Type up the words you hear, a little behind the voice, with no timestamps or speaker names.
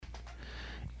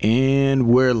And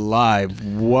we're live.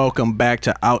 Welcome back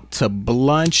to Out to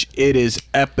Blunch. It is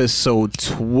episode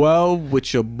 12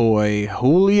 with your boy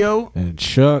Julio and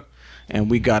Chuck. And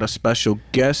we got a special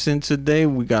guest in today.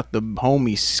 We got the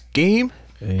homie Scheme.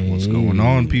 Hey. What's going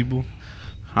on, people?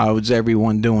 How's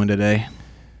everyone doing today?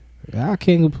 I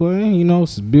can't complain. You know,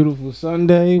 it's a beautiful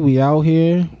Sunday. We out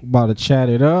here about to chat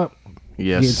it up.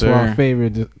 Yes, get sir. to our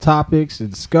favorite topics and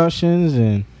discussions,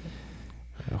 and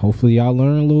hopefully y'all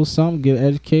learn a little something, get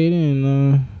educated,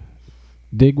 and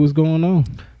dig what's going on.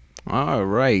 All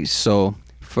right. So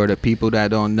for the people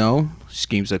that don't know,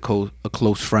 Scheme's a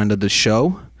close friend of the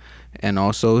show, and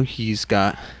also he's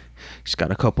got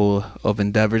a couple of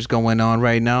endeavors going on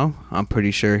right now. I'm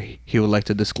pretty sure he would like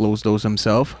to disclose those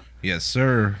himself. Yes,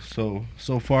 sir. So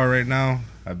far right now,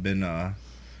 I've been on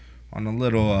a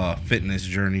little fitness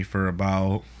journey for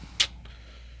about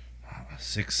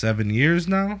 6-7 years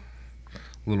now.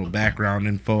 A little background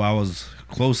info: I was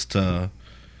close to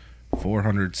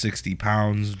 460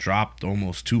 pounds, dropped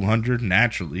almost 200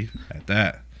 naturally at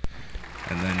that,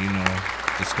 and then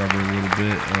discovered a little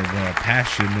bit of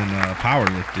passion in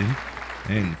powerlifting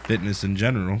and fitness in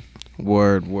general.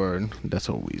 Word. That's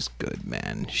always good,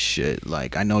 man. Shit,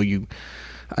 like I know you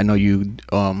lift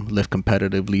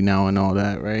competitively now and all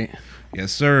that, right?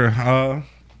 Yes, sir.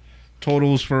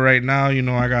 Totals for right now,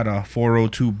 I got a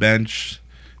 402 bench,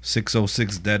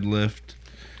 606 deadlift,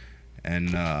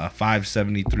 and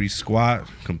 573 squat.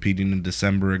 Competing in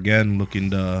December again,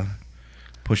 looking to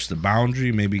push the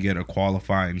boundary, maybe get a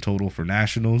qualifying total for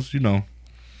nationals. A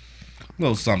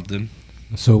little something.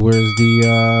 So where's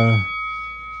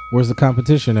the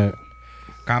competition at?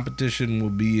 Competition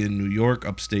will be in New York,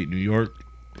 upstate New York.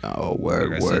 Oh,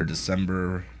 Like I said,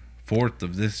 December 4th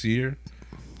of this year.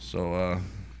 So,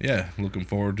 looking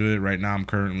forward to it. Right now, I'm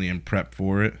currently in prep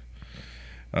for it.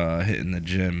 Hitting the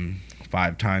gym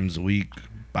 5 times a week,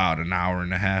 about an hour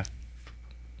and a half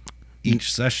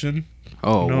each session.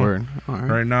 Oh, word. All right.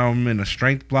 Right now, I'm in a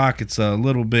strength block. It's a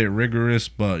little bit rigorous,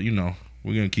 but, we're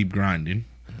going to keep grinding.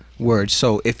 Word.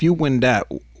 So, if you win that,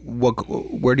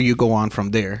 where do you go on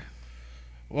from there?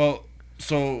 Well,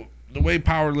 so the way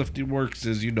powerlifting works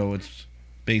is, it's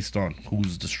based on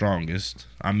who's the strongest.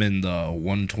 I'm in the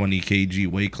 120 kg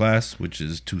weight class, which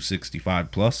is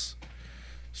 265 plus.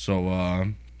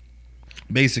 So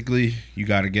basically, you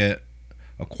got to get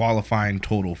a qualifying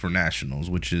total for nationals,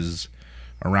 which is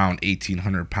around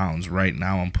 1,800 pounds. Right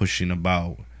now, I'm pushing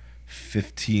about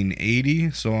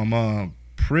 1,580, so I'm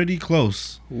pretty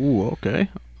close. Ooh, okay.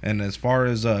 And as far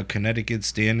as Connecticut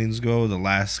standings go, the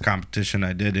last competition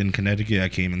I did in Connecticut, I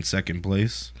came in second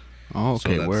place. Oh,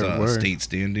 okay. So that's word. state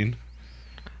standing.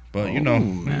 But,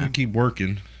 man. you keep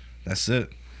working. That's it.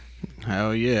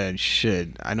 Hell yeah,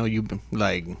 shit. I know you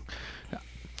like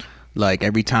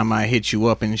every time I hit you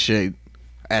up and shit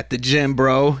at the gym,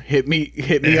 bro. Hit me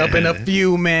up in a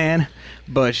few, man.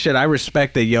 But shit, I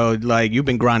respect it, yo. Like you've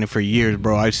been grinding for years,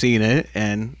 bro. I've seen it,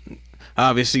 and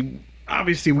obviously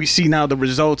we see now the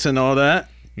results and all that.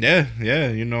 Yeah.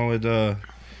 It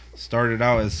started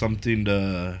out as something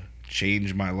to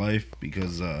change my life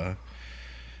because when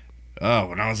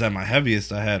I was at my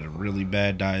heaviest, I had really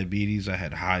bad diabetes. I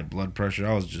had high blood pressure.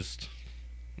 I was just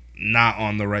not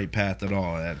on the right path at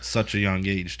all at such a young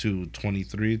age, too.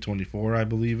 23, 24, I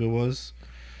believe it was.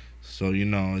 So,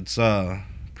 it's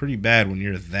pretty bad when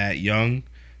you're that young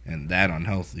and that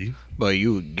unhealthy. But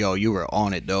you were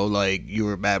on it, though. Like, you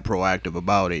were bad proactive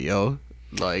about it, yo.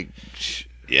 Like,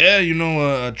 yeah,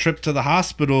 a trip to the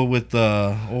hospital with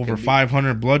over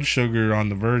 500 blood sugar on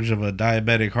the verge of a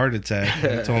diabetic heart attack.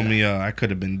 They told me I could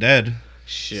have been dead.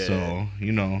 Shit. So,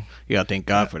 you gotta thank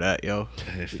God for that, yo.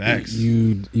 Facts.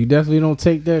 You definitely don't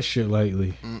take that shit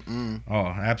lightly. Mm-mm. Oh,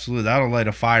 absolutely. That'll light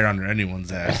a fire under anyone's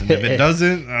ass. And if it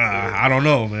doesn't, I don't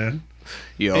know, man.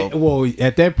 Yo. Well,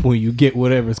 at that point, you get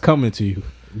whatever's coming to you,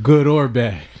 good or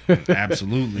bad.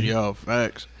 Absolutely. Yo,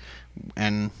 facts.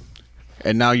 And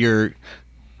now you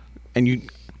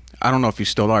I don't know if you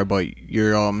still are, but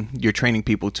you're training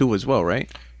people too as well,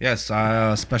 right? Yes,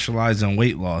 I specialize in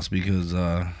weight loss because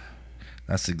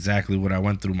that's exactly what I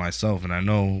went through myself, and I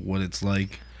know what it's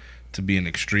like to be an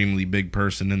extremely big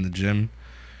person in the gym,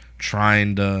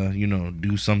 trying to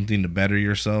do something to better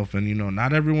yourself. And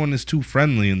not everyone is too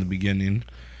friendly in the beginning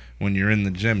when you're in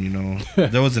the gym.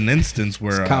 There was an instance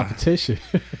where it's competition.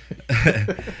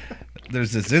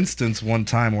 There's this instance one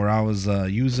time where I was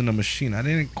using a machine. I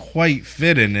didn't quite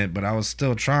fit in it, but I was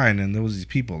still trying, and there was these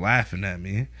people laughing at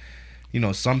me.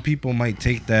 Some people might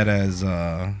take that as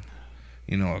a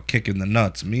kick in the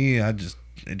nuts. Me, it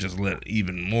just lit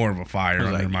even more of a fire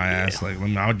under my ass. Like,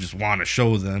 I would just want to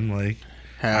show them, like,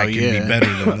 Hell I can yeah. be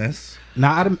better than this.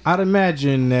 Now, I'd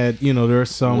imagine that there's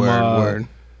some Word.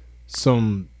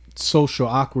 some social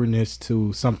awkwardness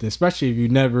to something, especially if you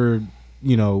never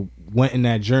went in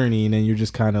that journey, and then you're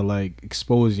just kind of like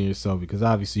exposing yourself, because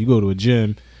obviously you go to a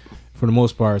gym, for the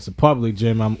most part it's a public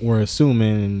gym, we're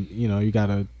assuming, and you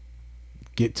gotta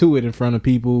get to it in front of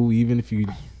people, even if you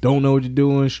don't know what you're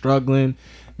doing, struggling.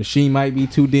 Machine might be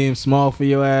too damn small for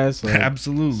your ass.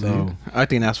 Absolutely. So I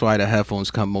think that's why the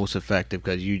headphones come most effective,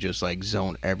 because you just like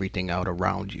zone everything out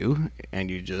around you,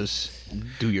 and you just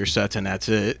do your sets, and that's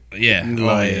it. Yeah.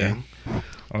 Like,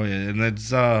 Oh yeah. And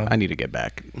it's I need to get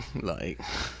back. Like,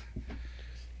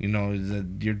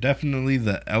 you're definitely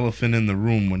the elephant in the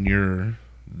room when you're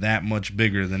that much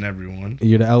bigger than everyone.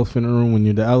 you're the elephant in the room when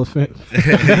you're the elephant.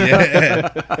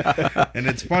 Yeah. And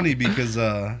it's funny because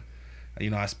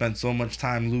I spent so much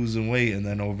time losing weight, and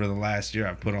then over the last year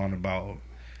I've put on about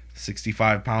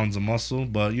 65 pounds of muscle,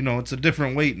 but it's a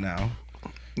different weight now.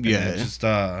 yeah. And it just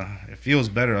it feels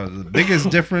better. The biggest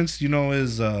difference,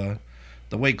 is the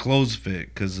way clothes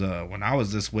fit, because when I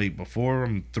was this weight before,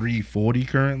 I'm 340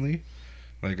 currently.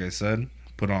 Like I said,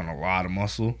 put on a lot of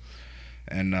muscle,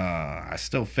 and I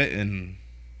still fit in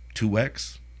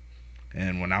 2X.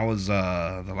 And when I was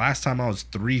the last time I was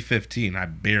 315, I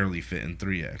barely fit in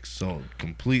 3X. So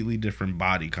completely different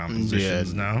body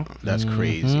compositions now, That's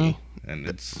crazy. and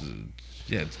it's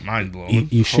mind blowing.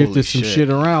 You shifted Holy some shit. shit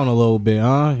around a little bit,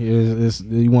 huh?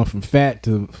 You went from fat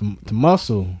to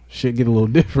muscle. Shit get a little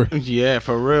different. Yeah,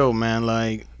 for real, man.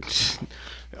 Like,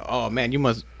 oh man, you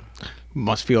must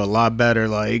feel a lot better.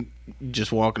 Like,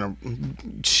 just walking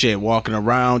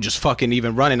around, just fucking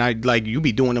even running. You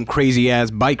be doing them crazy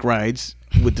ass bike rides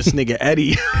with this nigga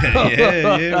Eddie.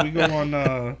 yeah, we go on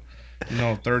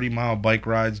 30-mile bike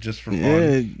rides just for fun.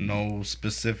 Yeah. No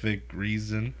specific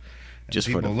reason. And Just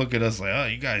for people the- look at us like, oh,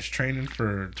 you guys training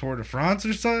for Tour de France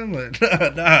or something?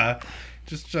 Like, nah,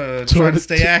 just trying to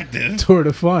stay active. Tour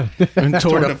de fun.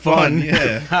 Tour de fun.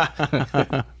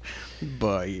 yeah.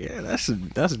 But yeah,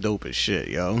 that's dope as shit,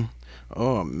 yo.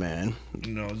 Oh man.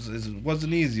 It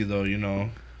wasn't easy though. It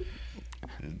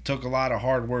took a lot of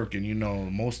hard work, and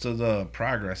most of the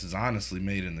progress is honestly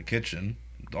made in the kitchen.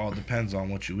 It all depends on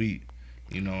what you eat,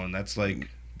 and that's like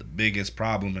the biggest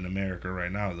problem in America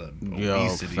right now, the Yo,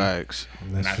 obesity. facts.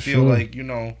 And I feel like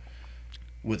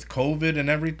with COVID and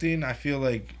everything, I feel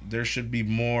like there should be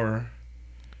more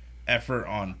effort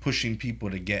on pushing people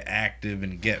to get active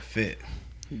and get fit.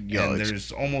 Yo, And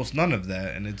there's almost none of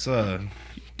that, and it's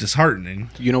disheartening.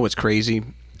 you know what's crazy?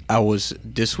 I was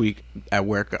this week at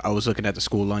work. I was looking at the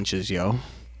school lunches, yo.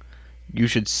 You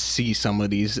should see some of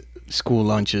these school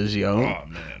lunches, yo. Oh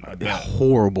man, I bet.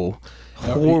 Horrible.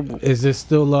 Is it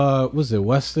still was it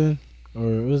Weston or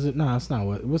was it? Nah, it's not.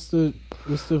 What's the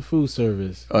food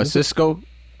service? Cisco.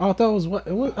 Oh, I thought it was what?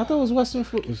 I thought it was Western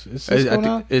Food. Is I Cisco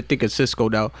now? think it's Cisco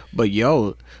now. But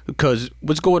yo, because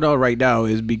what's going on right now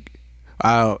is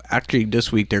actually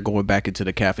this week they're going back into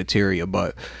the cafeteria,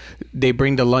 but they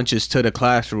bring the lunches to the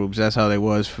classrooms. That's how they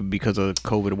was because of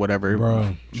COVID or whatever.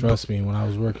 Bro, trust me. When I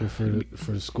was working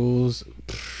for the schools,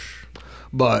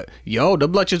 But yo, the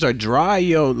lunches are dry,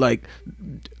 yo. Like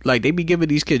they be giving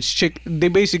these kids they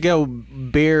basically go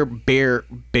bare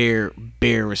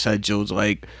essentials.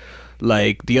 Like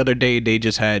the other day they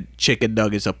just had chicken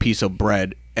nuggets, a piece of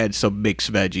bread, and some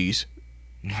mixed veggies.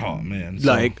 Oh man,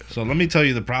 so let me tell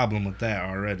you the problem with that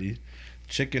already.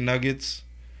 Chicken nuggets,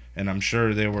 and I'm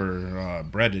sure they were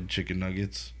breaded chicken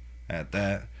nuggets at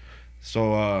that.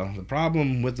 So the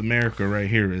problem with America right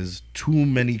here is too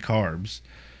many carbs.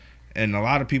 And a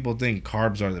lot of people think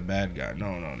carbs are the bad guy. No.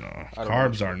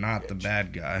 Carbs are not the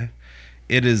bad guy.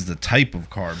 It is the type of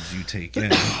carbs you take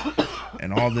in.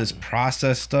 And all this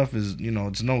processed stuff is,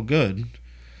 it's no good.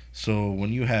 So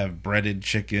when you have breaded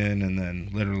chicken and then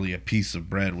literally a piece of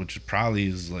bread, which probably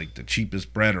is like the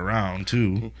cheapest bread around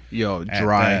too. Yo,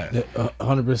 dry.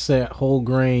 100% whole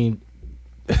grain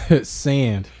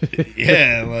sand.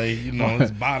 Yeah,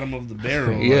 it's bottom of the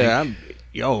barrel. Yeah,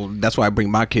 that's why I bring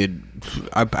my kid.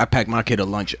 I pack my kid a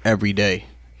lunch every day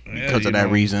because of that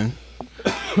reason.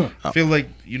 I feel like,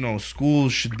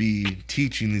 schools should be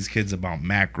teaching these kids about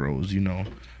macros,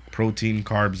 protein,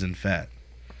 carbs, and fat.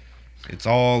 It's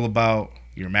all about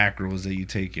your macros that you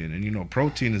take in. And,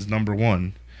 protein is number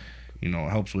one. It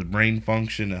helps with brain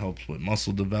function. It helps with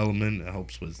muscle development. It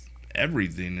helps with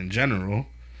everything in general.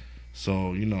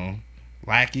 So,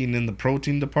 lacking in the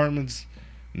protein department's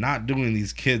not doing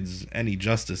these kids any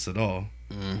justice at all.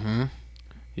 Mm-hmm.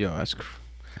 Yo,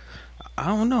 I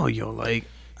don't know, yo. I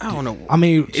don't know. I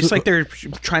mean, it's like they're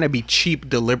trying to be cheap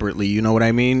deliberately. You know what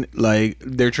I mean? Like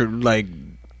they're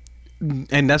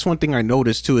and that's one thing I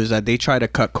noticed too, is that they try to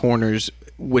cut corners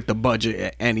with the budget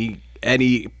at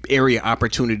any area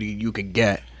opportunity you could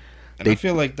get. And I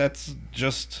feel like that's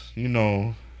just,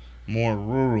 more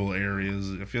rural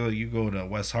areas. I feel like you go to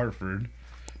West Hartford,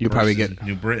 You probably get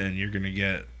New Britain, you're gonna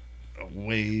get a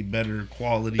way better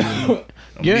quality of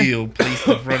a meal placed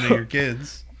in front of your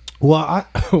kids. Well,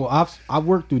 I've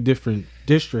worked through different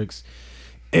districts,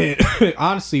 and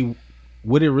honestly,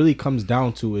 what it really comes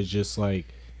down to is just like,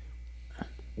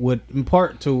 what in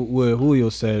part to what Julio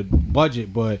said,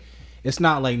 budget, but it's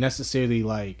not like necessarily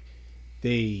like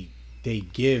they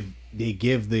give the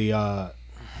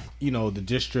the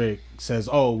district says,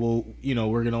 oh well,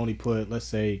 we're gonna only put, let's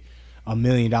say, $1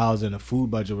 million in a food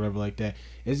budget or whatever like that.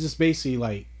 It's just basically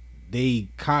like they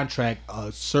contract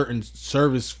a certain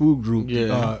service food group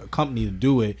company to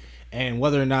do it, and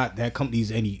whether or not that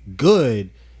company's any good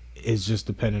is just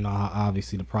depending on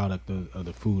obviously the product of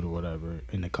the food or whatever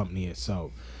in the company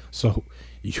itself. So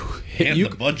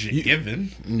the budget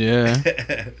given. Yeah.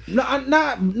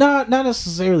 not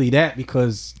necessarily that,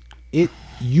 because they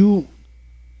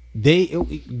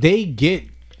get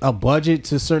a budget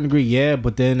to a certain degree,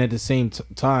 but then at the same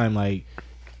time, like,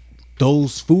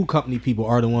 those food company people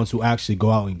are the ones who actually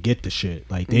go out and get the shit.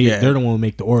 Like they're the one who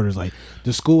make the orders. Like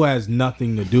the school has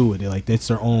nothing to do with it. Like it's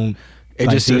their own.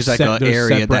 It just seems like an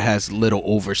area that has little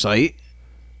oversight.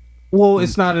 Well,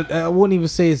 it's not. I wouldn't even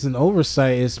say it's an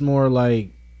oversight. It's more like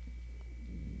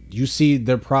you see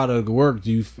their product work.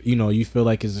 You feel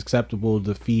like it's acceptable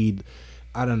to feed,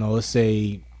 I don't know, let's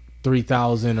say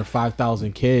 3,000 or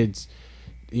 5,000 kids,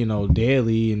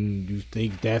 daily, and you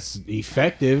think that's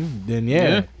effective, then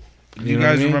yeah. You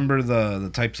guys remember the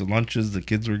types of lunches the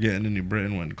kids were getting in New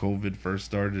Britain when COVID first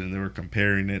started, and they were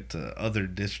comparing it to other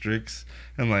districts?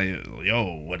 And like, yo,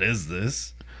 what is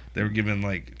this? They were giving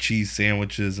like cheese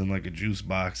sandwiches and like a juice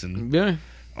box, and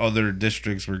other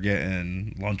districts were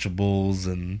getting Lunchables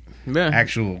and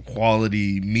actual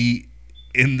quality meat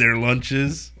in their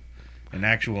lunches and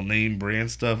actual name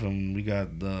brand stuff, and we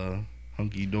got the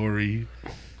hunky dory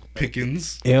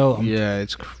pickings.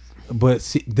 It's. But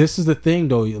see, this is the thing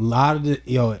though. A lot of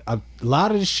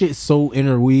the shit so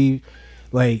interweaved.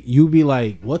 Like you be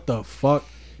like, what the fuck?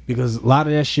 Because a lot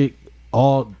of that shit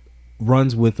all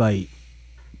runs with like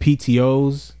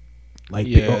PTOs, like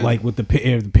with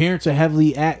if the parents are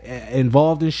heavily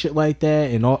involved in shit like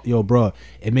that, and all, bro,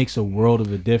 it makes a world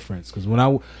of a difference. Because when I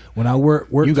work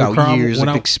you got years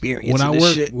of experience. When I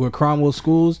worked with Cromwell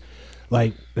schools,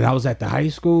 like when I was at the high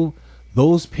school,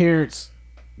 those parents,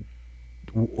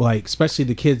 like especially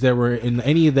the kids that were in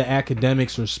any of the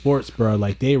academics or sports, bro,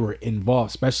 like they were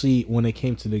involved, especially when it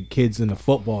came to the kids in the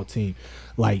football team.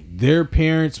 Like their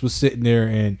parents was sitting there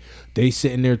and they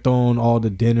sitting there throwing all the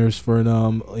dinners for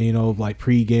them, like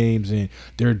pre-games, and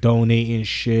they're donating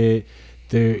shit.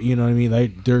 They're, what I mean?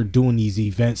 Like they're doing these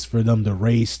events for them to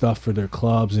raise stuff for their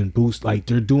clubs and boost, like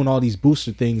they're doing all these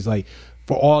booster things, like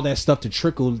for all that stuff to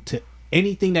trickle to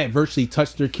anything that virtually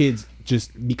touched their kids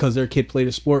just because their kid played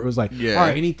a sport. It was like, all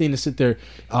right, anything to sit there,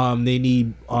 they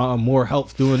need more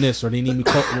help doing this, or they need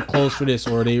clothes for this,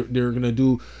 or they're gonna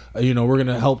do, we're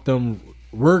gonna help them,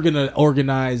 we're gonna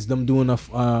organize them doing a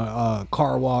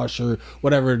car wash or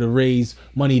whatever to raise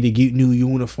money to get new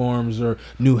uniforms or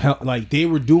new help. Like they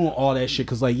were doing all that shit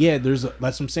because, like, that's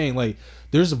what I'm saying, like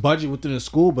there's a budget within the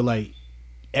school, but like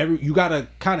you gotta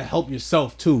kind of help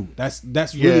yourself too. That's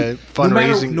really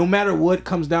fundraising. No matter what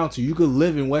comes down to, you could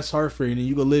live in West Hartford and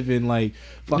you could live in like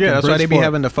fucking that's why they be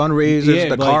having the fundraisers,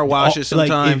 the car washes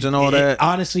sometimes, and all that.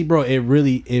 Honestly, bro, it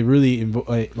really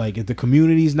like if the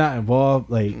community's not involved,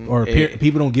 like or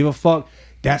people don't give a fuck,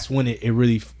 that's when it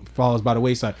really falls by the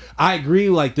wayside. I agree.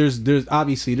 Like there's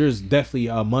obviously there's definitely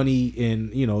money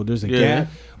in there's a gap,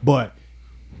 but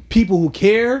people who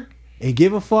care and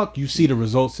give a fuck, you see the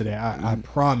results of that. I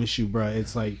promise you, bro.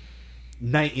 It's like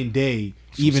night and day.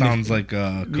 So even sounds like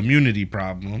a community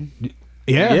problem.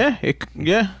 Yeah.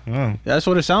 Oh. That's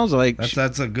what it sounds like.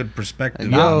 That's a good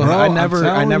perspective. Yo, bro, I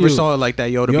never saw it like that,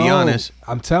 to be honest.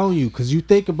 I'm telling you, because you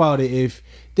think about it.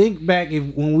 Think back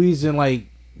when we was in like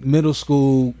middle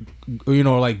school,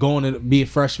 like going to be a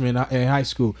freshman in high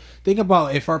school. Think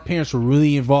about if our parents were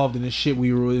really involved in the shit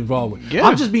we were involved with.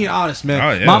 I'm just being honest, man.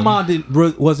 Oh, yeah. My mom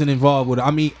wasn't involved with it.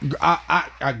 I mean,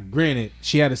 I granted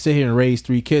she had to sit here and raise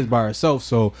 3 kids by herself.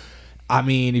 So, I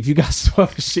mean, if you got some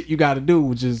other shit you got to do,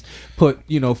 which is put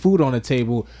food on the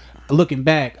table. Looking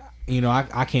back,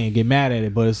 I can't get mad at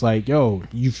it, but it's like, yo,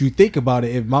 if you think about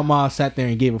it, if my mom sat there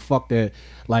and gave a fuck that,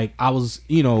 like, I was,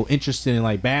 interested in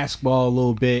like basketball a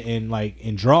little bit and like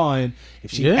in drawing,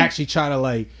 if she actually tried to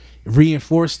like,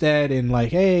 reinforce that and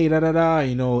like, hey, da da da,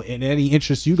 you know, and any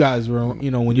interest you guys were, you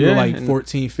know, when you were like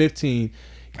 14, 15.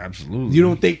 Absolutely. You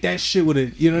don't think that shit would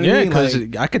have, you know what I mean? because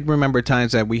Like, I could remember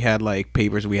times that we had like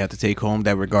papers we had to take home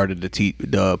that regarded the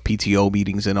PTO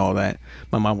meetings and all that.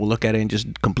 My mom would look at it and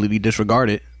just completely disregard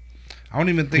it. I don't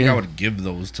even think I would give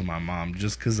those to my mom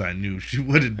just because I knew she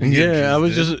wouldn't be Yeah, I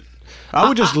would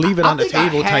just leave it on the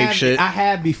table type shit. I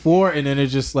had before, and then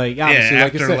it's just like, obviously, like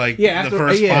after I said, like after, the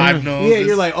first 5 no's. Yeah,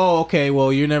 you're like, oh, okay,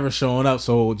 well, you're never showing up,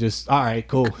 so just, all right,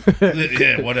 cool.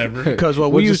 Yeah, whatever. Because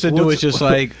what we used to do is just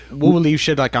like we'll leave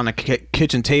shit like on the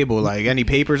kitchen table, like any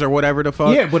papers or whatever the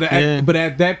fuck. Yeah, but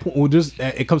at that point,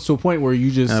 it comes to a point where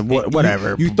you just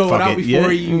whatever. You throw it out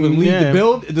before you even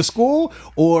leave the school,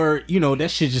 or you know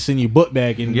that shit just in your book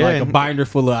bag and like a binder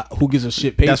full of who gives a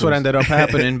shit papers. That's what ended up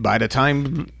happening. By the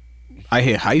time I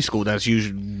hit high school, that's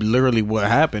usually literally what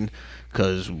happened.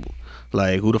 Because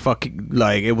like who the fuck,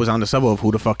 like it was on the sub of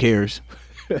who the fuck cares.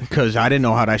 Because I didn't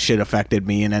know how that shit affected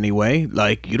me in any way.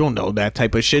 Like, you don't know that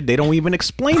type of shit. They don't even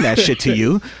explain that shit to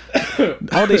you.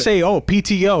 All they say, oh,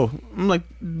 PTO. I'm like,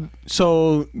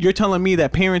 so you're telling me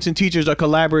that parents and teachers are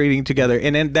collaborating together,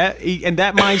 and then that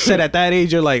mindset at that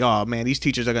age, you're like, oh man, these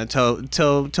teachers are gonna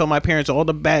tell my parents all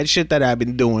the bad shit that I've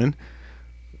been doing.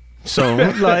 So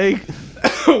like,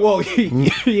 well,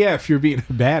 yeah, if you're being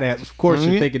a badass, of course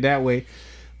you're thinking that way.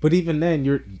 But even then,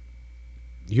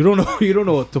 you don't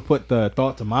know what to put the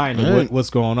thought to mind of what's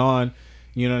going on.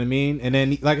 You know what I mean? And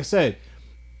then, like I said,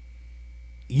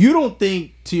 you don't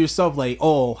think to yourself like,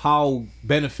 oh, how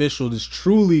beneficial this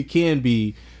truly can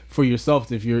be for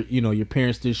yourself if your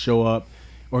parents did show up,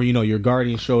 or your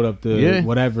guardian showed up to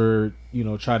whatever,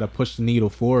 try to push the needle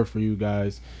forward for you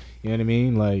guys. You know what I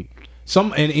mean? Like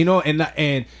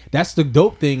and that's the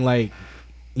dope thing. Like,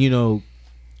 now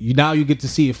you get to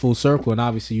see it full circle, and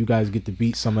obviously you guys get to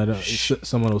beat some of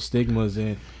those stigmas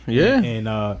and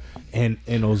those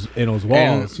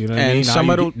walls. You know what I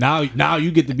mean? Now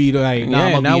you get to be like,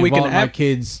 now we can my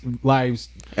kids' lives,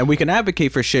 and we can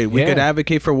advocate for shit. We could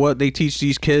advocate for what they teach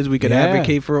these kids. We could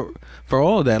advocate for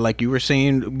all of that. Like you were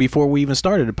saying before we even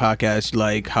started the podcast,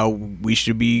 like how we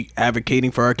should be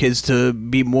advocating for our kids to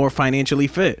be more financially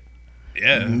fit.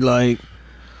 Yeah, like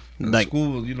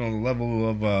school. The level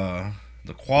of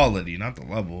the quality, not the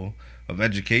level of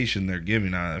education they're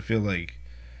giving. I feel like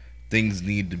things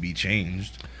need to be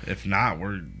changed. If not,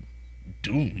 we're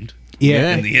doomed.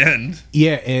 Yeah, in the end.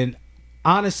 Yeah, and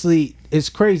honestly, it's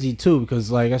crazy too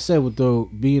because, like I said, with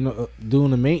doing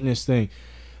the maintenance thing,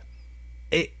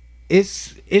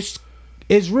 it's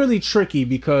really tricky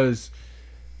because.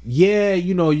 Yeah,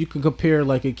 you can compare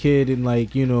like a kid in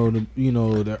like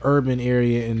the urban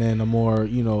area and then a more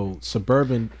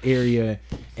suburban area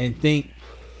and think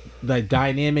the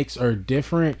dynamics are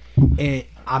different. And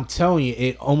I'm telling you,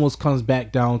 it almost comes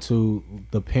back down to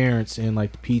the parents and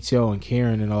like the PTO and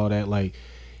Karen and all that. Like,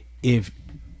 if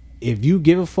you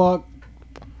give a fuck,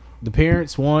 the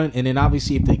parents want, and then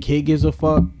obviously if the kid gives a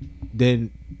fuck,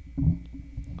 then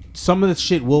some of the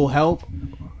shit will help.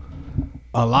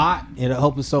 A lot. It'll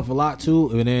help itself a lot too.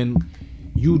 And then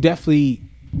you definitely,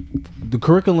 the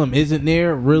curriculum isn't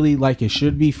there really like it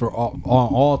should be for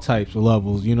all types of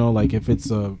levels. Like if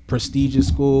it's a prestigious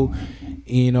school,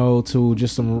 to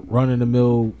just some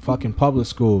run-of-the-mill fucking public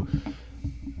school.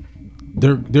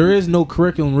 There is no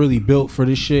curriculum really built for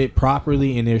this shit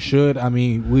properly, and there should. I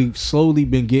mean, we've slowly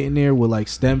been getting there with like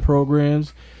STEM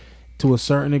programs to a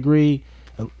certain degree,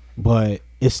 but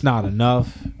it's not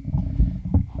enough.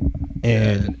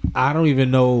 And I don't even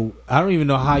know how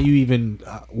you even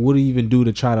what do you even do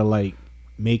to try to like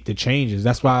make the changes.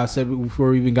 That's why I said before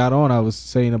we even got on, I was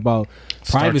saying about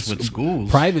private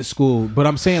school. But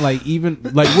I'm saying like even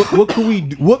like what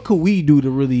could we do to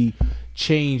really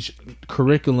change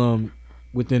curriculum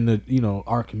within the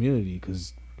our community?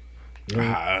 Because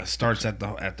starts at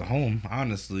the home,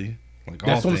 honestly. Like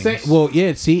that's all what things. I'm saying. Well,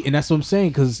 yeah, see, and that's what I'm saying.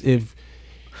 Because if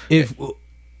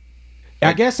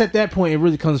I guess at that point it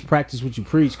really comes to practice what you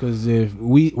preach. Because if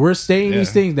we're saying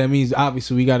these things, that means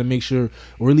obviously we got to make sure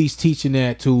we're at least teaching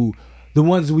that to the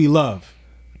ones we love.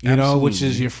 You know, which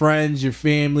is your friends, your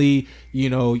family.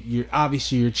 Your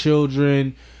obviously your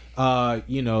children. Your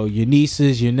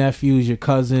nieces, your nephews, your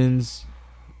cousins.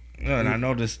 Yeah, and I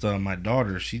noticed my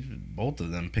daughter. Both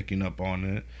of them picking up on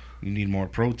it. You need more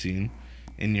protein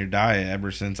in your diet.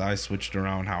 Ever since I switched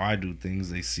around how I do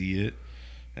things, they see it,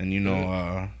 and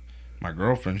my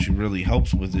girlfriend, she really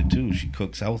helps with it too. She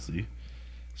cooks healthy.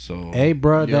 So hey,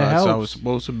 bro, that helps. That's how it's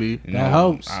supposed to be. That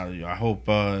helps. I hope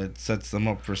it sets them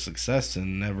up for success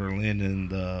and never land in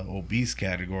the obese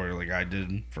category like I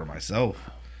did for myself.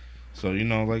 So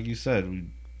like you said, we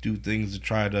do things to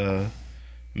try to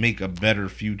make a better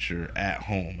future at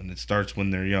home, and it starts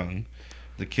when they're young.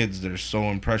 The kids, they're so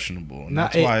impressionable, and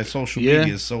that's why social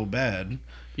media is so bad.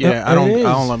 Yeah, I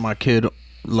don't let my kid,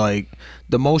 like,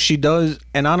 the most she does,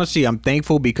 and honestly, I'm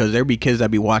thankful because there be kids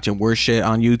that be watching worse shit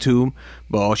on YouTube,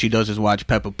 but all she does is watch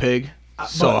Peppa Pig.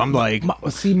 So I'm like,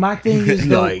 my thing is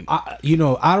though, like, I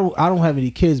don't have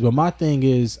any kids, but my thing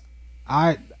is,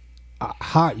 I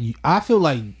feel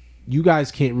like you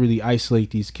guys can't really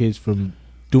isolate these kids from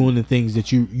doing the things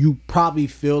that you probably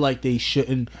feel like they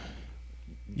shouldn't.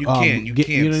 You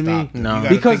can't stop. No, you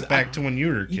gotta because think back to when you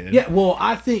were a kid. Yeah, well,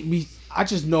 I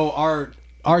just know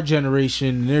our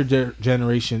generation and their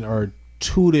generation are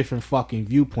two different fucking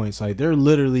viewpoints. Like, they're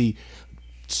literally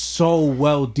so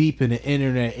well deep in the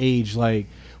internet age, like,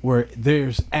 where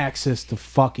there's access to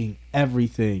fucking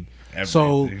everything.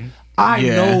 So I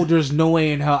know there's no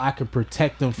way in hell I could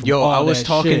protect them from all that I was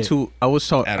talking shit.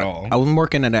 At all. I was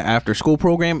working at an after school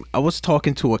program. I was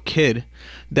talking to a kid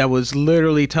that was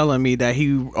literally telling me that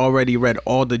he already read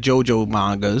all the JoJo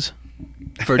mangas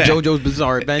for JoJo's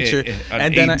Bizarre Adventure.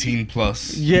 and then 18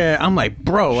 plus. Yeah, I'm like,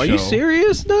 bro, are you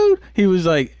serious, dude? He was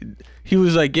like,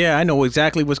 yeah, I know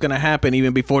exactly what's gonna happen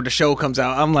even before the show comes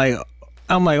out. I'm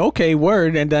like, okay,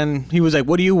 word. And then he was like,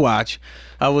 what do you watch?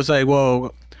 I was like,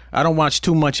 well, I don't watch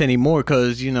too much anymore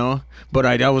because, but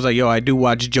I was like, yo, I do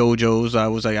watch JoJo's. I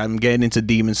was like, I'm getting into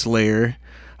Demon Slayer.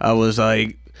 I was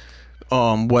like,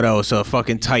 what else?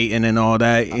 Fucking Titan and all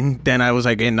that. And then I was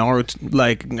like, in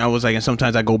Naruto, and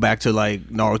sometimes I go back to like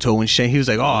Naruto and shit. He was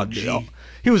like,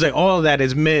 he was like, all of that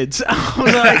is mids.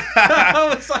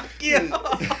 I was like,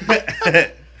 yeah.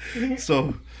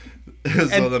 So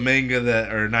the manga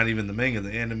that, or not even the manga,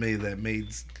 the anime that made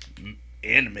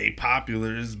anime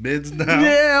popular is mids now.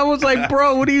 Yeah, I was like,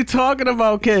 bro, what are you talking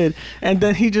about, kid? And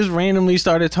then he just randomly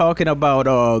started talking about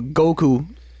Goku,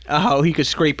 how he could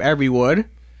scrape everyone.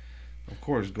 Of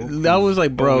course, Goku. That was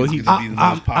like, bro, he's gonna be the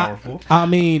most powerful. I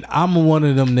mean, I'm one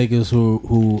of them niggas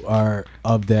who are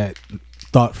of that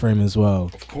thought frame as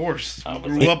well. Of course, I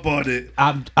grew up on it.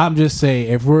 I'm just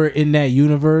saying, if we're in that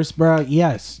universe, bro,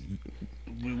 yes.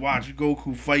 We watch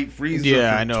Goku fight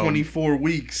Frieza for 24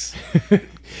 weeks.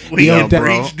 Yo,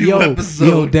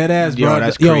 episode. Dead ass, bro. Yo,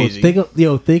 that's crazy.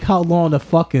 Think how long the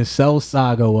fucking Cell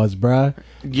Saga was, bro.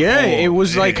 Yeah, it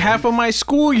was like half of my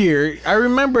school year. I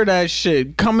remember that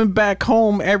shit. Coming back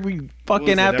home every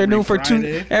fucking afternoon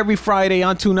every Friday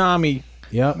on Toonami.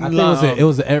 Yep, I think it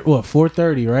was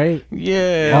 4:30, right?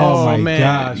 Yeah. Oh my man.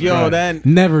 gosh, yo, bro. that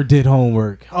never did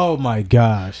homework. Oh my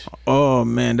gosh. Oh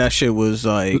man, that shit was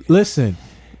like. Listen,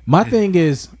 my thing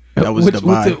is. That was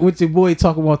with your boy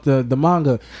talking about the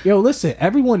manga. Yo, listen,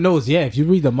 everyone knows. Yeah, if you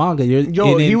read the manga,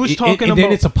 he was talking about. And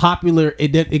then it's a popular. It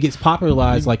gets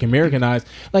popularized, like Americanized.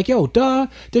 Like, yo, duh,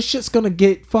 this shit's gonna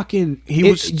get fucking.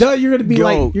 You're gonna be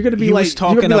like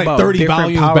talking about 30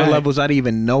 different power back. levels I didn't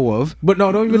even know of. But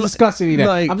no, don't even discuss any of that.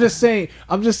 Like, I'm just saying.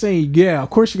 Yeah, of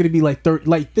course you're gonna be like 30.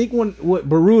 Like, think what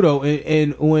Boruto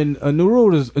and when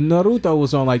Naruto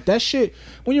was on, like, that shit.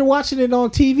 When you're watching it on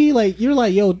TV, like, you're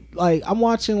like, yo, like, I'm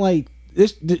watching like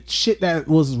the shit that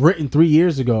was written 3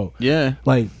 years ago. Yeah,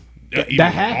 like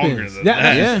that happens.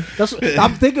 That's what,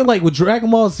 I'm thinking, like, with Dragon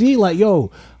Ball Z, like,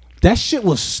 yo, that shit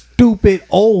was stupid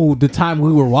old the time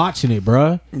we were watching it,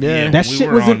 bruh. Yeah, that shit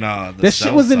was in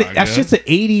that shit's an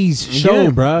 80s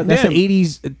show, bruh. That's an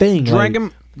 80s thing.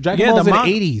 Dragon Ball's in the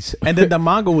 80s, and then the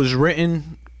manga was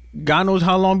written God knows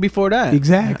how long before that.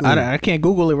 Exactly. I can't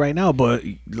Google it right now, but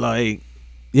like,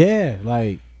 yeah,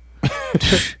 like.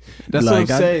 That's what I'm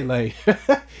saying. Like,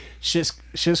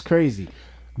 shit's crazy.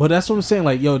 But that's what I'm saying.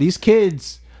 Like, yo, these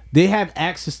kids, they have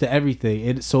access to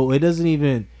everything, so it doesn't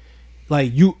even,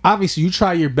 like, you obviously you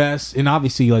try your best, and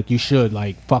obviously, like, you should,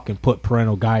 like, fucking put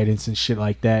parental guidance and shit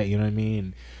like that. You know what I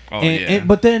mean?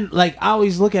 But then, like, I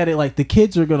always look at it like the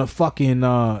kids are gonna fucking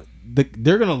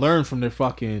they're gonna learn from their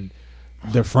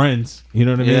friends. You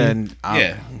know what I mean? And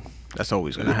that's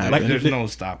always gonna happen. Like, there's no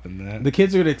stopping that. The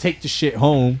kids are gonna take the shit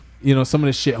home. Some of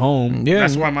the shit home. Yeah,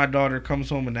 that's why my daughter comes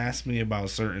home and asks me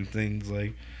about certain things.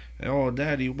 Like, oh,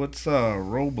 Daddy, what's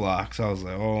Roblox? I was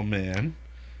like, oh man,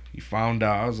 you found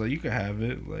out. I was like, you can have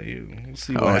it. Like, we'll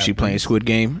see. What happens. She playing Squid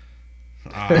Game?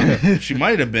 She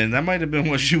might have been. That might have been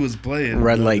what she was playing.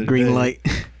 Red light, green light.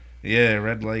 Yeah,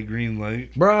 red light, green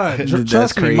light. Bruh,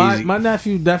 trust me, my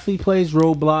nephew definitely plays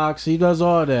Roblox. He does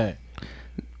all that.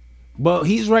 But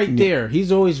he's right there.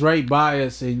 He's always right by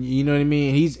us, and you know what I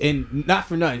mean. He's not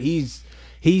for nothing. He's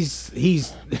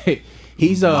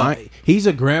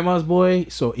a grandma's boy.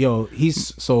 So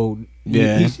he's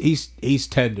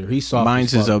tender. He's soft.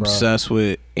 Mine's is obsessed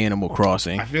with Animal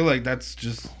Crossing. I feel like that's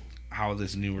just how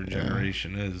this newer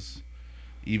generation is.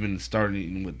 even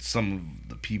starting with some of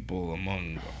the people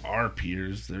among our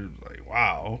peers, they're like,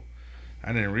 wow,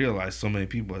 I didn't realize so many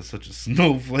people have such a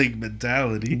snowflake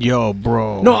mentality. Yo,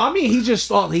 bro. No, I mean he just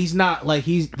thought he's not like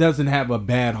he doesn't have a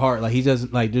bad heart. Like he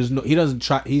doesn't like there's no he doesn't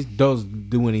try he doesn't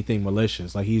do anything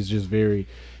malicious. Like he's just very,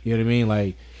 you know what I mean?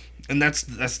 Like, And that's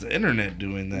the internet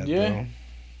doing that, Yeah. though.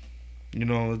 You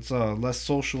know, it's less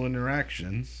social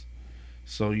interactions.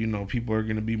 So, you know, people are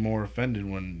going to be more offended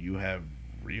when you have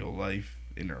real life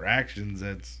interactions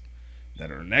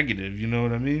that are negative, you know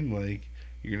what I mean? Like,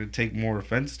 you're going to take more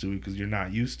offense to it because you're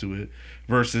not used to it.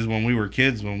 Versus when we were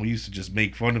kids, when we used to just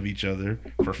make fun of each other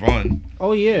for fun.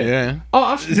 oh yeah, Yeah.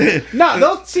 oh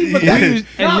don't see, but that And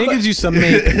niggas used to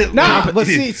make. Nah, but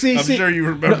see. I'm sure you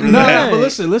remember no, that. but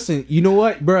listen. You know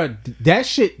what, bro? That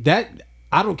shit, that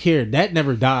I don't care. That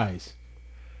never dies.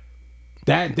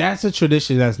 That's a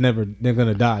tradition that's never they're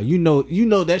gonna die. You know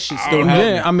that shit still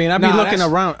happening. Yeah, I mean, I be looking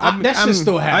around. That shit's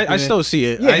still happening. I still see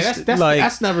it. Yeah,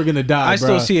 that's never gonna die. I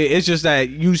still bruh. see it. It's just that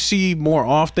you see more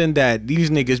often that these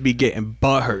niggas be getting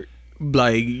butthurt.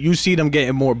 Like you see them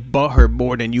getting more butthurt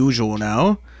more than usual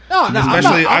now. No,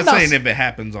 Especially, I'm not saying if it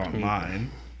happens online.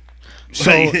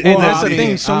 So Like, and well, that's I the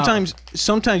mean, thing.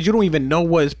 Sometimes you don't even know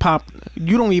what's popped.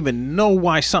 You don't even know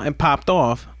why something popped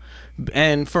off.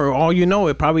 And for all you know,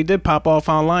 it probably did pop off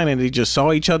online, and they just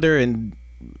saw each other, and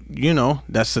you know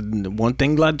that's one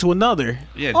thing led to another.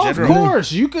 Yeah, Of general.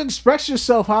 course, you can express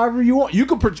yourself however you want. You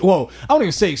can, I don't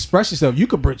even say express yourself. You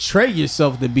can portray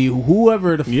yourself to be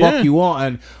whoever the Yeah. fuck you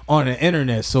want on the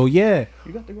internet. So yeah,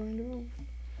 you got the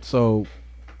So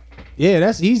yeah,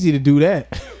 that's easy to do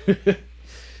that.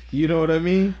 You know what I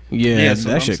mean? Yeah, So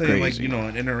that I'm shit saying, crazy. like, you know,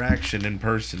 an interaction in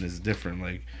person is different.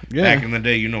 Like, Yeah. back in the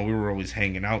day, you know, we were always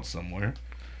hanging out somewhere.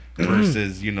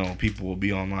 Versus, you know, people will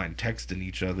be online texting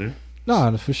each other.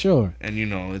 No, for sure. And, you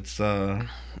know, it's, I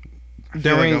feel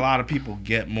There like a ain't- lot of people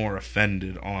get more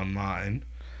offended online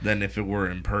than if it were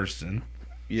in person.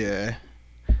 Yeah.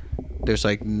 There's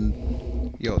like,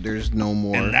 there's no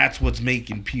more. And that's what's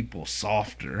making people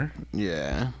softer.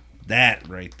 Yeah. That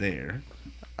right there.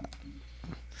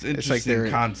 It's an It's like interesting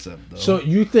they're- concept, though. So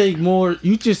you think more?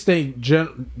 You just think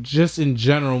just in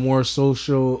general more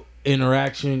social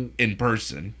interaction. in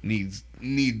person needs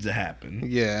to happen.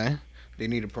 Yeah. They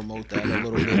need to promote that a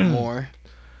little bit more.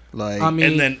 Like, I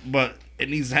mean, But it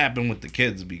needs to happen with the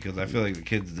kids because I feel like the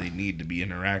kids, they need to be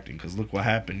interacting. Because look what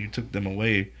happened. You took them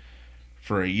away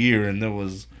for a year and there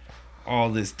was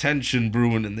all this tension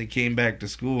brewing and they came back to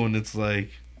school and it's like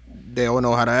they all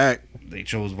know how to act. they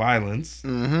chose violence.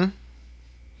 Mm-hmm.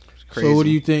 so what do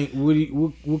you think?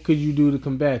 What could you do to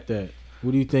combat that?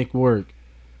 What do you think work?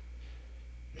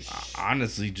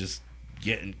 Honestly, just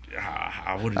getting.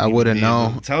 I wouldn't. I even wouldn't be able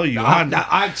know. to tell you.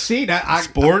 I see that.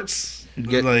 Sports.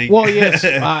 Like, Well, yes.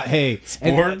 Hey,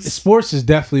 Sports? sports is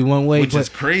definitely one way, which but, is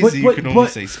crazy. You can only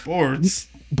say sports.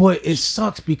 But it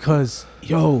sucks because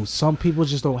some people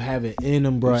just don't have it in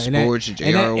them, bro. Sports,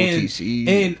 JROTC,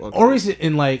 and or is it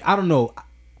in like I don't know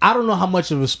how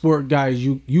much of a sport guys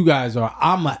you guys are.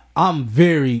 I'm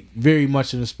very very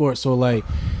much in the sport. So like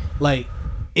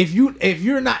if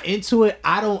you're not into it,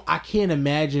 I can't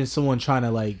imagine someone trying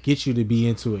to like get you to be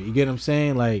into it. You get what I'm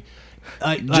saying? Like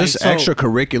just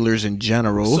extracurriculars in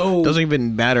general. So- Doesn't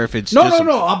even matter if it's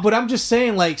No. But I'm just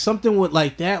saying, like something with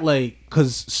like that, like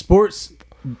because sports,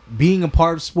 being a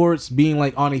part of sports, being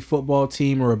like on a football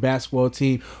team or a basketball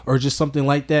team or just something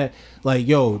like that, like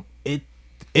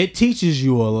it teaches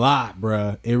you a lot,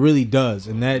 bruh. It really does,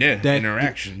 and that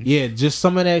interaction. Yeah, just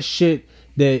some of that shit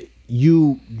that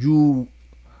you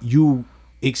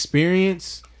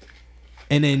experience.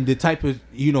 And then the type of,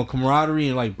 camaraderie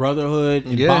and like brotherhood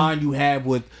and bond you have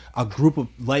with a group of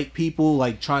like people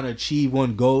like trying to achieve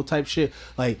one goal type shit.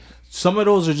 Like some of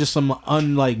those are just some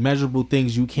measurable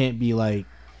things you can't be like,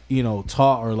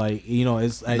 taught or like,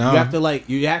 it's like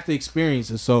you have to experience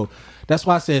it. So that's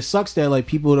why I say it sucks that like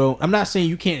people don't. I'm not saying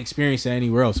you can't experience it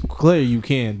anywhere else. Clearly you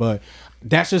can, but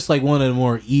that's just like one of the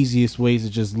more easiest ways to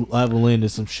just level into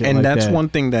some shit. And like that's that. one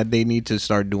thing that they need to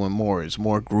start doing more is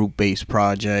more group-based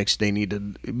projects. They need to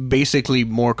basically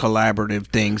more collaborative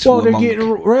things. Well, they're getting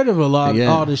rid of a lot of Yeah.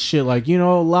 all this shit. Like, a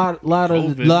lot of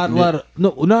COVID.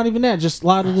 no, not even that. Just a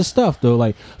lot of the stuff though.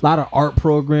 Like a lot of art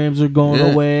programs are going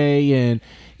away, and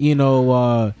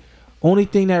only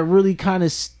thing that really kind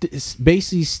of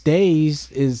basically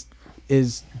stays is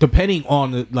depending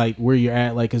on the, like where you're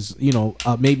at. Like, is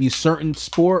maybe certain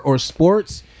sport or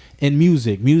sports and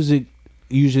music. Music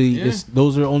usually is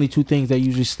those are the only two things that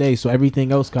usually stay. So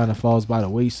everything else kind of falls by the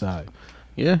wayside.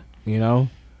 Yeah.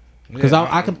 Because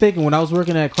I can think when I was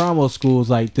working at Cromwell schools,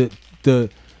 like the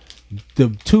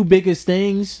two biggest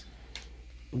things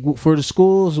for the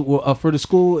schools, for the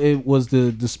school, it was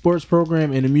the sports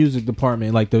program and the music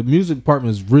department. Like the music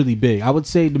department is really big. I would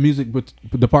say the music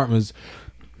department is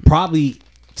probably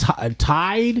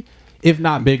tied, if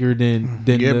not bigger than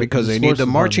because they need the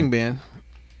marching band.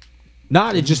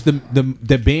 Not it just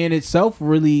the band itself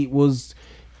really was.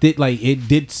 It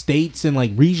did states and like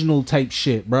regional type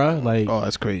shit, bruh. Like, oh,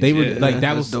 that's crazy. They were like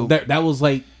that was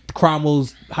like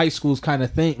Cromwell's high school's kind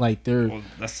of thing. Like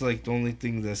that's like the only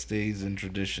thing that stays in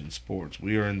tradition, sports.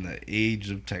 We are in the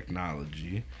age of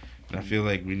technology, and I feel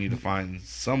like we need to find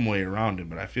some way around it.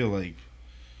 But I feel like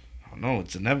I don't know,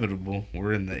 it's inevitable.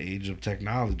 We're in the age of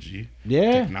technology.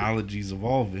 Yeah, technology's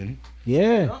evolving.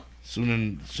 Yeah,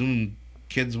 soon.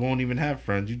 Kids won't even have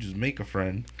friends. You just make a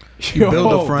friend. You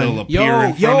build a friend. They'll appear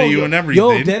in front of you and everything.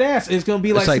 Yo, dead ass. It's gonna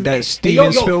be like that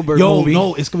Steven Spielberg movie.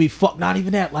 No, it's gonna be not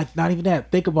even that. Like, not even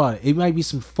that. Think about it. It might be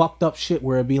some fucked up shit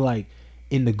where it'd be like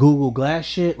in the Google Glass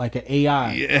shit, like an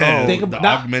AI. Yeah, think about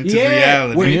augmented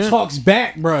reality. Where it talks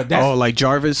back, bro. That's, like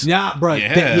Jarvis? Yeah, bro.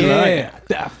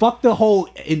 Fuck the whole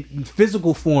in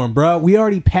physical form, bro. We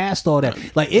already passed all that.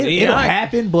 Like, it'll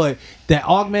happen, but that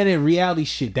augmented reality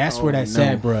shit, that's where that's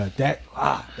at, bro. That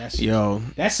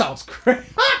sounds crazy.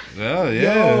 Oh,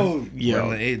 yeah.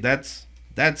 Yo.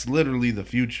 That's literally the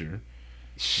future.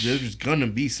 There's gonna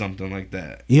be something like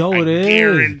that. Yo, it is.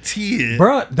 Guarantee it,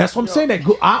 bro. That's what I'm saying. That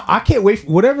I can't wait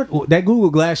for whatever that Google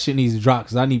Glass shit needs to drop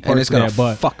because I need parts of that.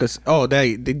 But fuck us. Oh,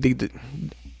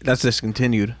 that's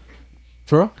discontinued.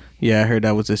 True. Yeah, I heard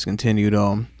that was discontinued.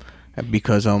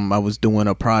 Because I was doing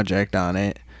a project on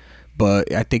it.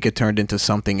 But I think it turned into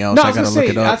something else. I gotta look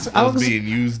it up. I was being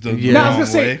used. I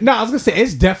was gonna say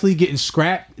it's definitely getting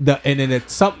scrapped. And then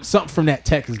something from that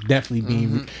tech is definitely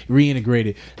being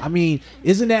reintegrated. I mean,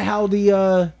 isn't that how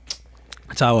the?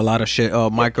 That's how a lot of shit.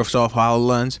 Microsoft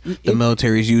HoloLens. The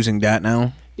military's using that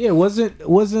now. Yeah, wasn't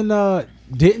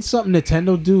didn't something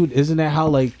Nintendo do? Isn't that how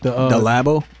like the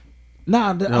Labo?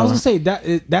 Nah, I was gonna say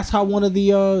that's how one of the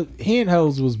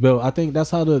handhelds was built. I think that's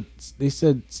how they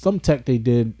said some tech they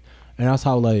did. And that's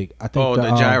how, like, I think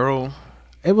the gyro.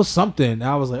 It was something.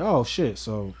 I was like, oh shit.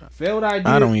 So failed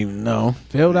idea. I don't even know.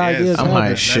 Failed ideas. I'm high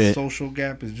as shit. That social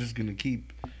gap is just gonna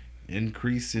keep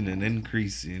increasing and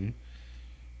increasing.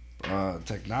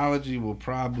 Technology will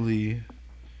probably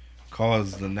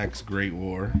cause the next Great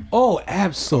War. Oh,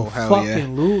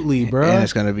 absolutely, bro. And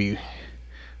it's gonna be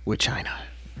with China.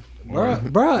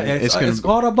 Bro, it's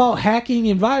all about hacking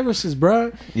and viruses,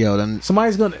 bro. Yo, then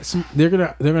they're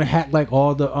gonna hack like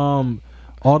all the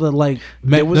like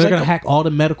they're gonna hack all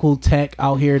the medical tech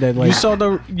out here that like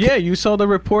you saw the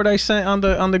report I sent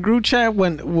on the group chat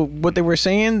when what they were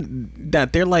saying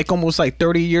that they're like almost like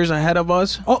 30 years ahead of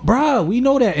us. Oh, bro, we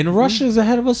know that, and Russia's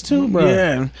ahead of us too, bro.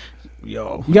 Yeah.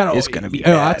 Yo, it's gonna be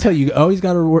bad. I tell you, you always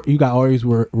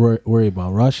worry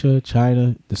about Russia,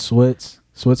 China, the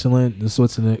Switzerland, the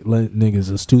Switzerland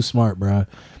niggas is too smart, bro.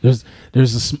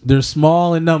 They're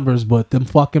small in numbers, but them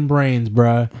fucking brains,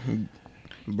 bro.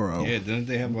 Yeah, didn't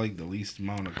they have like the least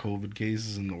amount of COVID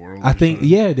cases in the world? I think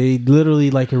they literally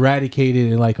like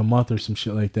eradicated in like a month or some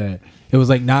shit like that. It was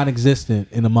like non-existent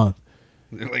in a month.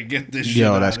 They're like, get this shit.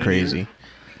 Yo, that's crazy. Here.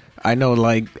 I know,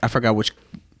 like I forgot which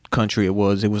country it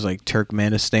was. It was like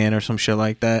Turkmenistan or some shit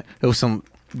like that. It was some.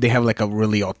 They have like a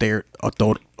really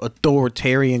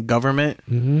authoritarian government,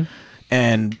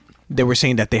 and they were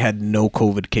saying that they had no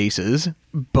COVID cases,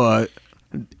 but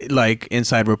like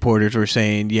inside reporters were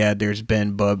saying, yeah, there's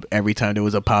been, but every time there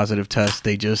was a positive test,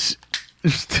 they just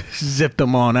zipped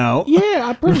them on out. Yeah,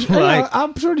 I'm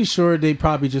pretty sure they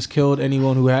probably just killed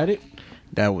anyone who had it.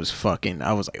 That was fucking.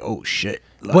 I was like, oh shit.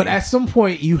 Like, but at some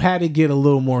point, you had to get a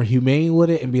little more humane with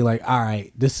it and be like, all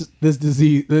right, this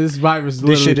disease, this virus,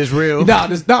 this shit is real.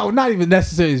 No, not even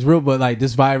necessarily is real, but like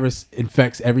this virus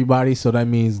infects everybody. So that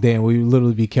means, damn, we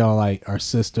literally be killing like our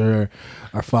sister,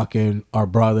 our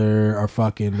brother, our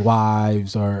fucking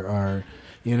wives, our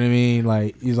you know what I mean?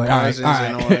 Like he's like, all right,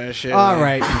 all that shit, all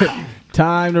right,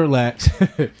 time to relax.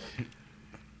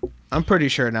 I'm pretty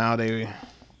sure now they.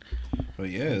 But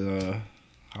yeah,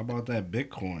 how about that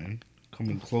Bitcoin?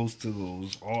 Coming close to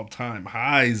those all-time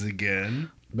highs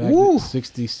again. Back to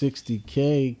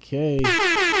 60K.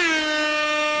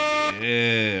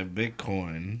 Yeah,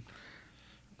 Bitcoin.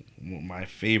 My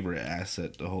favorite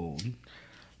asset to hold.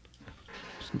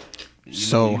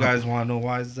 You guys want to know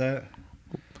why is that?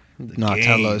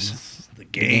 Tell us. The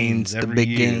gains, the big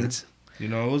year. Gains. You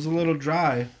know, it was a little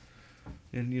dry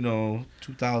in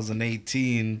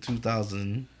 2018,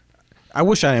 2000. I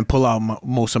wish I didn't pull out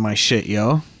most of my shit,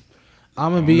 yo.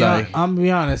 I'm gonna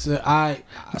be honest.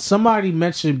 Somebody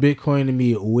mentioned Bitcoin to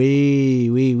me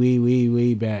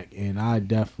way back, and I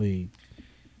definitely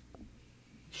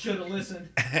Should have listened.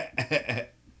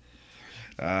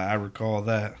 I recall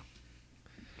that.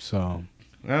 So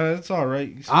It's all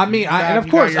right. I mean, and of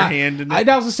you course, got your hand in I it.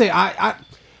 was gonna say, I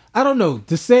don't know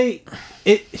to say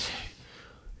it.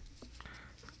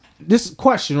 This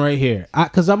question right here,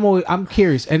 because I'm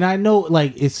curious, and I know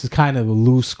like it's kind of a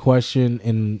loose question,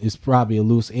 and it's probably a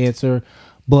loose answer,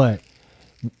 but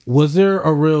was there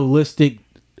a realistic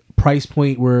price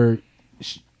point where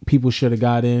people should have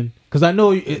got in? Because I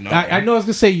know, No. I know I was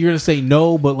gonna say you're gonna say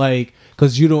no, but like,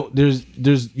 because you don't, there's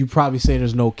you probably say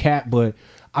there's no cap, but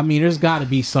I mean, there's got to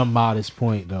be some modest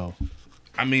point though.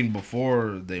 I mean,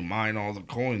 before they mine all the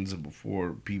coins and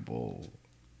before people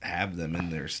have them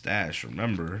in their stash,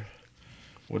 remember,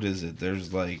 what is it?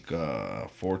 There's like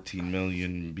 14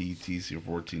 million BTC or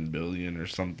 14 billion or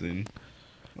something.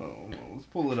 Oh, let's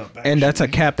pull it up. Actually. And that's a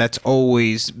cap that's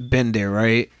always been there,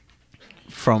 right?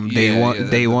 From day one. Yeah,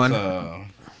 day one.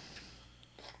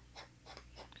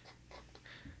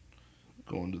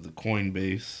 Going to the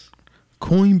Coinbase.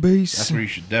 Coinbase. That's where you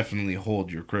should definitely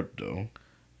hold your crypto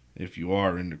if you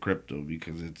are into crypto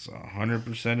because it's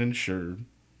 100% insured.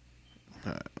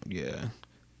 Yeah.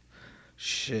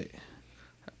 Shit.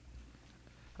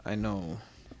 I know.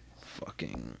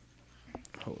 Fucking.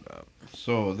 Hold up.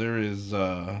 So there is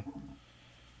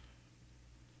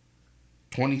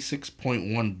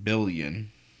 26.1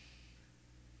 billion,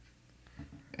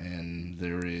 and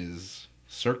there is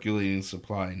circulating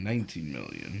supply 19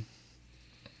 million.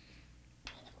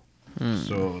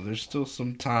 So there's still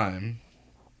some time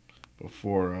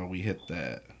before we hit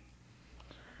that.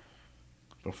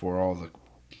 Before all the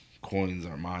coins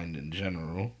are mined in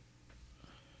general.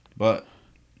 But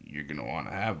you're going to want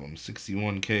to have them.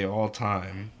 61K all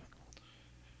time.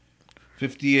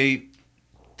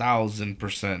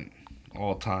 58,000%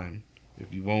 all time.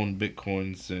 If you've owned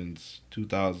Bitcoin since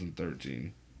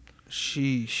 2013.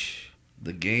 Sheesh.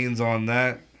 The gains on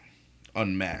that,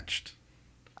 unmatched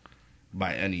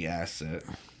by any asset.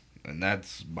 And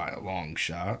that's by a long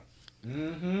shot.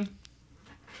 Mm-hmm.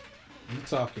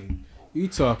 You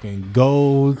talking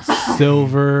gold,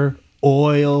 silver,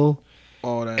 oil.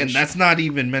 All that. And that's not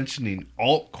even mentioning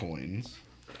altcoins.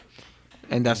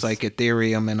 And that's like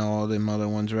Ethereum and all them other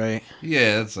ones, right?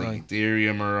 Yeah, it's like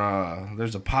Ethereum or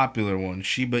there's a popular one,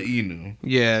 Shiba Inu.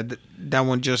 Yeah, that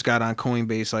one just got on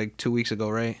Coinbase like 2 weeks ago,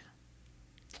 right?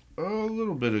 A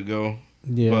little bit ago.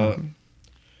 Yeah. But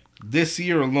this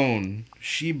year alone,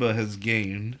 Shiba has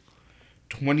gained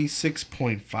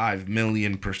 26.5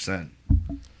 million%.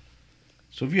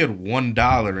 So if you had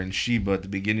 $1 in Shiba at the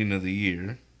beginning of the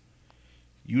year,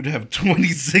 you'd have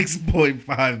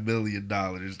 $26.5 million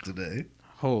today.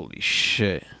 Holy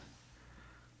shit.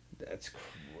 That's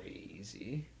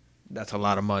crazy. That's a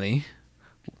lot of money.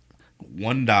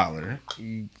 $1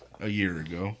 a year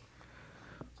ago.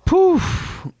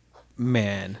 Poof.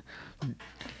 Man.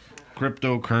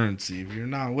 Cryptocurrency. If you're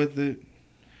not with it,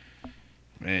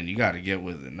 man, you got to get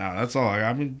with it. Now, that's all.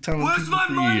 I've been telling people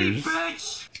for years.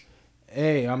 Bitch?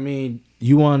 Hey, I mean,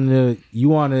 you want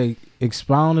to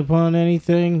expound upon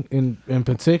anything in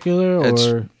particular,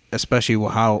 or especially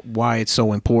why it's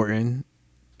so important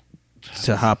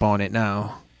to hop on it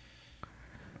now.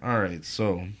 All right,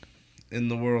 so in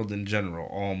the world in general,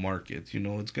 all markets,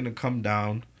 it's going to come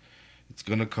down, it's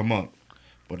going to come up,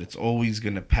 but it's always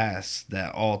going to pass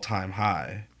that all-time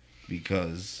high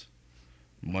because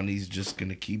money's just going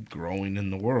to keep growing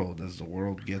in the world. As the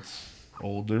world gets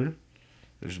older,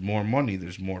 there's more money,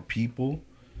 there's more people,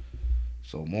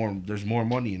 so there's more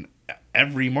money in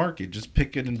every market. Just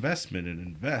pick an investment and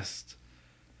invest.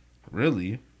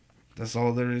 Really, that's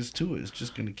all there is to it. It's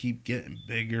just going to keep getting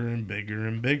bigger and bigger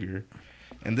and bigger.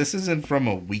 And this isn't from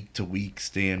a week-to-week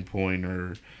standpoint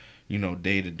or,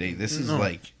 day-to-day. This is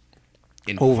like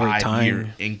in over 5-year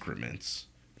time increments.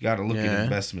 You got to look at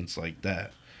investments like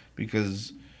that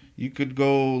because you could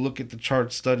go look at the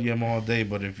charts, study them all day,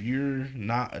 but if you're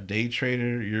not a day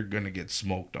trader, you're going to get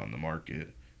smoked on the market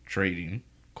trading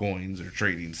coins or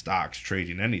trading stocks,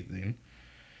 trading anything.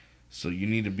 So you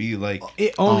need to be like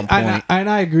it only, on point. and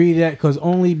I agree that because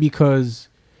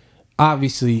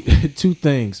obviously three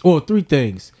things.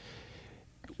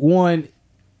 One,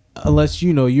 unless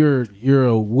you're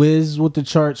a whiz with the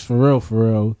charts for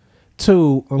real.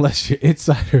 Two, unless you're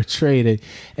insider trading,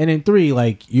 and then three,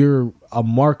 like you're a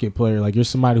market player, like you're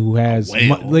somebody who has,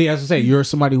 as I say, you're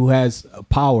somebody who has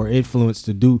power, influence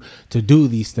to do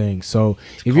these things. So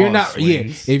if you're not,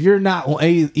 if you're not on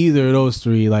either of those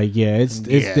three, like it's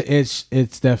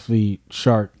definitely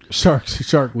Shark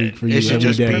Week for you. It should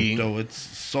just be. Crypto, it's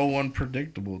so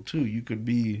unpredictable too. You could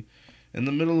be in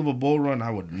the middle of a bull run.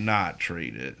 I would not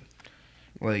trade it.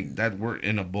 Like that, we're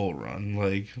in a bull run.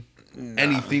 Like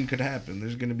anything could happen.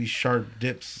 There's gonna be sharp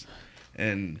dips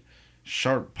and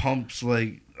sharp pumps.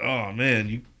 Like, oh man,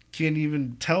 you can't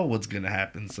even tell what's gonna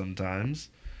happen sometimes,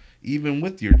 even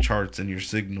with your charts and your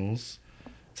signals.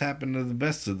 It's happened to the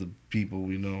best of the people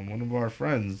we know. One of our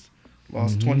friends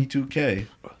lost 22K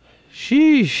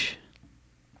Sheesh.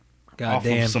 off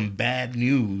Goddamn. of some bad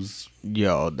news.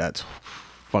 Yo, that's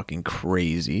fucking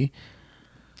crazy.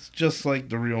 It's just like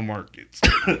the real markets.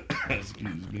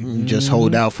 Excuse me. Just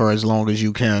hold out for as long as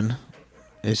you can.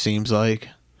 It seems like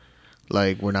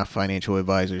we're not financial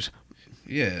advisors.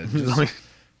 Yeah, just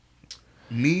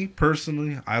me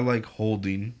personally, I like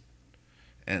holding,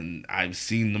 and I've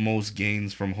seen the most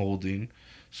gains from holding.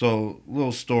 So,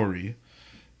 little story.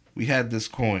 We had this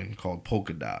coin called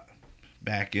Polkadot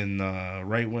back in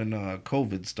right when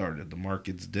COVID started. The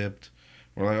markets dipped.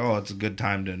 We're like, oh, it's a good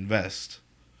time to invest.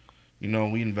 You know,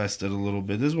 we invested a little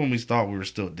bit. This is when we thought we were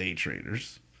still day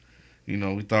traders. You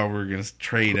know, we thought we were gonna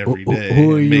trade every day.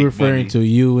 Who are and you make referring money. to?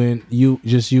 You and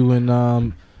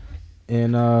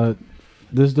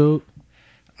this dude?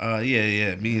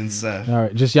 Yeah, me and Seth All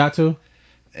right, just y'all two?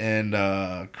 and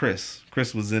Chris.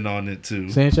 Chris was in on it too.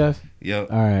 Sanchez?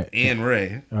 Yep. All right. And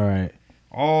Ray. All right.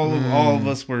 All of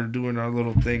us were doing our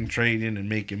little thing, trading and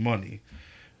making money.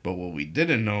 But what we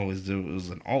didn't know is that it was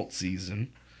an alt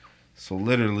season. So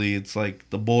literally, it's like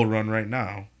the bull run right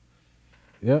now.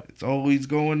 Yep. It's always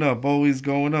going up, always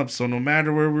going up. So no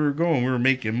matter where we were going, we were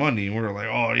making money. And we were like,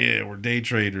 oh yeah, we're day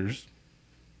traders.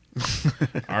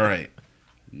 All right.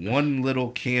 One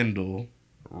little candle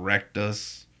wrecked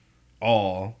us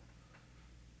all.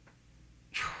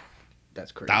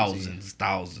 That's crazy.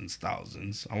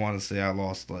 Thousands. I want to say I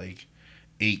lost like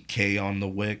 8K on the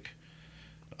wick.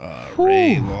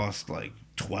 Ray lost like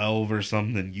 12 or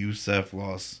something. Youssef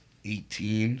lost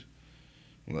 18.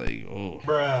 Like, oh.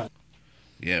 Bruh.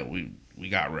 Yeah, we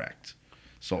got wrecked.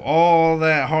 So all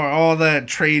that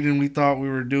trading we thought we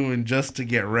were doing just to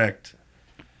get wrecked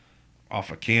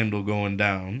off a candle going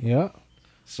down. Yeah.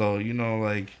 So, you know,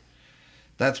 like,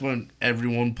 that's when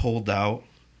everyone pulled out.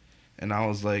 And I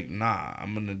was like, nah,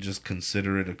 I'm going to just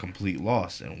consider it a complete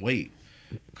loss and wait.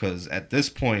 Because at this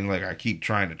point, like, I keep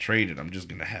trying to trade it. I'm just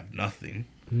going to have nothing.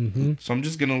 Mm-hmm. So I'm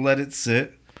just going to let it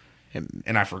sit.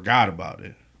 And I forgot about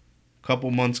it. A couple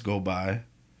months go by.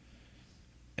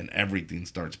 And everything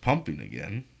starts pumping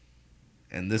again.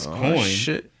 And this coin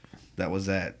shit. that was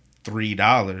at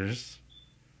 $3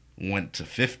 went to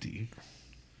 50.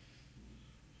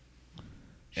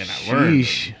 And I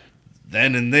learned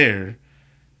then and there,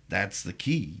 that's the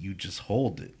key. You just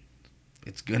hold it.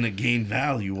 It's going to gain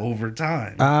value over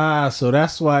time. So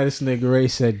that's why this nigga Ray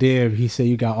said, damn, he said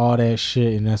you got all that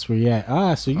shit and that's where you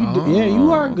at. So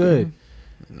you are good.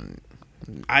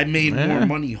 I made more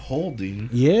money holding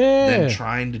Yeah. than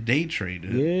trying to day trade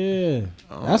it. Yeah.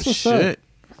 Oh, That's what's shit.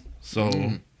 So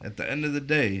at the end of the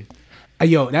day,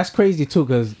 Yo, that's crazy too,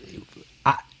 because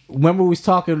I remember we was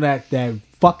talking that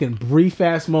fucking brief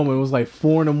ass moment. It was like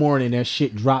 4 a.m. That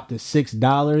shit dropped to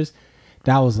 $6.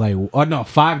 That was like, oh no,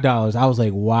 $5. I was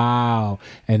like, wow.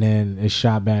 And then it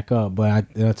shot back up. But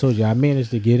I told you, I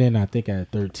managed to get in, I think,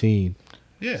 at 13.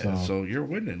 yeah, so you're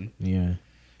winning. Yeah.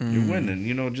 You're winning.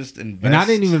 You know, just invest. And I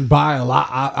didn't even buy a lot.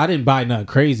 I didn't buy nothing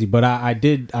crazy, but I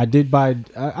did buy.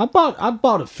 I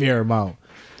bought a fair amount.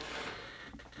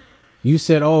 You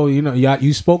said, oh, you know,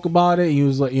 you spoke about it. You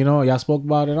was like, you know, y'all spoke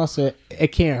about it. I said, it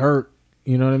can't hurt.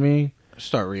 You know what I mean?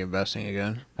 Start reinvesting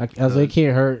again. I was like, it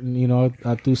can't hurt. And, you know,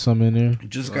 I threw some in there. You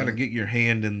just got to get your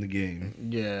hand in the game.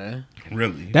 Yeah.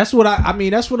 Really. That's what I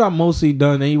mean, that's what I mostly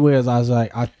done anyway. Is I was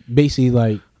like, I basically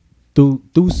like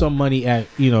threw some money at,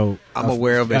 you know, I'm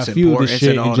aware of its a few of the importance shit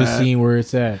and all just that. seeing where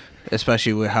it's at.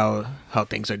 Especially with how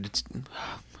things are,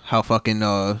 how fucking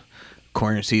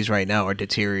currencies right now are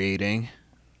deteriorating.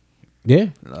 Yeah.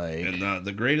 Like, And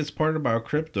the greatest part about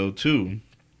crypto, too,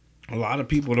 a lot of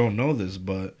people don't know this,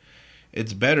 but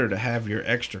it's better to have your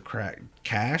extra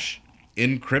cash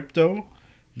in crypto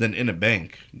than in a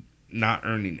bank, not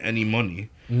earning any money.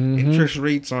 Mm-hmm. Interest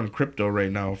rates on crypto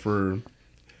right now for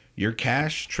your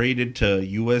cash traded to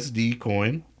USD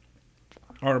coin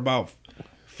are about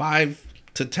 5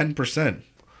 to 10%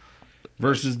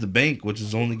 versus the bank, which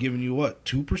is only giving you, what,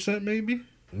 2% maybe?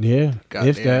 Yeah. Goddamn.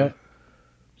 If that.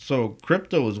 So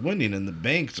crypto is winning, and the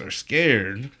banks are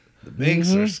scared. The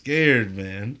banks are scared,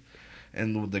 man.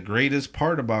 And the greatest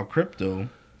part about crypto,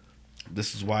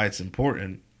 this is why it's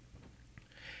important.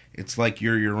 It's like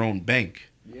you're your own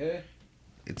bank. Yeah.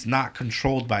 It's not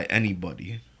controlled by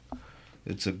anybody.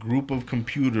 It's a group of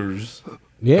computers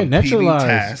Yeah, competing naturalized.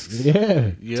 tasks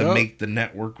Yeah. to make the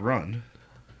network run.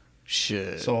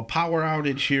 Shit. So a power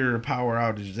outage here, a power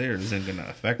outage there isn't gonna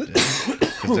affect it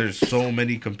because there's so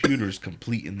many computers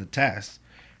completing the task,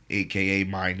 aka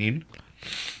mining.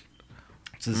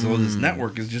 So this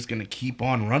network is just gonna keep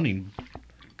on running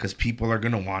because people are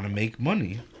gonna want to make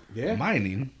money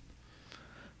mining.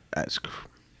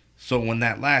 So when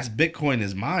that last Bitcoin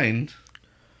is mined,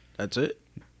 that's it.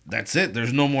 That's it.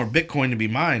 There's no more Bitcoin to be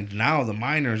mined. Now the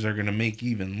miners are gonna make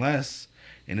even less.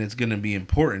 And it's going to be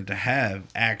important to have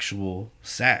actual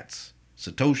sats,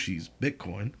 Satoshis,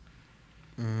 Bitcoin.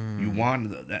 You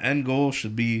want the end goal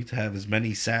should be to have as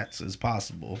many sats as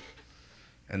possible.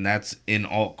 And that's in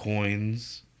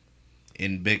altcoins,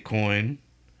 in Bitcoin,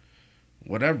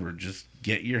 whatever. Just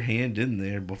get your hand in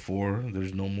there before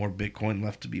there's no more Bitcoin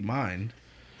left to be mined.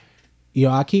 Yo,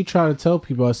 I keep trying to tell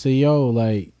people, I say, yo,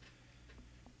 like,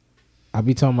 I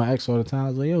be telling my ex all the time, I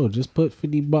was like, yo, just put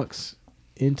 $50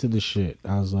 into the shit.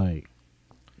 I was like,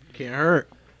 can't hurt.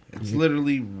 It's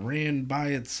literally ran by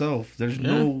itself. There's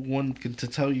no one to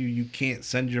tell you can't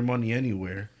send your money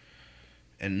anywhere,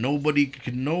 and nobody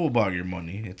can know about your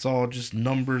money. It's all just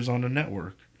numbers on a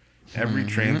network. Every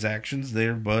transaction's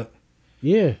there, but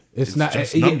it's not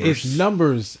just numbers. It's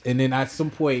numbers, and then at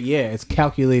some point, it's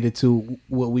calculated to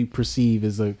what we perceive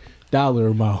as a dollar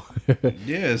amount.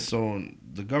 So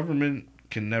the government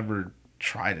can never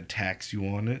try to tax you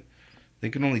on it. They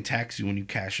can only tax you when you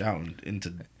cash out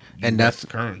into US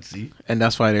currency. And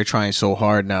that's why they're trying so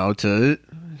hard now to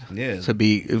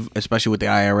be, especially with the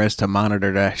IRS, to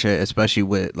monitor that shit, especially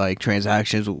with like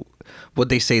transactions. What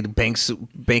they say, the bank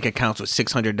accounts with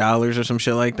 $600 or some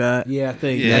shit like that. Yeah, I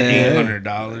think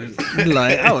 $800.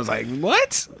 Like, I was like,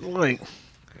 what? Like,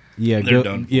 good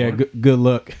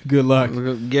luck. Good luck.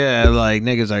 Yeah, like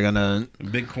niggas are gonna.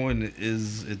 Bitcoin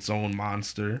is its own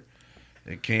monster.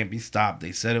 It can't be stopped.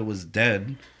 They said it was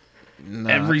dead.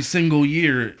 Every single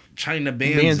year, China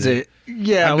bans it.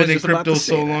 Yeah, I've been in crypto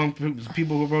so long.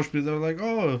 People approach me. They're like,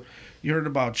 "Oh, you heard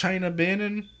about China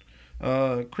banning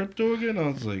crypto again?" I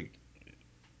was like,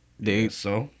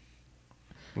 so,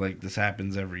 like, this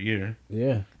happens every year.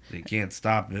 Yeah, they can't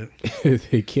stop it.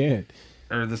 They can't.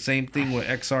 Or the same thing with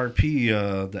XRP.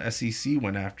 The SEC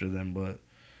went after them, but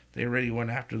they already went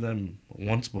after them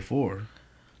once before.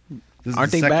 This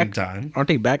is the second time. Aren't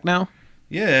they back now?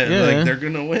 Yeah, like they're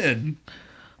gonna win.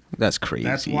 That's crazy.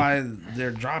 That's why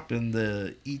they're dropping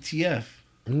the ETF.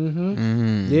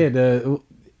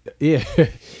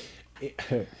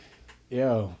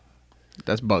 Yo,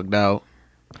 that's bugged out.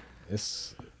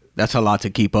 That's a lot to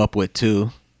keep up with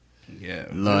too. Yeah,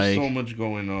 there's so much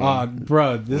going on.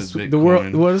 Bro, the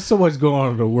world. There's so much going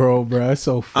on in the world, bro. It's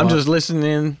so fun. I'm just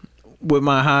listening with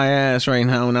my high ass right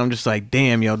now, and I'm just like,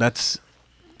 damn, yo, that's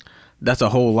a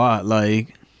whole lot.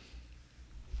 Like,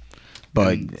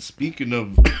 but and speaking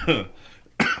of,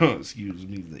 excuse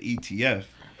me, the ETF,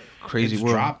 crazy it's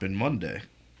world dropping Monday.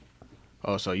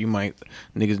 Oh, so you might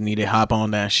niggas need to hop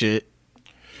on that shit.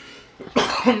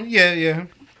 Yeah,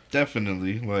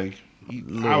 definitely. Like,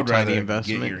 I would rather get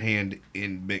your hand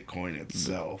in Bitcoin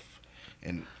itself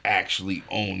and actually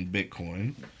own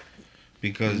Bitcoin,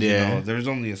 because you know there's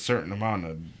only a certain amount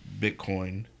of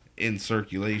Bitcoin in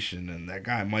circulation, and that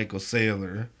guy Michael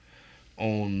Saylor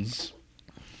owns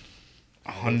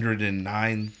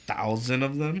 109,000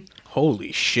 of them.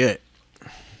 Holy shit!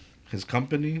 His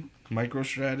company,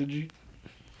 MicroStrategy.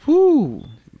 Whoo!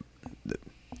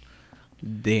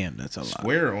 Damn, that's a lot.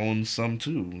 Square owns some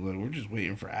too. Like, we're just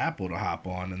waiting for Apple to hop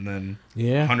on, and then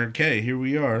 100K. Here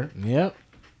we are. Yep.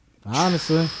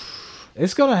 Honestly,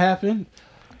 it's gonna happen.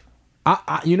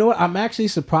 I you know what? I'm actually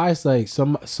surprised. Like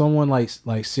someone like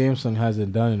Samsung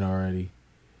hasn't done it already.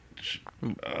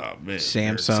 Man,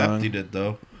 Samsung accepted it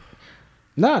though.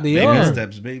 Nah,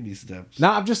 baby steps.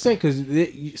 Nah, I'm just saying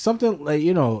because something like,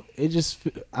 you know, it just,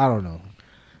 I don't know.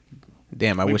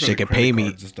 Damn, I wish they could pay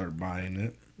me to start buying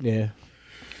it. Yeah,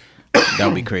 that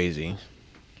would be crazy.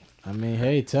 I mean,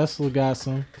 hey, Tesla got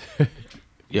some.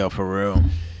 Yo, for real.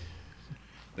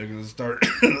 They're gonna start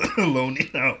loaning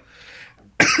out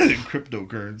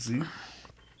cryptocurrency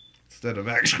instead of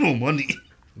actual money.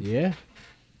 Yeah.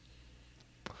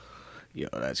 Yo,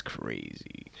 that's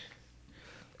crazy.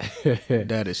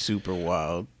 That is super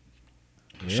wild.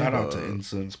 Shout out to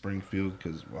Insa and Springfield,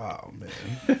 because wow, man.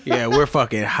 Yeah, we're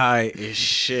fucking high as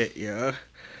shit, yo.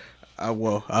 I don't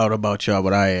know about y'all,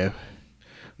 but I am.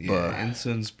 Yeah,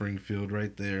 Insa and Springfield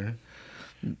right there,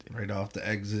 right off the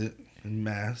exit in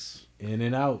Mass. In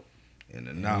and out. In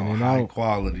and out. High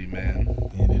quality,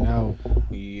 man. In and out.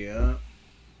 Yeah.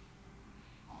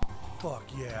 Fuck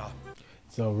yeah.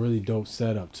 It's a really dope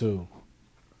setup too.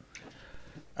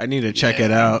 I need to check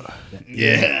it out.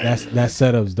 Yeah. That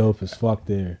setup's dope as fuck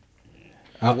there.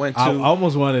 I went I to.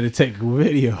 almost wanted to take a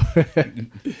video.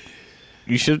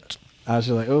 You should. I was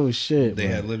just like, oh shit. They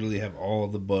bro. had literally have all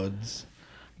the buds.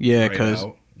 Yeah, right because.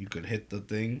 out. You could hit the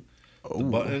thing, the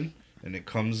button, and it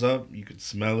comes up. You could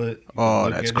smell it. You Oh, could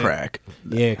look that's at it. crack.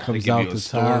 Yeah, it They comes give out you the a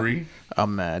top. story.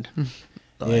 I'm mad.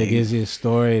 Yeah, it gives you a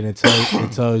story and it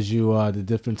tells you the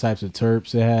different types of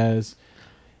terps it has,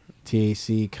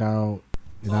 THC count,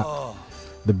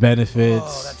 the benefits.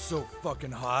 Oh, that's so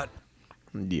fucking hot.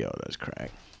 Yo, that's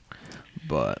crack.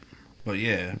 But But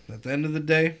yeah, at the end of the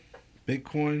day,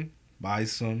 Bitcoin, buy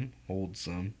some, hold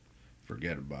some,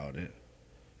 forget about it.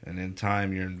 And in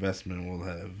time, your investment will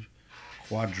have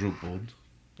quadrupled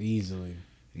Easily.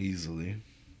 easily.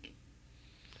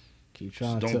 Keep Just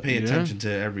trying to don't pay attention to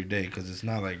it every day because it's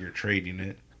not like you're trading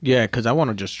it. yeah, because I want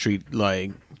to just treat it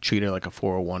like a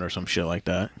 401 or some shit like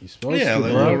that. You're supposed Yeah, to,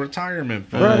 like bro. a retirement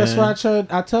fund. Bro, that's why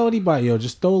I tell anybody, yo,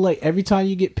 just throw like every time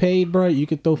you get paid, bro, you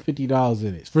can throw $50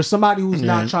 in it. For somebody who's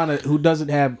not who doesn't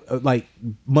have like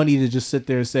money to just sit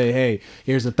there and say, hey,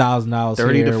 here's $1,000,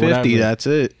 30 to 50, whatever. that's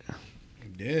it.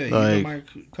 Yeah, Like- even my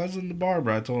cousin the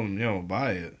barber, I told him, yo,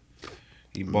 buy it.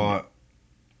 He bought,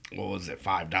 what was it,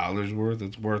 $5 worth?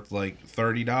 It's worth like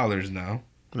 $30 now.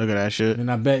 Look at that shit.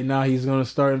 And I bet now he's gonna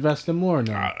start investing more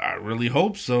now. I really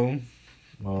hope so.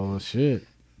 Oh shit.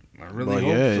 I really Well, hope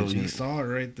yeah, so. it's- He saw it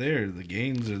right there. The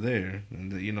gains are there.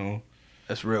 And, you know,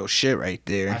 That's real shit right I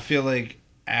there. feel like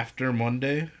after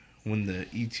Monday, when the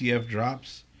ETF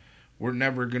drops, we're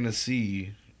never going to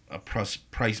see a price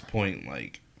point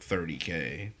like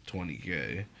 30K,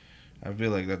 20K. I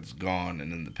feel like that's gone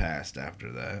and in the past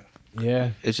after that. Yeah.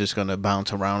 It's just gonna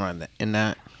bounce around in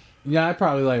that. Yeah, I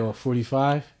probably like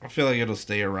 45. I feel like it'll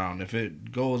stay around. If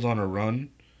it goes on a run,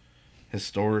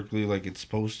 historically, like it's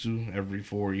supposed to, every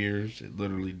 4 years, it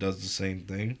literally does the same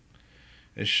thing.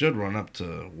 It should run up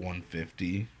to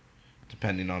 150,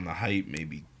 depending on the height,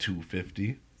 maybe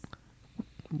 250.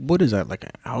 What is that, like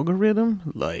an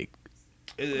algorithm? Like,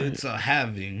 It's a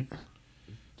halving.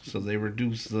 So they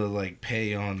reduce the like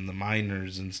pay on the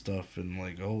miners and stuff, and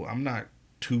like, oh, I'm not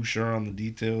too sure on the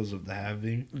details of the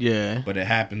halving, yeah. but it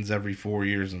happens every 4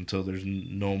 years until there's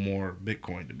no more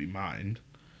Bitcoin to be mined.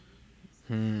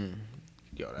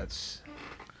 Yo, that's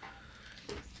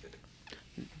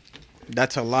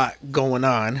a lot going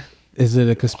on. Is it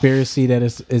a conspiracy that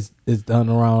is done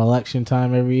around election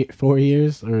time every 4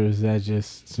 years, or is that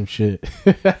just some shit?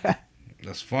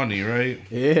 That's funny, right?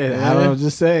 Yeah, I don't know,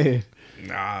 just saying.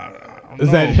 Nah, I don't Is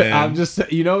know, that man. I'm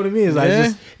just, you know what I mean?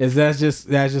 Is that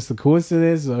just a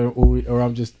coincidence, or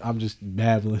I'm just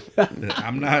babbling?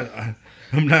 I'm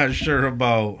not sure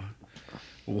about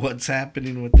what's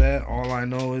happening with that. All I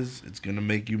know is it's gonna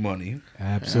make you money.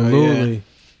 Absolutely.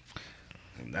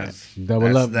 And that's Double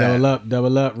that's up, that.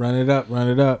 double up, run it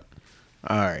up.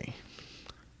 All right.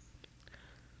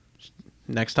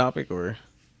 Next topic or?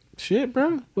 Shit,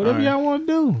 bro. Whatever All right. y'all want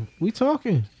to do. We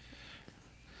talking.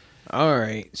 All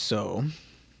right, so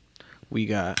we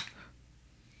got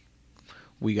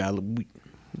the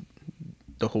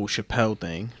whole Chappelle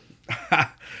thing.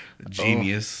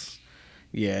 Genius.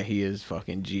 Yeah, he is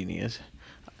fucking genius.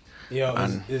 Yo,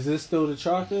 is this still the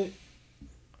chocolate?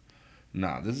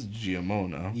 Nah, this is GMO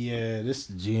now. Yeah, this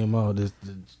is GMO.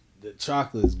 The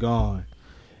chocolate is gone.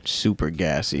 Super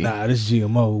gassy. Nah, this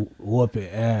GMO whooping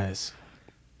ass.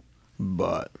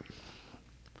 But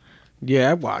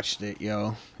yeah, I watched it,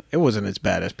 yo. It wasn't as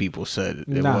bad as people said it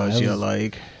Nah, was, it yo. was-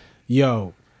 Like,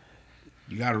 Yo,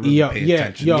 You gotta really pay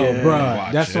attention. yo, to it bro. and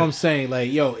watch That's it. what I'm saying.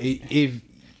 Like, yo, if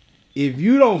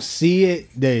you don't see it,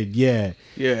 then yeah,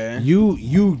 yeah,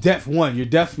 you're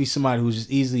definitely somebody who's just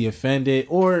easily offended,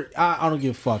 or I don't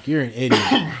give a fuck. You're an idiot.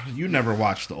 You never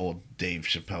watched the old Dave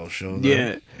Chappelle show, though.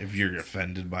 Yeah. If you're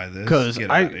offended by this, 'Cause get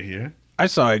I- out of here. I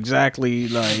saw exactly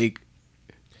like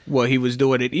what he was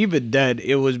doing. It even dead.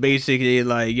 It was basically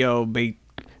like, yo,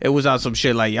 it was on some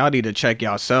shit like y'all need to check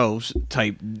yourselves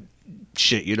type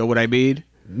shit. You know what I mean?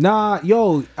 Nah,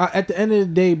 yo, at the end of the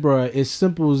day, bro, it's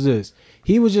simple as this.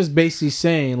 He was just basically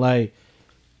saying, like,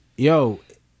 yo,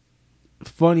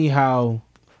 funny how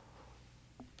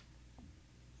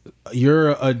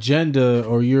your agenda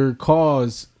or your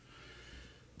cause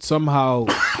somehow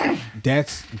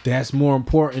that's more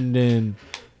important than,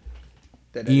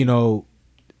 you know,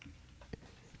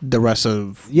 The rest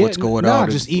of what's going on.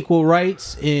 just equal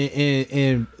rights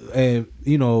and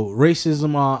you know,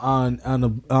 racism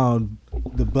on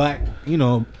the black, you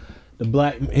know,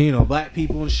 black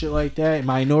people and shit like that,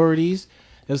 minorities.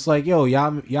 It's like, yo,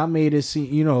 y'all made it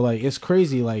seem, you know, like it's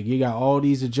crazy. Like you got all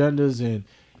these agendas and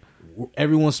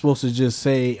everyone's supposed to just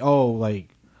say, oh, like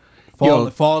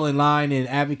fall in line and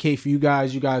advocate for you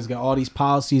guys. You guys got all these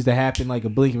policies that happen like a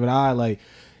blink of an eye. Like,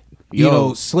 you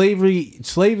know, slavery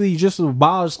just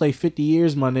abolished like 50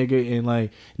 years, my nigga, and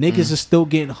like niggas are still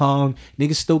getting hung,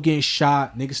 niggas still getting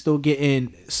shot, niggas still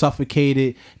getting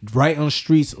suffocated right on the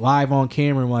streets, live on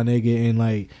camera, my nigga, and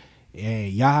like, yeah,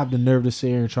 y'all have the nerve to sit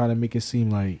here and try to make it seem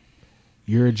like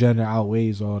your agenda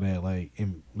outweighs all that. Like,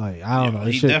 and, like I don't know.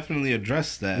 He definitely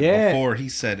addressed that before he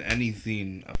said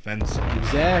anything offensive.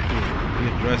 Exactly.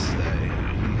 He addressed that.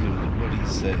 What he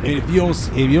said. And if you don't see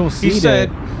that,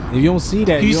 if you don't see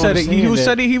that, he said it.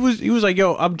 He was like,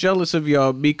 "Yo, I'm jealous of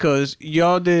y'all because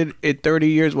y'all did in 30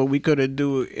 years what we couldn't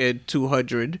do in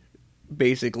 200,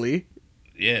 basically.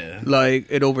 Yeah, like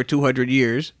in over 200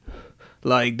 years.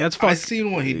 Like that's fucking. I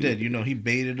seen what he did. You know, he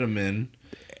baited him in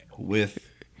with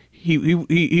he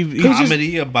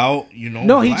comedy about, you know.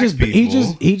 No, black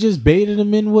he just baited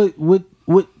him in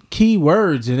with key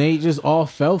words, and they just all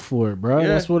fell for it, bro. Yeah.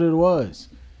 That's what it was.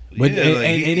 But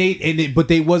but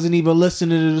they wasn't even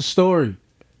listening to the story.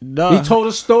 Nah. He told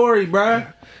a story, bro.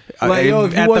 Like, yo,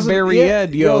 if you at the very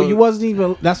end, you wasn't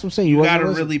even. That's what I'm saying. You gotta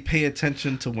really pay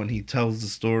attention to when he tells the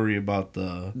story about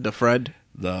the Fred,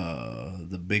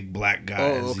 the big black guy,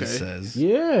 as he says.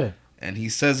 Yeah. And he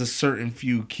says a certain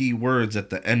few key words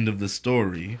at the end of the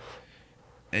story,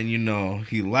 and you know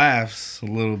he laughs a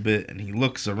little bit, and he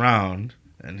looks around,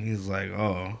 and he's like,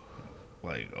 "Oh,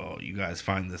 you guys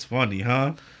find this funny,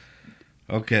 huh?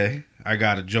 Okay, I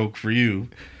got a joke for you."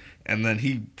 And then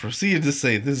he proceeded to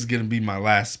say, "This is gonna be my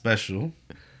last special."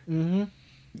 Mm-hmm.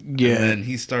 Yeah. And then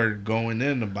he started going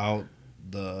in about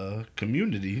the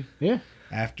community. Yeah.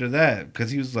 After that,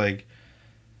 because he was like,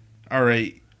 "All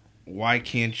right, why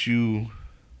can't you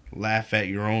laugh at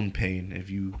your own pain if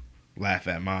you laugh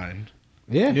at mine?"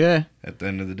 Yeah. Yeah. At the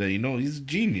end of the day, you know, he's a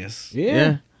genius.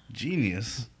 Yeah.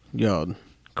 Genius. Yo,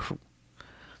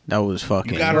 that was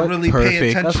fucking. You gotta really perfect. pay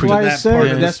attention That's to why that he said. part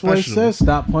of the That's why he special. said,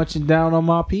 "Stop punching down on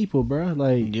my people, bro."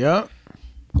 Like, Yep.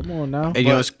 come on now. And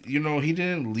But, you know, he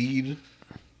didn't lead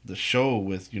the show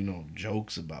with, you know,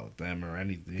 jokes about them or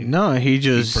anything. No, he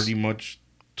pretty much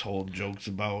told jokes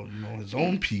about, you know, his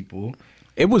own people.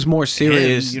 It was more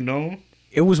serious. And, you know,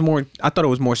 it was more. I thought it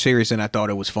was more serious than I thought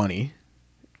it was funny.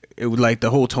 It was like the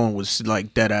whole tone was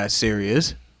like dead ass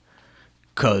serious.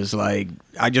 Cause like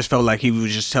I just felt like he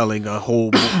was just telling a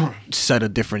whole set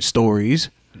of different stories.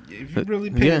 if you really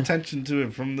pay attention to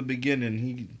it from the beginning,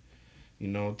 he, you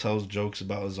know, tells jokes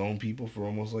about his own people for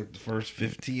almost like the first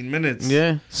 15 minutes.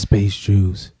 Yeah. Space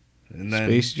Jews. And then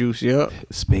Space Juice, yep.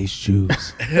 Space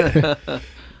Jews.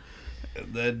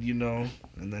 And then, you know,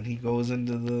 and then he goes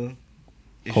into the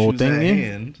issues Whole thing, at yeah.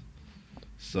 hand.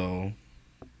 So,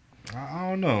 I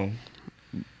don't know.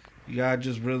 You gotta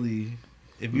just really,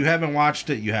 if you haven't watched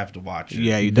it, you have to watch it.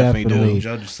 Yeah, you definitely Definitely. do.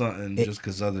 Judge something just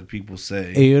because other people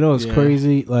say. Hey, you know it's Yeah.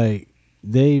 crazy? Like,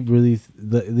 they really,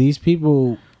 these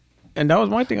people, And that was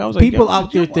my thing. I was like, people yo,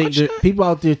 out did there you think watch they're, that? people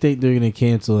out there think they're gonna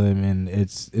cancel him, and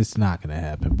it's not gonna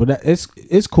happen. But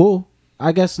it's cool.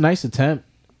 I guess nice attempt.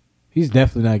 He's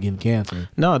definitely not getting canceled.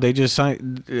 No, they just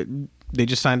signed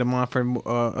him on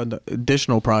for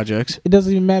additional projects. It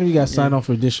doesn't even matter if you got signed on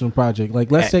for additional project.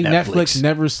 Like, let's At say Netflix. Netflix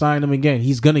never signed him again.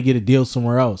 He's gonna get a deal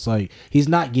somewhere else. Like, he's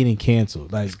not getting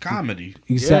canceled. Like, It's comedy.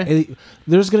 exactly.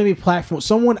 There's gonna be a platform.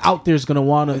 Someone out there's gonna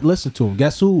want to listen to him.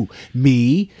 Guess who?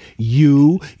 Me,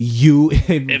 you,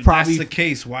 and If probably that's the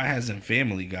case, why hasn't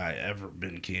Family Guy ever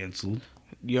been canceled?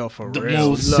 Yo, for The real.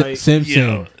 most Like, Simpson,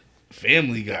 Yo,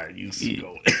 Family Guy used to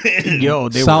go. yo,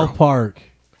 they South were Park.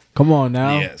 Come on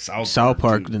now. Yeah, South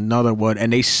Park, dude. another one,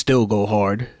 and they still go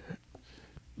hard.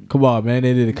 Come on, man.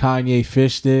 They did the Kanye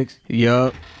fish sticks.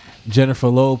 Yup. Jennifer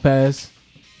Lopez.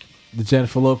 The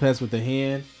Jennifer Lopez with the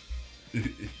hand.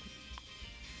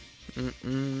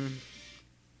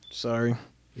 Sorry.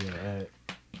 Yeah.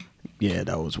 Yeah,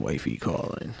 that was wifey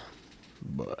calling,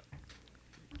 but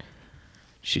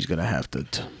she's gonna have to.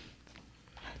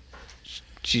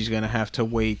 She's gonna have to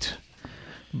wait.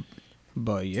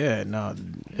 But yeah, no,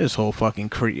 this whole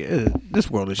fucking this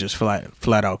world is just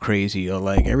flat out crazy. Or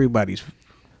like everybody's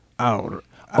out.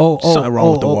 Something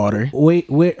wrong with the water.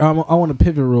 Wait. I want to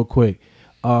pivot real quick.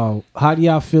 How do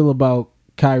y'all feel about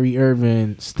Kyrie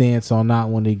Irving's stance on not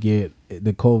wanting to get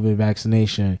the COVID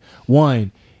vaccination?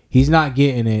 One, he's not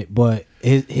getting it, but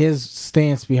his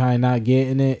stance behind not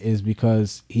getting it is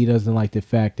because he doesn't like the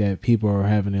fact that people are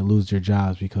having to lose their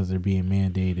jobs because they're being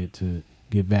mandated to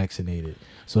get vaccinated.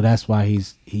 So that's why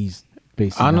he's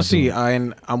basically. Honestly,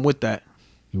 I'm with that.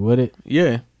 You with it?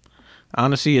 Yeah.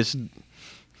 Honestly, it's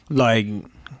like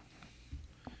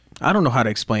I don't know how to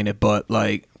explain it, but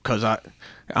like because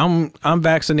I'm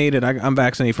vaccinated. I'm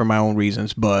vaccinated for my own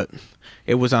reasons, but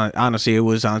it was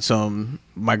on some.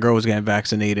 My girl was getting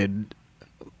vaccinated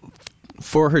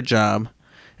for her job,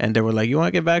 and they were like, "You want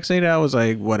to get vaccinated?" I was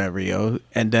like, "Whatever, yo."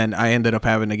 And then I ended up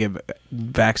having to get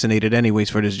vaccinated anyways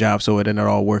for this job, so it ended up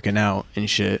all working out and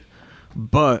shit.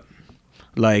 But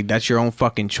like, that's your own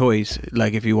fucking choice.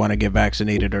 Like, if you want to get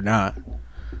vaccinated or not.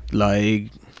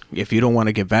 Like, if you don't want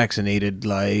to get vaccinated,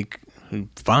 like,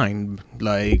 fine.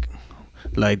 Like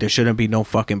there shouldn't be no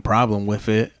fucking problem with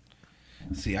it.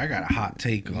 See, I got a hot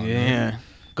take on that. Yeah.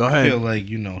 Go I ahead. feel like,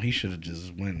 he should have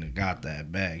just went and got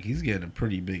that bag. He's getting a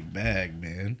pretty big bag,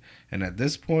 man. And at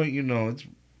this point, it's,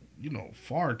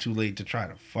 far too late to try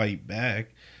to fight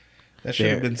back. That should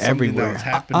have been something everywhere. that was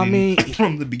happening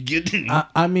from the beginning.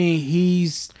 I mean,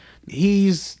 he's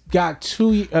got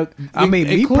 2.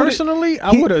 Me personally,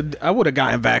 I would have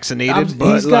gotten vaccinated,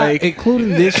 but like, including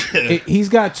this, he's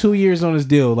got 2 years on his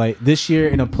deal. Like this year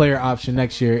and a player option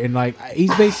next year, and like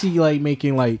he's basically like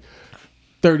making like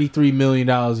 $33 million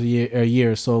a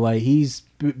year. So like he's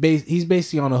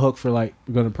basically on the hook for like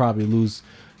going to probably lose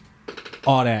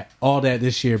all that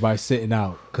this year by sitting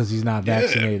out because he's not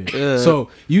vaccinated. Yeah. So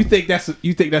you think that's a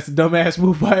dumbass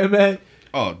move by him, man?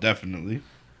 Oh, definitely.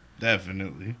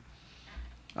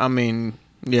 I mean,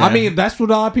 yeah. I mean, that's what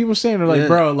a lot of people are saying. They're like,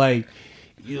 bro, like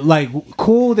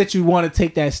cool that you want to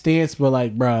take that stance, but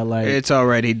like, bro, like it's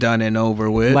already done and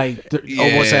over with. like,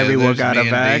 almost everyone got a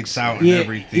vax. Out and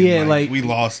everything. Yeah, like we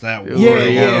lost that war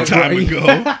a long time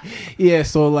ago. Yeah,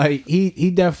 so like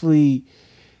he definitely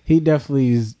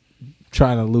is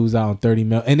trying to lose out on 30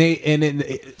 mil, and then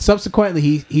subsequently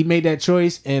he made that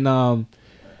choice, and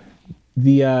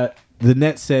the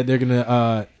Nets said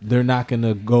they're not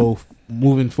gonna go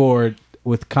moving forward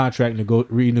with contract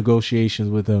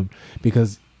renegotiations with him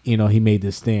because he made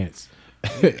this stance.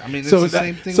 I mean, it's the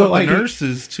same thing with the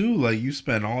nurses too. Like, you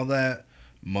spend all that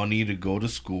money to go to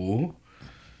school,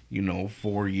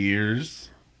 4 years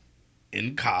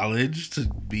in college to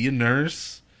be a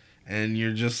nurse, and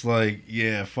you're just like,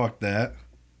 yeah, fuck that.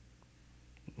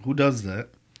 Who does that?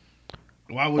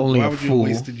 Why would you have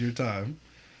wasted your time?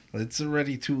 It's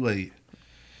already too late.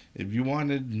 If you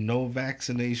wanted no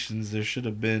vaccinations, there should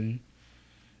have been,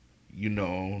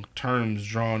 terms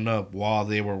drawn up while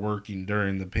they were working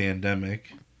during the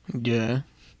pandemic. Yeah.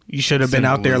 You should have been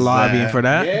out there lobbying for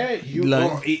that. Yeah,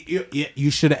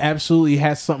 you should have absolutely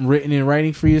had something written in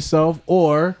writing for yourself,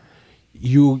 or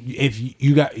if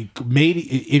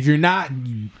you're not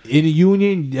in a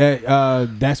union,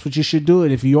 that's what you should do.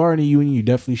 And if you are in a union, you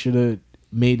definitely should have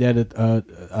made that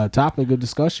a topic of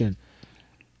discussion.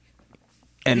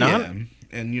 And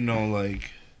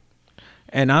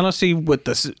and honestly, with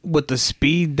the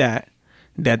speed that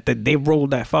they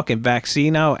rolled that fucking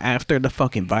vaccine out after the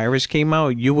fucking virus came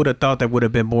out, you would have thought there would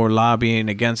have been more lobbying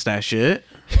against that shit.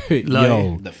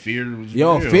 The fear was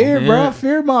real. Bro,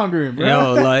 fear mongering, bro.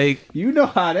 Yo, like, you know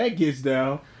how that gets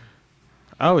down.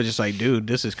 I was just like, dude,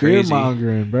 this is crazy. Fear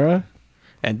mongering, bro.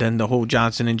 And then the whole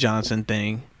Johnson & Johnson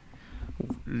thing.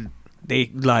 They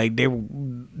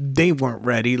weren't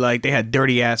ready. Like, they had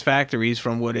dirty ass factories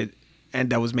and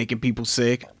that was making people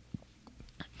sick.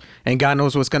 And God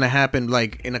knows what's gonna happen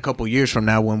like in a couple years from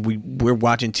now when we're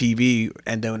watching TV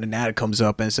and then an ad comes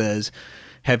up and says,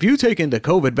 "Have you taken the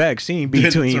COVID vaccine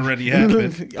between?" It's already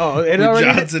happened.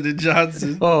 Johnson &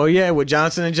 Johnson. Oh yeah, with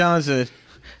Johnson & Johnson.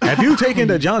 Have you taken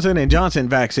the Johnson & Johnson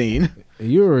vaccine?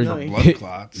 You were blood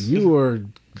clots. You were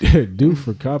due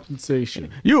for compensation.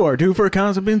 You are due for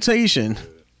compensation.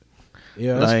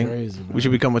 Yeah, that's crazy. Man. We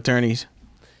should become attorneys.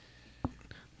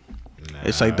 Nah.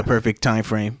 It's like the perfect time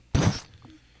frame.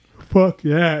 Fuck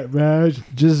that, man.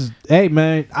 Just hey,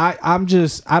 man. I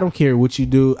don't care what you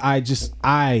do. I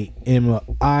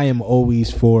am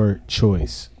always for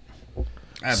choice.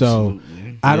 Absolutely.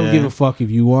 So I don't give a fuck if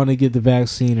you want to get the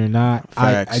vaccine or not.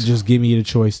 I just give me the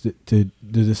choice to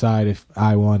decide if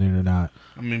I want it or not.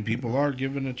 I mean, people are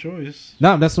given a choice.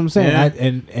 No, that's what I'm saying.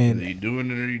 Yeah. And you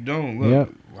doing it or you don't. Look,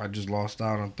 I just lost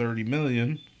out on $30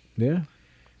 million. Yeah.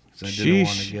 So I didn't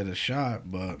want to get a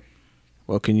shot, but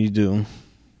what can you do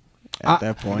at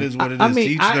that point? It is what it is.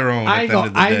 Each their own. I ain't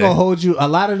gonna hold you. A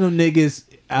lot of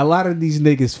these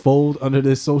niggas fold under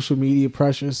this social media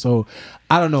pressure. So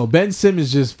I don't know. Ben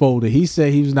Simmons just folded. He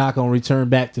said he was not going to return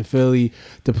back to Philly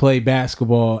to play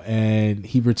basketball, and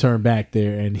he returned back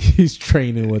there, and he's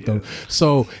training with them.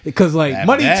 So because like that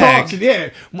money talks,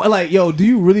 like yo, do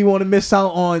you really want to miss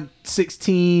out on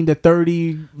 16 to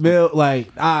 30 mil? Like,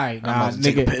 all right, nah, nigga,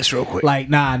 take a piss real quick. Like,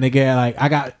 nah, nigga, like I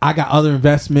got other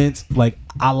investments. Like,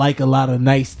 I like a lot of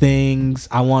nice things.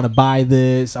 I want to buy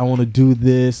this. I want to do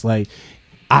this. Like,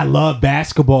 I love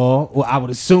basketball. Well, I would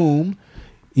assume,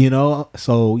 you know.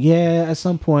 So yeah, at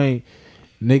some point,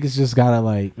 niggas just gotta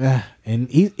like, and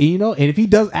he, you know, and if he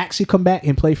does actually come back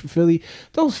and play for Philly,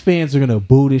 those fans are gonna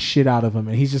boo this shit out of him,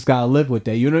 and he's just gotta live with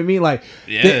that. You know what I mean? Like,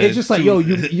 Yeah, it's just like, yo,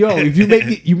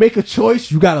 if you make a choice,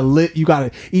 you gotta live. You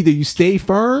gotta either you stay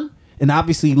firm and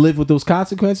obviously live with those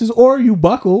consequences, or you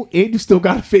buckle and you still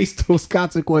gotta face those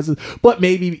consequences. But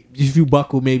maybe if you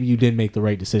buckle, maybe you didn't make the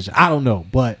right decision. I don't know,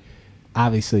 but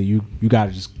obviously you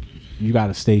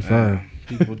gotta stay firm.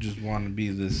 People just want to be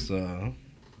this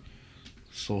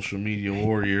social media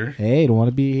warrior. Hey, don't want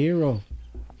to be a hero.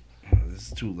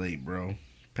 It's too late, bro.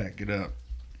 Pack it up.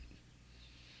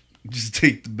 Just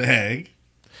take the bag.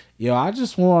 Yo, I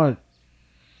just want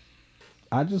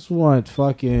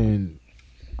fucking.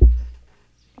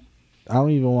 I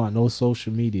don't even want no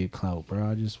social media clout, bro.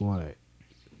 I just want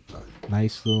a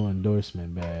nice little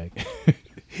endorsement bag.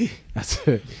 That's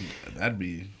it. That'd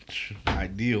be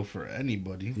ideal for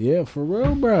anybody Yeah, for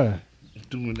real, bro.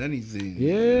 doing anything.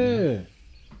 Yeah.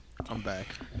 I'm back.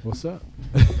 What's up?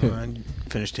 I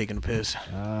finished taking a piss.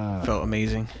 Felt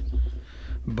amazing.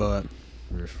 But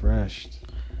Refreshed.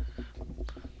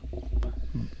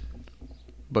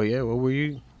 yeah, what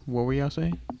were y'all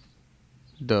saying?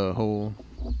 The whole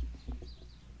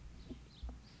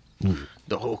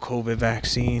COVID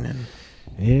vaccine and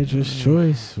Yeah, just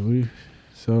choice.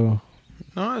 So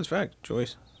no, it's fact,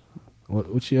 choice. what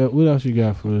else you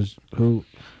got for us? Who?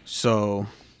 So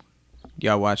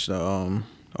y'all watch the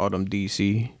all them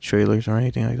DC trailers or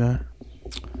anything like that?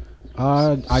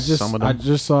 I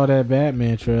just saw that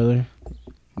Batman trailer.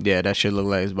 Yeah, that shit look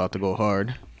like it's about to go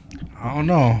hard. I don't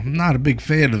know. I'm not a big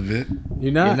fan of it.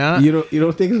 You're not? You're not? You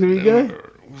don't think it's gonna be good?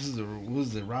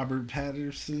 Was it Robert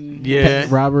Patterson? Yeah.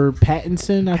 Robert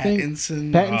Pattinson, I think.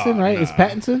 Pattinson, right? Nah. It's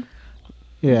Pattinson.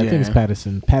 Yeah, I think it's Yeah.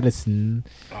 Pattinson.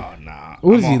 Oh nah.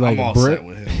 What is he like? I'm all Brit? set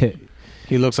with him.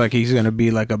 He looks like he's gonna be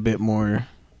like a bit more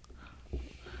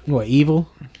What, evil?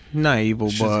 not evil,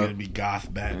 It's just but gonna be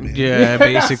goth Batman. yeah,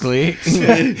 basically.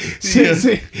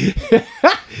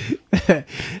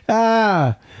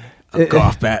 Ah, A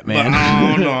goth But Batman.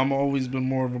 I don't know. I'm always been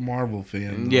more of a Marvel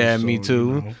fan. though, Yeah, so, me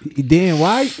too. damn!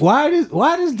 Why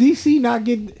does DC not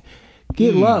get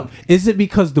love? Is it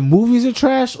because the movies are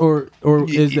trash, or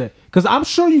is it? Because I'm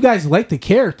sure you guys like the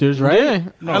characters, right? Yeah,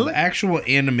 No, the actual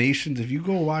animations. If you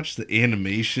go watch the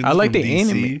animations, I like from the DC,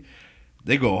 anime.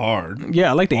 They go hard. yeah,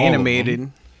 I like the All of animated.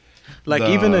 them. Like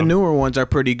The- even the newer ones are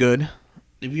pretty good.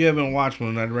 If you haven't watched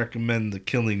one, I'd recommend The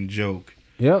Killing Joke.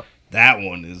 Yep.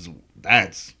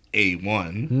 That's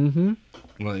A1. Mm-hmm.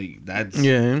 Like that's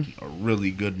Yeah, a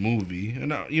really good movie.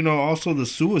 And also the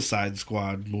Suicide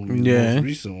Squad movie, Yeah. the most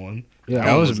recent one. Yeah,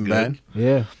 that one wasn't bad.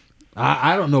 Yeah.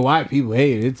 I don't know why people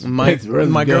hate it. It's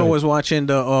really My good. girl was watching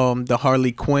the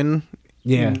Harley Quinn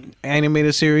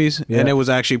animated series, Yeah. and it was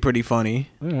actually pretty funny.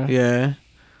 Yeah. Yeah.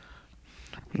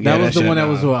 That was the shit, one that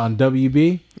was on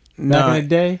WB back in the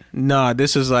day. Nah,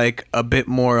 this is like a bit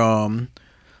more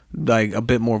like a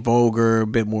bit more vulgar, a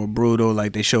bit more brutal.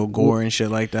 Like they show gore and shit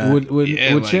like that. What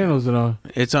Yeah, like- channel is it on?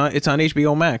 It's on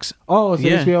HBO Max. Oh, it's an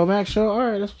Yeah. HBO Max show. All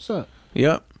right, that's what's up.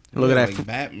 Yep. Look at that. Like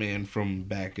Batman from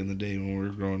back in the day when we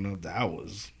were growing up. That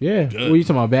was Yeah. Good. What are you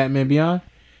talking about? Batman Beyond?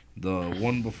 the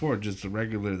one before, just the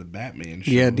Batman show.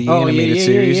 Yeah, the animated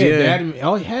series. Yeah.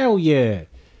 The hell yeah.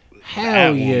 Hell That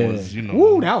one yeah. was,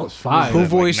 Woo, that was fire. Who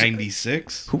voiced-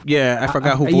 96? I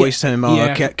forgot who yeah, voiced him.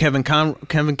 yeah. Kevin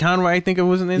Conroy, I think it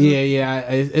was. Yeah.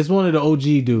 It's one of the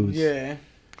OG dudes. Yeah.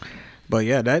 But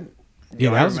yeah, that.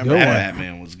 Yeah, I that was a remember good That one.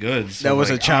 Batman was good. So, That was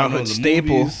a I don't childhood know, the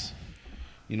staple. movies,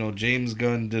 James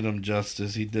Gunn did them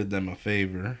justice. He did them a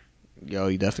favor. Yo,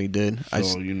 he definitely did.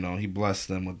 So, he blessed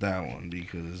them with that one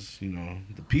because,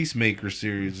 the Peacemaker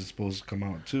series is supposed to come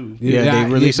out too. Yeah,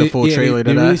 they released a full trailer to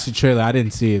they that. released a trailer. I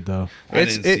didn't see it though. I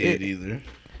It's- didn't see it either.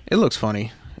 It looks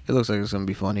funny. It looks like it's gonna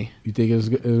be funny. You think it's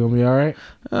gonna be all right?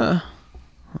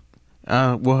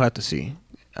 We'll have to see.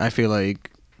 I feel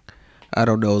like I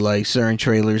don't know. Like certain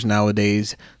trailers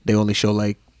nowadays, they only show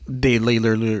like they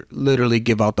literally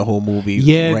give out the whole movie.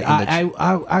 Yeah, right in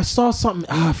the I saw something.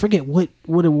 I forget what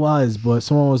it was, but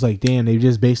someone was like, "Damn, they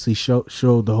just basically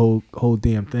showed the whole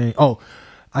damn thing." Oh,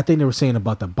 I think they were saying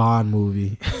about the Bond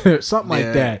movie, something like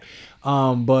Yeah. that.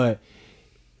 But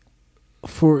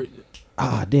for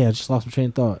damn, I just lost my train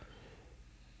of thought.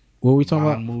 What were we talking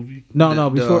Bond about? movie. No,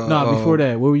 before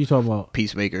that. What were you talking about?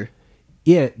 Peacemaker.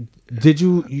 Yeah, did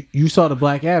you saw the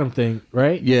Black Adam thing,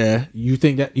 right? Yeah, You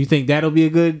think that'll be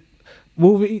a good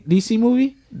movie, DC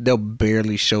movie? they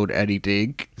barely showed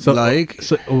anything. So like,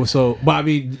 so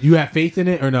Bobby, you have faith in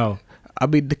it or no? I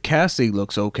mean, the casting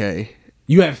looks okay.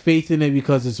 You have faith in it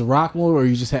because it's a rock movie, or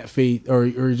you just have faith, or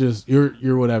just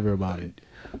you're whatever about it.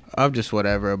 I'm just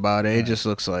whatever about it. It just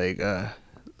looks like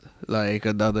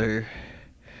another.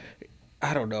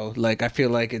 I don't know. Like I feel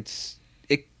like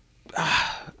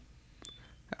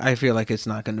I feel like it's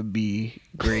not gonna be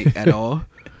great at all.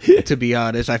 To be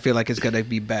honest, I feel like it's gonna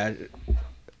be bad.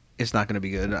 It's not gonna be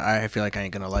good. I feel like I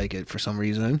ain't gonna like it for some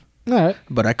reason. All right.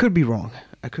 But I could be wrong.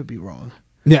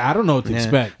 Yeah, I don't know what to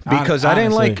expect because I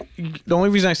didn't honestly. like. The only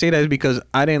reason I say that is because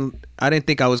I didn't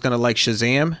think I was gonna like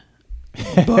Shazam,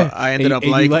 but I ended up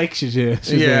and like. you like Shazam.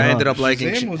 Yeah, I ended up liking.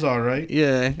 Shazam was all right.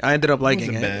 Yeah, I ended up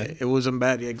liking wasn't it. bad. It wasn't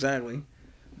bad. Yeah, exactly.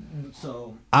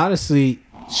 So Honestly,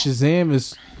 Shazam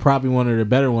is probably one of the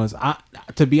better ones.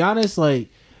 To be honest, like,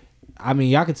 I mean,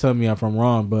 y'all can tell me if I'm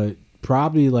wrong, but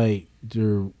probably like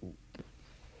they're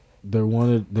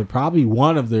probably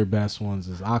one of their best ones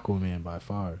is Aquaman by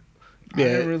far. I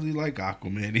didn't really like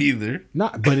Aquaman either.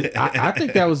 But I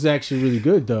think that was actually really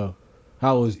good though.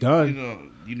 How it was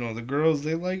done. You know, the girls,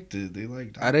 they liked it. They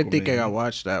liked Aquaman. I didn't think I got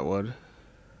watched that one.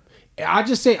 I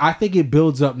just say I think it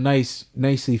builds up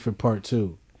nicely for part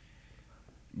 2.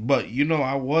 But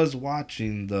I was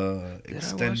watching the Did I watch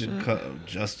extended that? cut of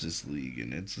Justice League,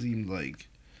 and it seemed like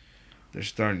they're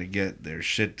starting to get their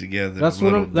shit together. That's a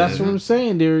what little that's bit. what I'm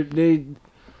saying. They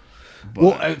But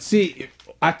well see.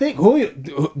 I think Julio,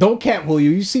 don't cap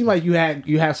Julio. You seem like you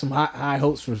have some high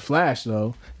hopes for Flash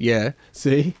though. Yeah,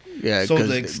 See, yeah. so 'cause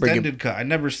the bring it- extended cut, I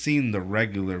never seen the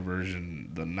regular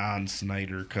version, the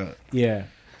non-Snyder cut. yeah.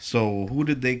 So who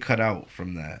did they cut out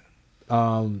from that?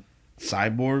 Cyborg?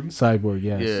 Cyborg,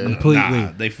 yes, Yeah. completely,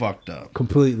 Nah, they fucked up.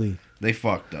 completely.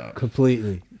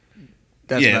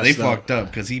 That's Yeah, they messed up. fucked up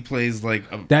because he plays like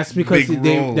a That's because big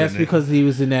role that's in because he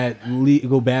was in that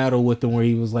legal battle with them where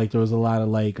he was like there was a lot of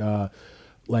like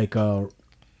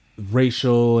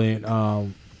racial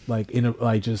and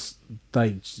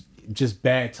just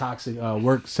bad toxic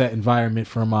work set environment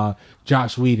from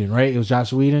Josh Whedon, right? It was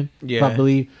Josh Whedon, Yeah. I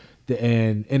believe.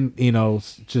 And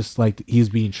just like he was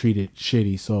being treated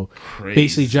shitty. So Crazy.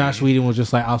 basically, Josh Whedon was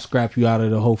just like, "I'll scrap you out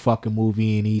of the whole fucking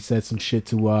movie," and he said some shit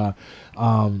to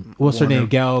what's her name,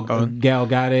 Gal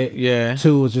Gadot. Yeah.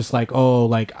 Two was just like, "Oh,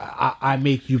 like I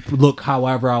make you look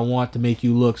however I want to make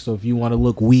you look. So if you want to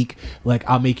look weak, like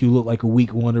I'll make you look like a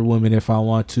weak Wonder Woman if I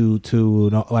want to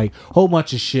like whole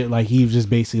bunch of shit." Like he was just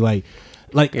basically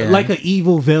like an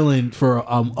evil villain for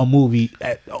a movie,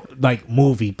 like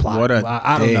movie plot. What a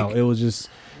I don't dick. know. It was just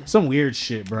some weird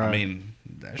shit, bro. I mean,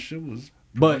 that shit was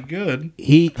But- pretty good.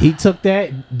 he took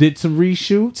that, did some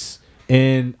reshoots,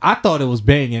 and I thought it was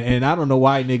banging. And I don't know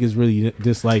why niggas really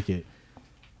dislike it.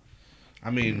 I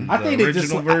mean, I the think they original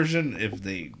just- version, if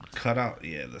they cut out, the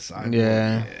cyborg,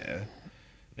 Yeah.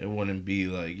 it wouldn't be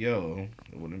like,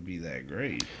 it wouldn't be that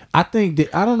great. I think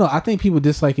that I don't know. I think people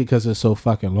dislike it because it's so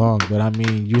fucking long. But I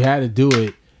mean, you had to do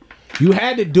it. You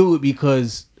had to do it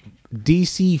because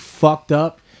DC fucked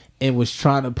up and was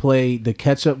trying to play the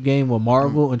catch-up game with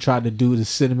Marvel and tried to do the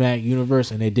cinematic universe,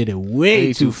 and they did it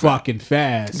way too fucking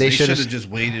fast. They should should've- have just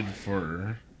waited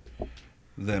for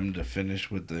them to finish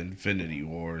with the Infinity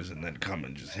Wars and then come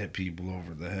and just hit people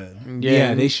over the head.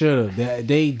 yeah, they should have.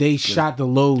 They shot the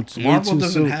loads way Marvel too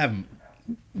doesn't soon. have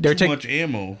They're too taking. much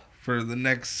ammo for the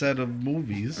next set of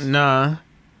movies. Nah.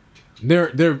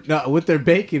 They're what they're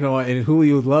banking on, and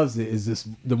Julio loves it, is this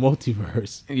the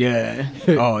multiverse. Yeah.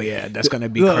 Oh yeah, that's gonna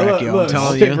be Look, cracky. look, I'm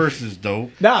telling look. you. Multiverse is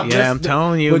dope. Nah, Yeah, I'm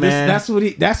telling you, but man.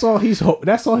 That's all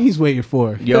he's waiting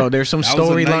for. Yo, there's some That was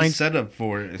a nice storylines. setup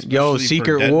for it. Yo, especially for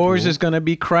Secret Wars Deadpool. is gonna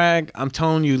be crack. I'm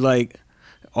telling you, like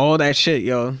all that shit,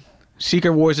 yo.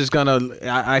 Secret Wars is gonna.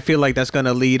 I feel like that's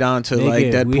gonna lead on to like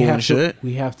Nigga, Deadpool and shit.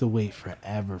 We have to wait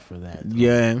forever for that. Though.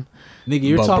 Yeah. Nigga,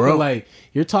 you're But, talking bro, like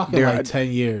there-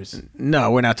 10 years. No,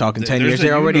 we're not talking 10 There's years. a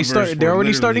They're already universe started. They're where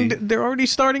already starting. literally- They're already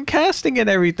starting casting and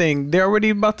everything. They're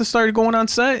already about to start going on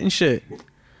set and shit.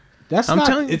 That's I'm not.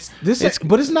 telling you,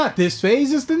 But it's not this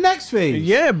phase. It's the next phase.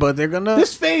 Yeah, but they're gonna.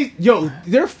 This phase, yo,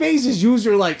 their phases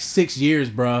usually like 6 years,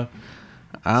 bruh.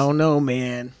 I don't know,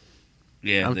 man.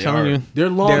 Yeah, I'm they telling are. you. They're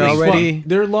long They're as already- fuck.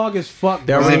 They're long as fuck.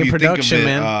 They're bruh. already If in you think production, of it,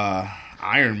 man.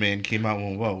 Iron Man came out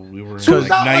when we were in So like it's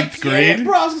not ninth like, grade. Yeah,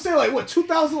 bro, I was gonna say like what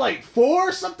 2004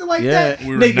 or something like Yeah. that.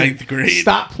 We were in ninth grade.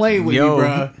 Stop playing with Yo. me,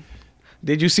 bro.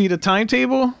 Did you see the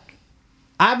timetable?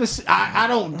 I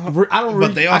don't.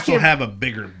 But they I also can't- have a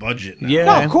bigger budget now. Yeah.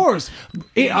 No, of course.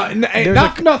 There's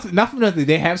Not for nothing.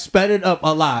 They have sped it up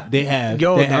a lot. They have.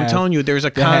 Yo, They I'm have. telling you, there's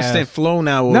a They constant have. flow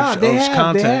now of, Nah, they of have.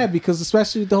 content. They have because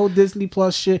especially with the whole Disney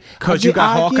Plus shit. 'Cause you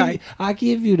got Hawkeye. I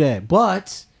give you that,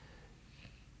 but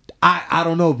I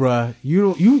don't know, bruh.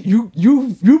 You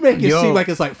make it Yo. seem like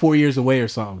it's like 4 years away or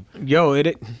something. Yo,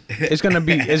 it's gonna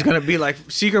be like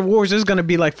Secret Wars is gonna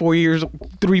be like 4 years,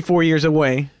 4 years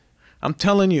away. I'm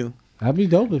telling you. I'd be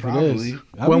dope if Probably. it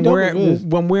is.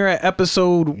 When we're at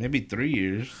episode, Maybe 3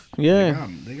 years. Yeah.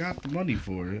 They got the money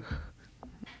for it.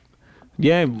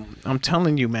 yeah, I'm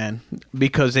telling you, man,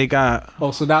 because they got.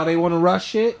 Oh, so now they want to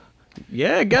rush it?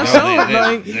 Yeah, I guess No, so.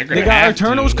 they're gonna They got have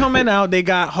Eternals to. coming out. They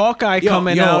got Hawkeye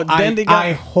coming out. Then they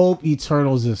I got. hope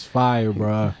Eternals is fire,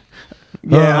 bruh.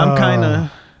 Yeah, I'm kind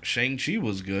of. Shang-Chi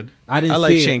was good. I didn't I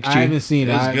like see it. Shang-Chi. I haven't seen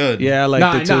It it. was good. Yeah, I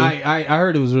like it too. I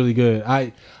heard it was really good.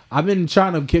 I've been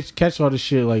trying to catch all this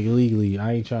shit like illegally.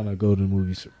 I ain't trying to go to the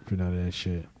movies for none of that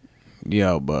shit.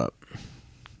 Yo, but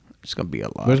it's gonna be a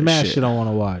lot. There's of mad shit. shit I want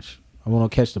to watch. I want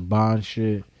to catch the Bond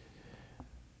shit.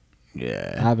 I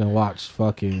Yeah. haven't watched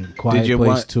fucking Quiet you Place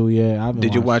wa- 2 yet.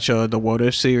 Did you watch the What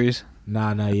If series?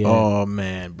 Nah, not yet. Oh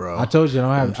man, bro. I told you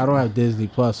I don't have Disney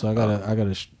Plus, so I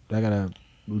gotta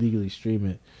legally stream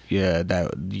it. Yeah,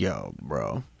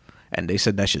 bro. And they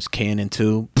said that's just canon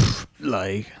too. Pfft,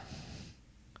 like,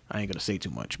 I ain't gonna say too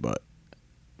much, but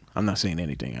I'm not saying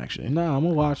anything actually. Nah, I'm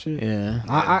gonna watch it. Yeah,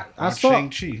 I Watch saw.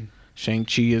 Shang-Chi.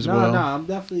 Shang-Chi as No, well. I'm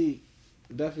definitely.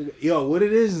 Yo, what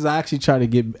it is I actually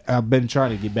I've been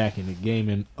trying to get back into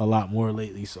gaming a lot more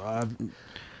lately. So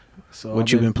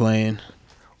What you been playing?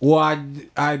 Well,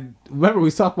 I remember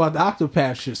we talked about the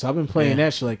Octopath shit, so I've been playing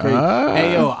that shit like crazy.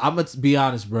 Hey, yo, I'm gonna be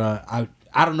honest, bro.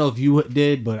 I don't know if you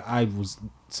did, but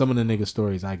some of the nigga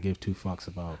stories I give two fucks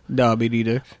about. No, me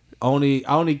neither. I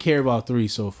only care about 3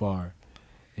 so far,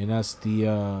 and that's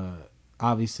the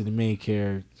obviously the main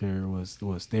character was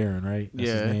Theron, right? That's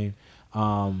Yeah. his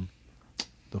name.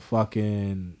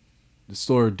 The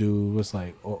store dude was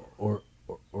like or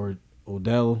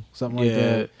Odell, something like Yeah.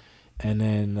 that, and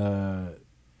then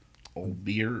Old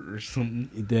beer or something.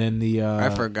 then the I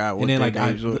forgot what and then their like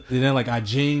names were. and then like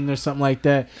Ajin or something like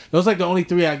that. Those like the only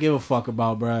 3 I give a fuck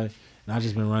about, bro. And I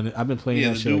just been running. I've been playing Yeah,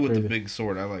 that the shit dude like with crazy. the big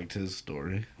sword. I liked his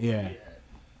story. Yeah,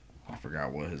 I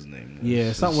forgot what his name was.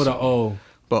 yeah, something with an O.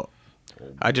 But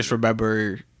I just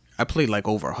remember I played like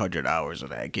over 100 hours of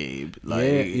that game.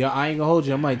 Like, Yeah, I ain't gonna hold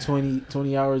you. I'm like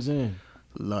 20 hours in.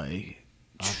 like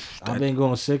I've been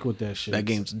going sick with that shit. that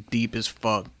game's deep as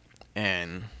fuck,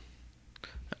 and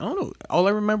I don't know. All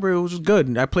I remember it was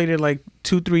good. I played it like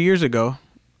 2-3 years ago,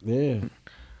 Yeah.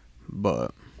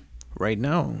 but right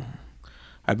now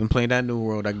I've been playing that New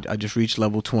World. I just reached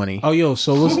level 20. Oh, yo.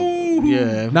 So what's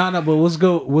Yeah. Nah, but what's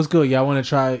good? What's good? Y'all want to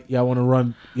try? Y'all want to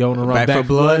run? Y'all want to run Back for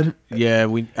Blood? Yeah,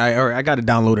 I got it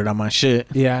downloaded on my shit.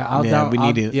 Yeah, we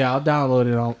need it. Yeah, I'll download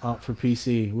it on for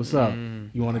PC. What's up?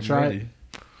 You want to try it?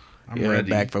 I'm Yeah, ready.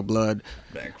 Back for Blood.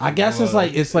 Back for I guess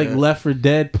Blood. it's like Yeah. Left 4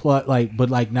 Dead plot, but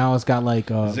now it's got like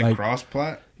Is it like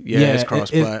cross-plat? Yeah, it's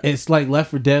cross-plat. It's like Left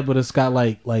 4 Dead, but it's got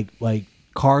like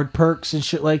card perks and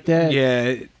shit like that.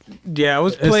 Yeah, I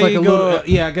was It's playing. like a little,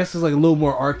 I guess it's like a little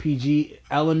more RPG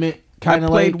element, I kind of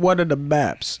played like. one of the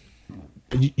maps.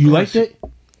 You liked it?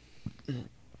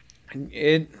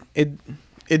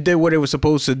 It did what it was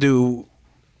supposed to do.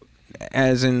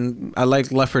 As in, I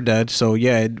like Left 4 Dead, so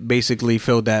yeah, it basically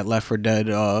filled that Left 4 Dead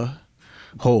hole.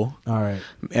 All right.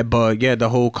 But yeah, the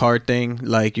whole card thing,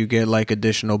 like you get like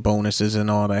additional bonuses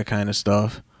and all that kind of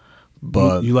stuff.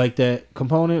 But You like that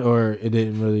component, or it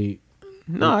didn't really?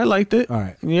 no, I liked it. All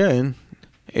right. Yeah, and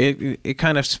it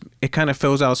kind of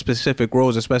fills out specific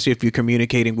roles, especially if you're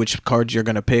communicating which cards you're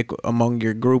gonna pick among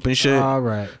your group and shit. All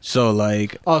right. So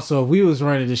like, Also, if we was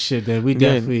running this shit, then we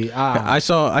definitely. I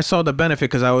saw the benefit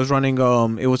because I was running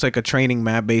it was like a training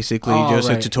map basically, Oh, just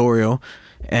a right. tutorial,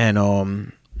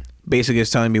 and basically it's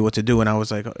telling me what to do, and I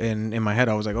was like, and in my head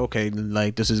I was like, okay,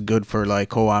 like this is good for like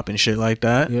co-op and shit like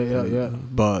that. Yeah.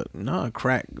 But no,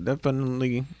 crack,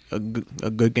 definitely a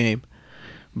good game,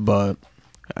 but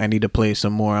I need to play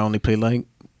some more. I only played like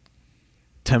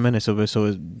 10 minutes of it,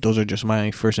 so those are just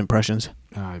my first impressions.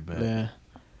 I bet. Yeah,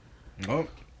 Oh,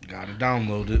 gotta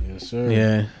download it. Yes, sir.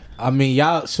 yeah. I mean,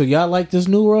 y'all like this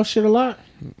New World shit a lot?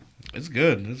 It's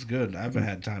good. It's good. I haven't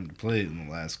had time to play it in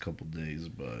the last couple days,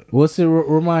 but What's it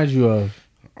remind you of?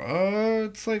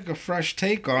 it's like a fresh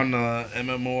take on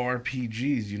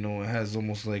MMORPGs. You know, it has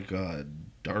almost like a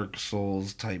Dark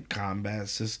Souls type combat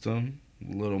system,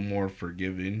 a little more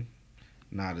forgiving,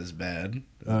 not as bad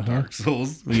as Dark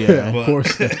Souls. Yeah, of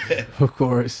course, of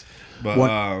course. But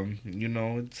What- you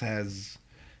know, it has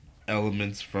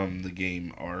elements from the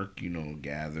game Ark. You know,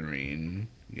 gathering.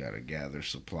 You gotta gather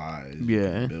supplies. you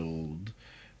Yeah. can build.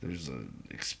 There's an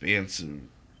expansive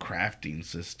crafting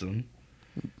system.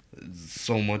 There's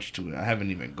so much to it. I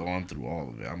haven't even gone through all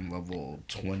of it. I'm level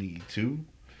 22.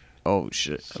 Oh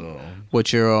shit. So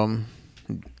What's your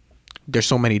There's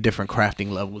so many different crafting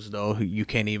levels though. You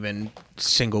can't even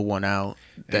single one out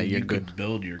that and you're you good. could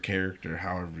build your character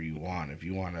however you want. If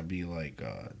you want to be like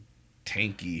a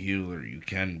tanky healer, you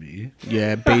can be.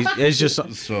 Yeah, it's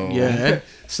just So yeah.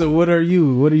 So what are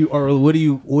you? What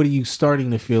are you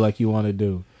starting to feel like you want to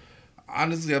do?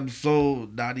 honestly, I'm so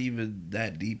not even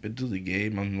that deep into the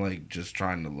game. I'm like just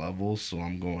trying to level, so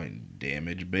I'm going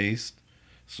damage based.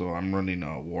 So I'm running a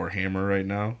Warhammer right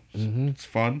now. Mm-hmm. It's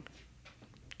fun.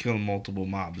 Killing multiple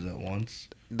mobs at once.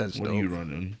 That's What dope. are you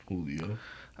running, Julio?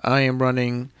 I am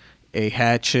running a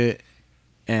hatchet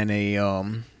and a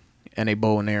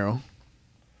bow and arrow.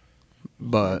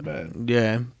 But Not bad.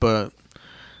 yeah, but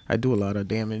I do a lot of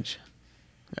damage.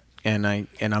 And I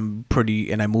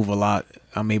move a lot.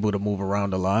 I'm able to move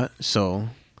around a lot. So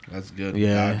That's good.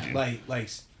 Yeah. Dodging.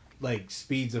 Like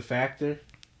speed's a factor.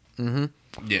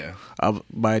 Yeah.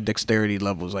 my dexterity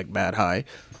level is like bad high.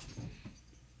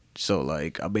 So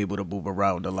like I'm able to move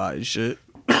around a lot and shit.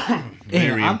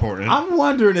 Very I'm, important. I'm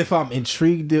wondering if I'm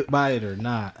intrigued by it or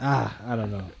not. I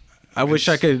don't know. I wish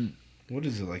I could. What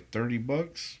is it, like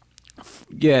 $30?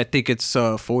 Yeah, I think it's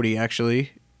 40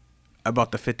 actually. I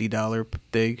bought the $50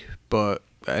 thing, but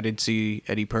I didn't see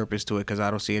any purpose to it because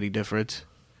I don't see any difference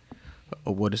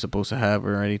of what it's supposed to have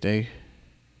or anything.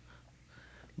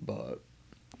 But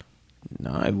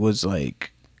no, it was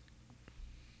like,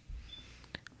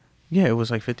 yeah, it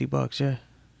was like $50. Yeah,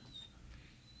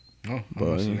 Oh, I But,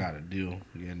 must have yeah. got a deal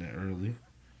getting it early.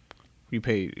 you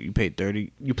paid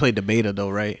 30. You played the beta though,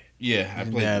 right? Yeah, I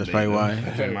played. Yeah, the that's probably beta. why.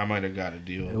 I think I might have got a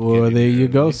deal. Well, getting there it you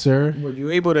go, early. sir. Were you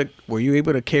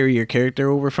able to carry your character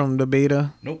over from the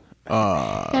beta? Nope.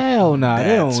 Hell no, they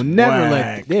That's don't never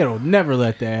whack.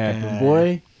 let that happen, Yeah.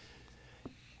 boy.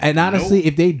 And honestly,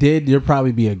 if they did, there'd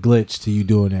probably be a glitch to you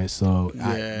doing that. So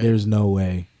Yeah. there's no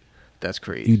way. That's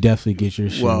crazy. You definitely get your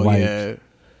shit well, wiped. yeah,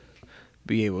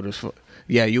 be able to.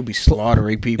 Yeah, you'll be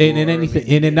slaughtering people. And then anything,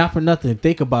 and then not for nothing.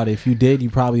 Think about it. If you did, you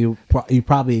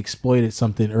probably exploited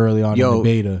something early on in the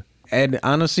beta. And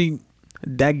honestly,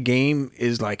 that game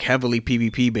is like heavily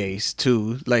PvP based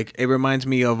too. Like it reminds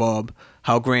me of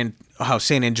how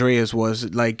San Andreas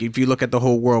was. Like if you look at the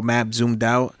whole world map zoomed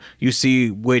out, you see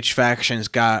which factions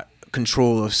got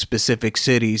control of specific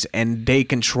cities, and they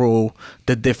control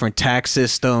the different tax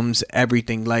systems,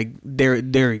 everything. Like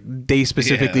they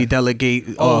specifically Yeah.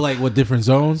 delegate. Like what different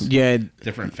zones? Yeah,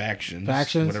 Different factions.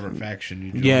 Factions? Whatever faction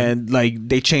you join. yeah. Like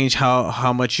they change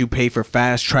how much you pay for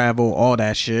fast travel, all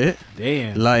that shit.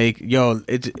 Damn. Like yo,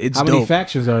 it's How dope. many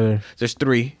factions are there? There's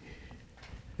 3.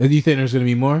 Do you think there's gonna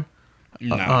be more?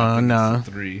 Nah, I think nah. it's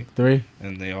 3. 3.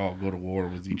 And they all go to war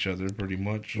with each other pretty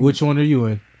much. Which one are you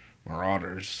in?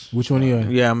 Marauders. Which one are you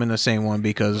in? Yeah, I'm in the same one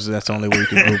because that's the only way you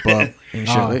can group up and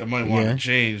shit. Oh, I might want yeah. to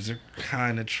change. They're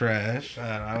kind of trash.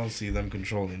 I don't see them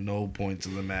controlling no points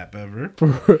of the map ever.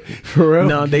 For real?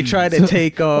 No, they try to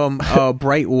take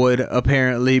Brightwood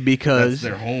apparently because That's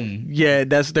their home. yeah,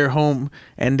 that's their home,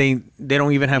 and they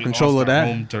don't even have We control lost of our that.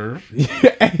 home turf.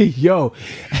 Hey, yo.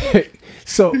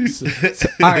 so,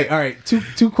 all right.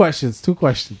 Two questions.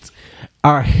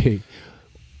 All right.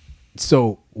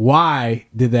 So why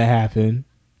did that happen?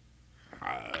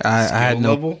 I had Skill no.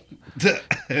 level.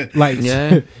 Like,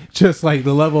 Yeah. just like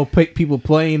the level of people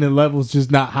playing and levels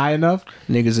just not high enough.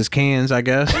 Niggas is cans, I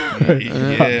guess.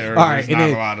 Yeah, or All right, there's and not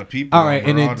then- a lot of people. All right,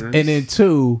 on Marauders. and then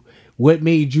 2, what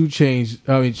made you choose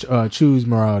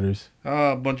Marauders?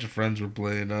 A bunch of friends were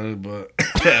playing on it, but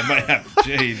I might have to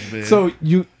change, man. So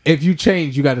if you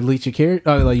change, you got to delete your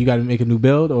character. Like you got to make a new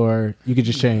build, or you could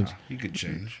just change. You could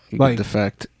change. You Like- could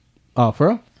defect. Oh, for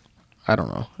real? I don't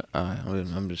know.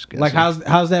 I'm just guessing. Like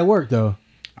how's that work though?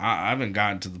 I haven't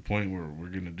gotten to the point where we're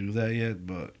gonna do that yet,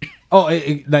 but Oh,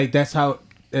 like that's how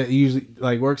it usually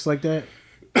like works like that.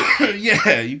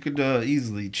 yeah, you could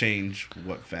easily change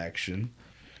what faction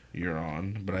you're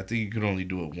on, but I think you could only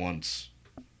do it once.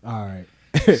 All right.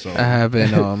 So I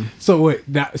haven't. So wait,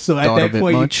 so at Thought that of it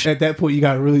point, much. you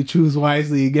got to really choose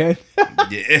wisely again.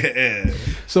 yeah,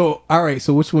 So all right,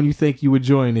 so which one you think you would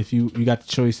join if you got the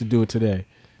choice to do it today?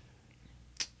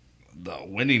 the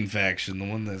winning faction, the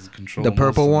one that's controlling The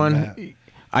purple most of the one. map.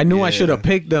 I knew I Yeah. should have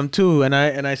picked them too, and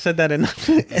I said that in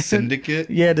The Syndicate.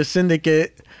 Yeah, the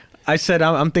Syndicate. I said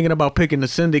I'm thinking about picking the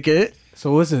Syndicate,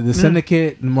 So what's it? The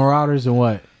Syndicate, the Marauders, and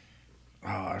what? Oh,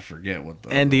 I forget what the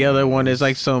and the other one is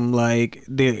like some like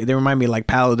they remind me of like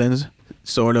Paladins,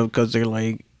 sort of, because they're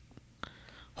like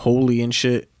holy and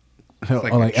shit. It's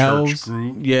like or a like church elves?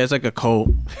 group. Yeah, it's like a cult.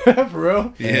 For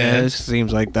real? Yeah. It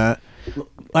seems like that.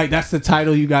 Like that's the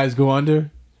title you guys go under,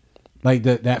 like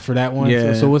that for that one.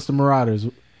 Yeah. So what's the Marauders?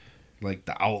 like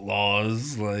the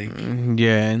outlaws, like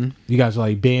Yeah, and You guys are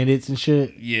like bandits and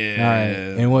shit. yeah. All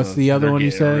right. And what's the other they're one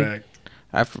you getting said?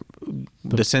 wrecked.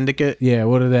 the Syndicate, Yeah.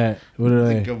 What are that? What are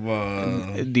Think they?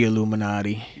 of the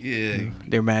Illuminati. yeah,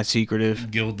 They're mad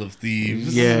secretive. Guild of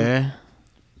Thieves. Yeah,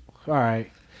 All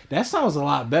right. That sounds a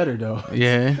lot better though.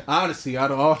 yeah. Honestly,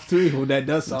 out of all three, well, that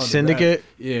does sound the Syndicate.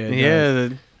 best. Yeah. it Yeah.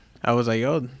 does. I was like,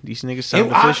 yo, these niggas sound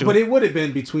But official. it would have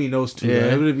been between those two.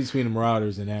 Yeah. It would have been between the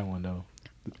Marauders and that one though.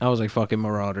 I was like, fucking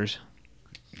Marauders.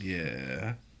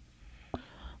 Yeah.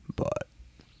 But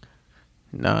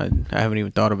no, I haven't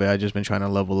even thought of it. I just been trying to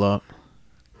level up.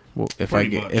 Well,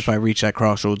 Pretty much. if I reach that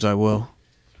crossroads, I will.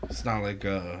 It's not like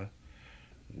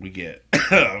we get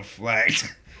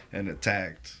flagged and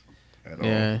attacked at all.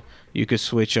 Yeah, you could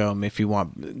switch if you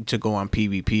want to go on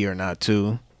PvP or not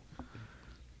too.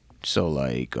 So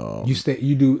like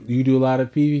You do a lot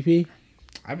of PvP.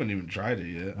 I haven't even tried it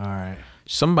yet. All right.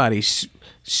 somebody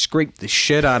scraped the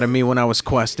shit out of me when I was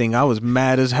questing. I was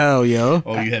mad as hell, yo.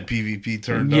 Oh, you had PvP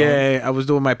turned on? Yeah, I was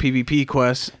doing my PvP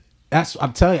quest.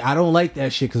 I'm telling you, I don't like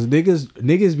that shit because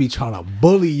niggas be trying to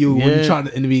bully you when Yeah. you trying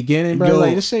to in the beginning, bro. Yo.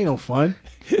 Like this ain't no fun.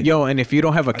 Yo, and if you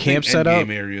don't have a I camp think set up,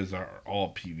 endgame areas are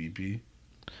all PvP.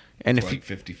 and It's if like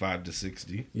you, 55 to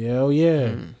 60. Hell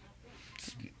yeah.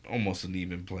 Almost an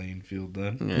even playing field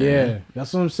then. Yeah,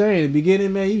 that's what I'm saying. In the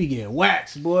beginning, man, you be getting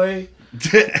waxed, boy.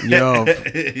 yo,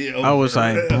 I was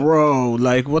like, bro,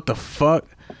 like what the fuck?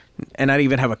 And I didn't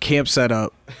even have a camp set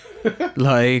up.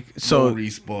 Like so, no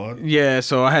respawn. yeah,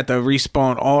 so I had to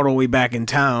respawn all the way back in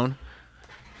town,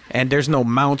 and there's no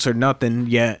mounts or nothing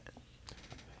yet.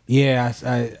 Yeah,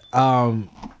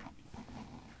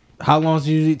 how long does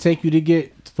it usually take you to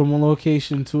get from one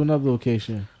location to another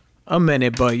location? A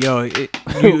minute, but yo,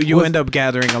 you What's- end up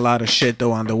gathering a lot of shit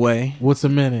though on the way, What's a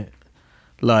minute?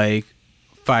 like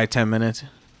 5-10 minutes.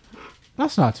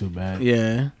 That's not too bad.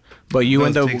 Yeah, but you It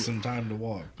end does up. take some time to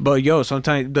walk. But yo,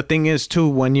 sometimes the thing is too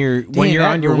when you're Damn,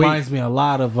 that on your way. reminds me a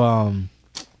lot of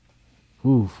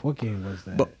what game was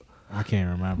that? But- I can't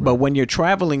remember. But when you're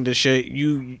traveling to shit,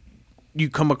 you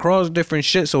come across different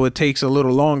shit, so it takes a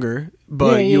little longer.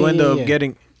 But Yeah, you yeah, end yeah, up yeah.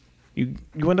 getting you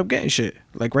end up getting shit.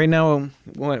 Like right now,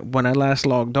 when I last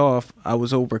logged off, I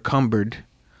was overcumbered.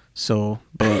 So,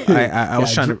 but I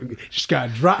was trying to. just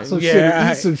gotta drop some Yeah, shit or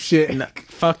I- eat some shit. Nah,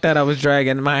 fuck that! I was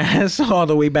dragging my ass all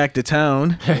the way back to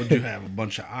town. Would you have a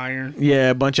bunch of iron?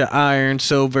 Yeah, a bunch of iron,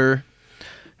 silver.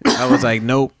 I was like,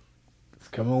 nope, It's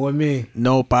coming with me.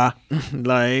 nope. Like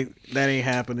that ain't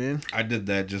happening. I did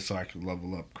that just so I could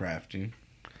level up crafting.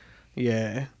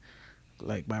 Yeah,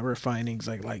 like my refining's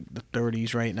like the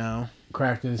 30s right now.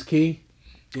 Crafting is key.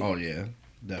 Oh yeah,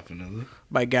 definitely.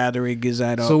 My gathering is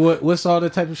at So what's all the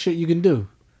type of shit you can do?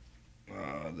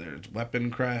 There's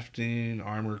weapon crafting,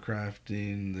 armor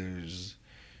crafting, there's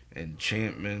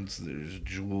enchantments, there's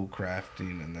jewel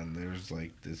crafting, and then there's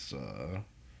like this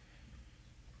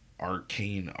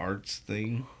arcane arts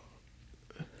thing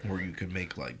where you can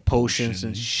make like potions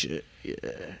and shit.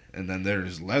 Yeah. And then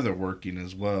there's leatherworking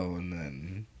as well, and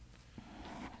then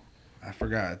I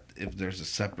forgot if there's a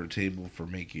separate table for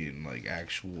making like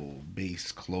actual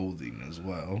base clothing as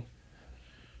well.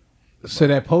 So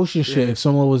that potion shit, Yeah. if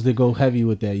someone was to go heavy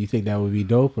with that, you think that would be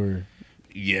dope or?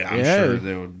 Yeah, I'm Yeah. sure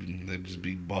they'd just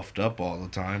be buffed up all the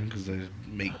time because they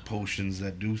make potions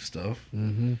that do stuff.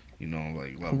 Mm-hmm. You know,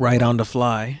 like level Right up. on the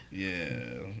fly. Yeah,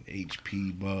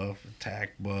 HP buff,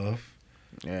 attack buff,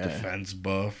 Yeah. defense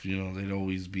buff. You know, they'd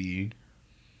always be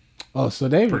Oh, so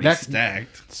pretty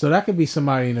stacked. so that could be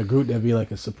somebody in a group that'd be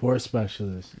like a support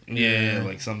specialist. Yeah,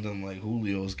 like something like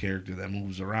Julio's character that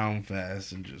moves around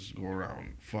fast and just go around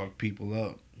and fuck people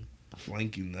up,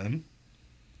 flanking them.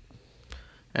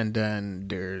 And then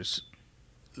there's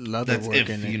That's leatherworking.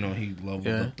 if, you know, he leveled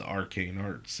Yeah. up the arcane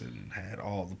arts and had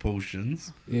all the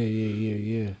potions.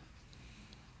 Yeah.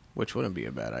 Which wouldn't be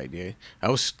a bad idea. I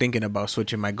was thinking about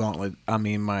switching my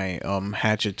my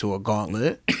hatchet to a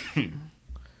gauntlet.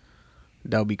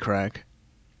 That would be crack.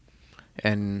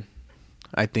 And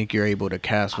I think you're able to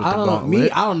cast with the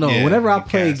gauntlet. I don't know. Yeah, Whenever I you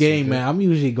play a cast game, with it. man, I'm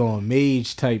usually going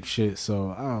mage type shit.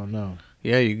 So I don't know.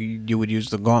 Yeah, you would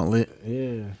use the gauntlet.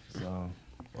 Yeah. So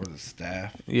Or the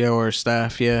staff. Yeah, or a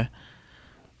staff, yeah.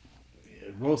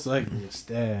 most likely a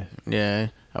staff. Yeah,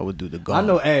 I would do the I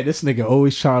gauntlet. know, this nigga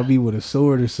always trying to be with a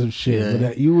sword or some shit. Yeah. But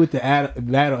that, you with the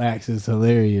battle axe is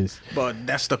hilarious. But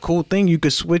that's the cool thing. You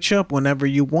could switch up whenever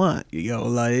you want. Yo,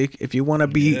 like if you want to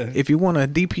be, Yeah. if you want to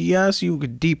DPS, you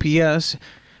could DPS.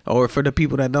 Or for the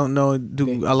people that don't know,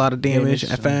 do a lot of damage Damage,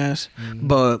 and fast.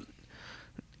 But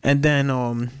and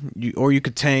then you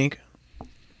could tank,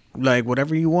 like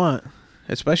whatever you want.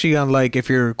 Especially on like if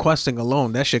you're questing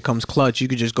alone, that shit comes clutch. You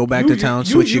could just go back to town,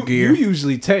 switch your gear. You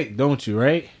usually take, don't you?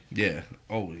 Right? Yeah,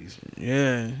 always.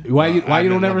 Yeah. Why you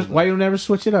don't ever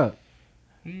switch it up?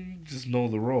 Just know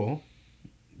the role.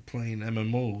 Playing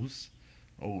MMOs,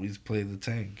 always play the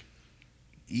tank.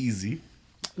 Easy.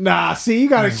 Nah, see, you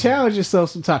gotta challenge yourself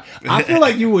sometimes. I feel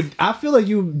like you would. I feel like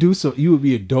you would do so. You would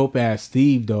be a dope ass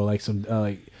Steve though, like some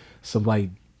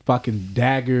fucking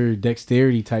dagger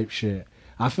dexterity type shit.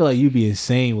 I feel like you'd be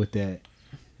insane with that.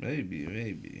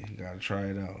 Maybe. Gotta try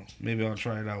it out. Maybe I'll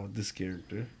try it out with this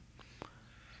character.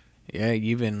 Yeah,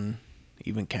 even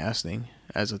casting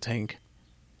as a tank.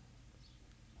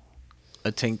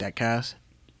 A tank that casts.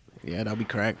 Yeah, that'll be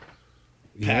crack.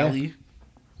 Pally.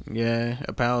 Yeah,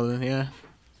 a paladin, yeah.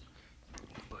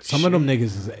 Some of them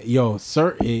niggas is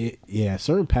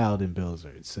certain paladin builds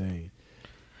are insane.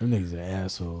 Them niggas are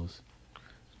assholes.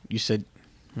 You said,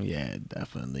 yeah,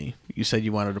 definitely. You said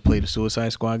you wanted to play the Suicide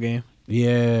Squad game?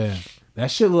 Yeah. That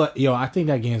shit look, I think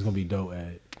that game's gonna be dope at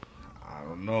it. I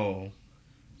don't know.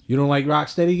 You don't like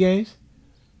Rocksteady games?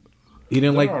 You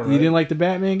didn't like the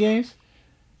Batman games?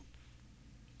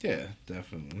 Yeah,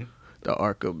 definitely. The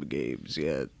Arkham games,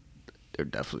 yeah. They're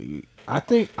definitely... I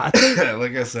think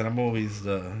like I said, I'm always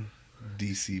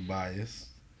DC biased.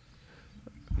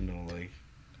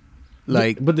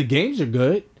 but the games are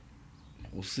good.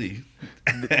 We'll see.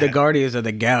 The Guardians of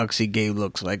the Galaxy game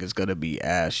looks like it's gonna be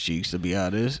ass cheeks, to be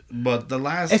honest. But the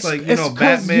last, It's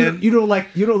Batman. You don't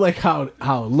like how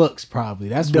it looks. Probably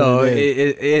that's what it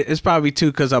is. It's probably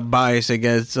too because I'm biased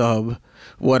against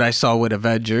what I saw with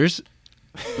Avengers.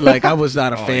 Like I was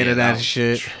not a fan of that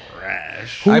shit.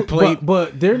 Trash. I played,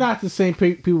 but they're not the same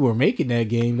people who are making that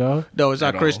game though. No, it's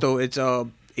not At Crystal. It's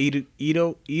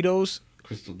Eidos.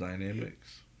 Crystal Dynamics.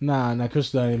 Nah, not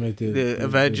Crystal Dynamics. The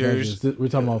Avengers. We're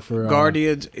talking about for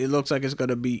Guardians. It looks like it's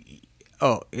gonna be.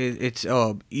 Oh, it's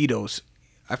Eidos.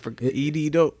 I forget.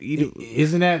 Eido.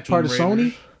 Isn't that part of Tomb Raider?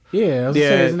 Sony? Yeah, I was gonna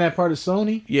say, isn't that part of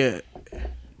Sony? Yeah.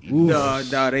 Ooh. No,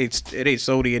 it ain't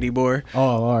Sony anymore. Oh,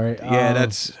 all right. Yeah,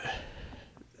 that's.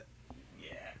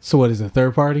 So what is it?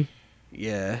 Third party?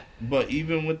 Yeah. But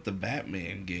even with the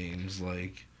Batman games,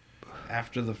 like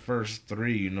after the first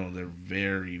three, they're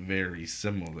very, very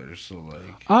similar. So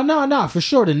like, Oh no, for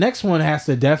sure. The next one has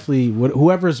to definitely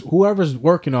whoever's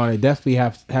working on it definitely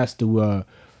has to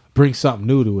bring something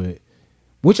new to it,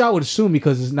 which I would assume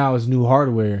because it's new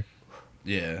hardware.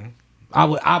 yeah,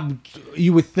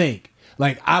 You would think.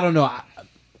 Like I don't know.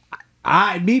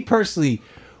 Me personally,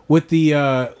 with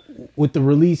the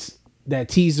release. That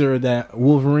teaser, that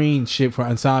Wolverine shit for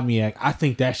Insomniac, I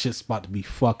think that shit's about to be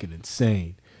fucking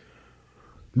insane.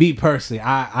 Me personally,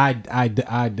 I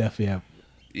definitely have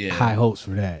high hopes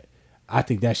for that. I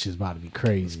think that shit's about to be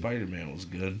crazy. Spider-Man was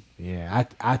good. Yeah,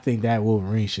 I think that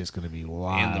Wolverine shit's gonna be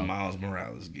wild. And the Miles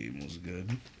Morales game was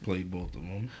good. Played both of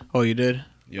them. Oh, you did?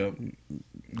 Yep.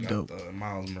 Got Dope. the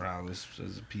Miles Morales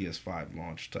as a PS5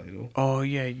 launch title. Oh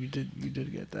yeah, you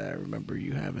did get that. I remember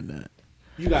you having that.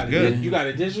 You got it. Good. You got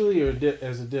it digitally or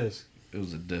as a disc? It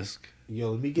was a disc.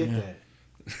 Yo, let me get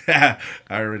that.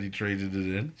 I already traded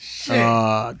it in.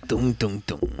 Dum.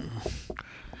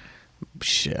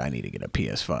 Shit, I need to get a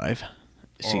PS5.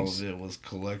 All of it was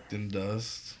collecting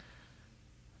dust.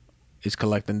 It's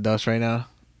collecting dust right now.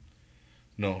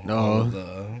 No. All of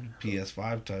the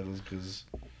PS5 titles, because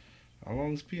how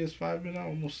long has PS5 been out?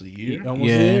 Almost a year. Almost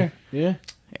a year. Yeah.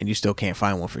 And you still can't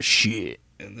find one for shit.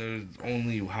 And there's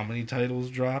only how many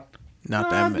titles dropped? Not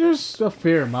that many. There's a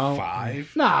fair amount.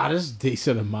 5? Nah, there's a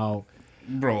decent amount.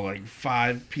 Bro, like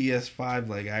 5 PS5,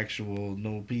 like actual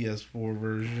no PS4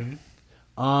 version.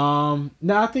 No,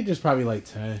 I think there's probably like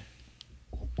 10.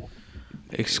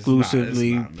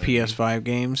 Exclusively it's not many. PS5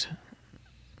 games.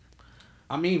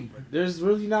 I mean, there's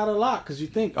really not a lot because you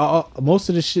think most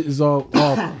of the shit is all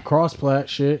cross-plat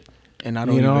shit. And I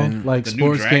don't even like The new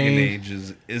sports Dragon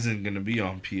games. Age isn't going to be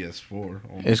on PS4.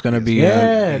 Only It's gonna be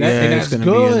Yeah, it's that's gonna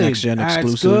good. be a next gen That's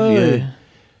exclusive. good. Yeah,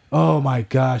 Oh my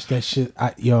gosh, that shit!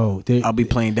 I'll be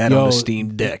playing that on the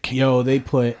Steam Deck. Yo, they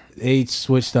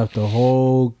switched up the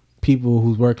whole people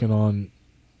who's working on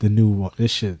the new one.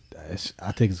 This shit,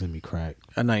 I think it's gonna be crack.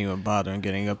 I'm not even bothering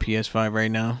getting a PS5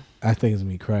 right now. I think it's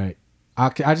gonna be crack. I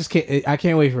just can't. I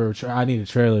can't wait for. I need a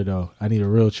trailer though. I need a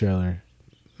real trailer,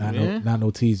 not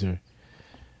no teaser.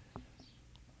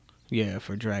 Yeah,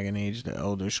 for Dragon Age, the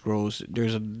Elder Scrolls.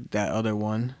 There's that other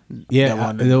one. Yeah, that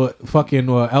one the fucking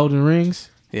Elden Rings.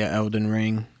 yeah, Elden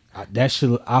Ring. That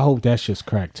shit. I hope that shit's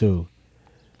cracked too.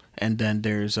 And then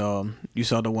there's you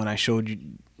saw the one I showed you,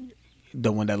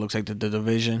 the one that looks like the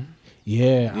Division.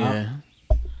 Yeah, Yeah,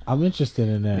 I'm interested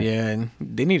in that. Yeah, and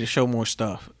they need to show more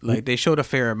stuff. Like they showed a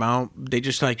fair amount. They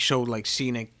just like showed like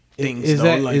scenic things. Is though,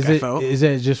 that like is I it felt is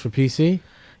that just for PC?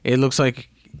 it looks like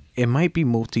it might be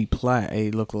multi-plat.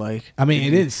 It looked like. I mean,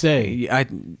 it didn't say.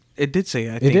 It did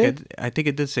say. I think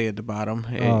it did say at the bottom.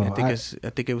 I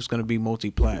think it was gonna be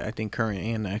multi-plat. I think current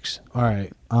and next. All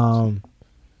right.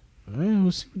 Man,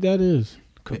 we'll see what that is.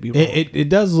 Could be wrong. It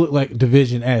does look like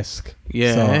Division-esque.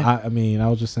 Yeah. So I mean, I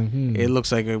was just saying. It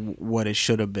looks like what it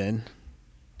should have been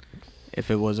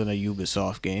if it wasn't a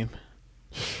Ubisoft game.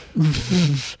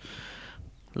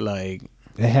 Like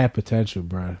it had potential,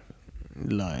 bro.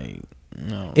 Like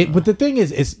no. But the thing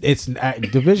is, it's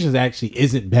Divisions actually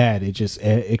isn't bad. It just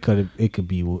it could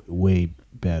be way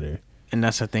better. And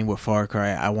that's the thing with Far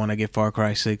Cry. I want to get Far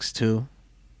Cry 6 too,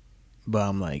 but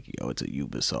I'm like, yo, it's a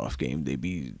Ubisoft game. They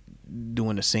be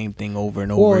doing the same thing over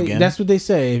and over again. That's what they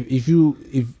say. If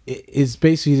it's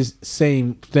basically the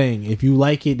same thing. If you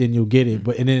like it, then you'll get it.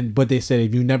 But they said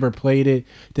if you never played it,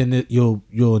 then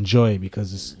you'll enjoy it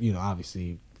because it's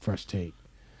obviously fresh take.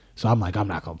 So I'm like, I'm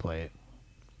not gonna play it.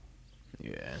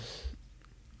 Yeah.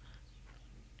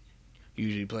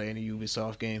 Usually play any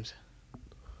Ubisoft games.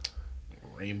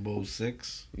 Rainbow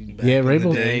Six.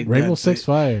 Rainbow Six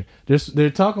Fire. They're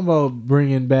talking about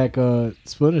bringing back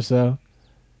Splinter Cell.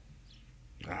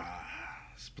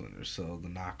 Splinter Cell, the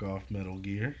knockoff Metal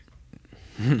Gear.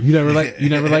 You never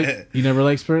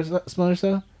like Splinter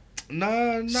Cell?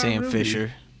 Nah, not Sam really.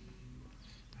 Fisher.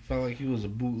 I felt like he was a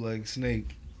bootleg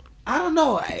Snake. I don't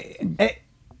know.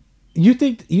 You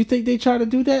think they try to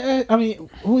do that? I mean,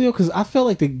 Julio, because I felt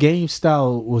like the game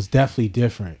style was definitely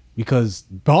different because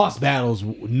boss battles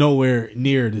nowhere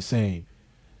near the same.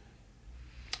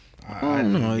 I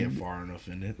didn't get far enough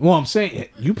in it. Well, I'm saying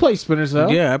you play Splinter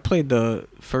Cell. Yeah, I played the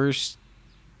first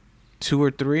 2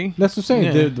 or 3. That's what I'm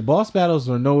saying. Yeah. The boss battles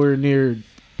are nowhere near.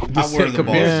 How were the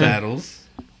boss battles?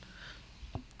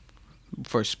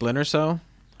 For Splinter Cell.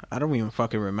 I don't even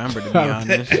fucking remember, to be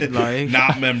honest. Like,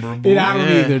 Not memorable. I don't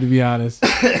either, to be honest.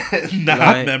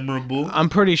 Not memorable. I'm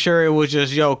pretty sure it was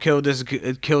just kill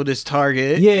this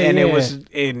target. Yeah, and yeah. It was,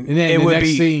 And then it the would next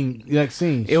be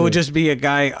scene. It would just be a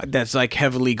guy that's like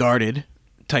heavily guarded,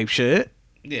 type shit.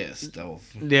 Yeah,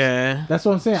 stealth. Yeah, That's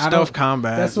what I'm saying. stealth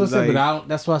combat. That's what I'm saying. But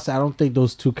that's why I said I don't think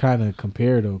those two kind of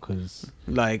compare though, because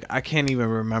like I can't even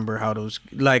remember how those.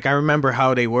 Like I remember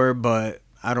how they were, but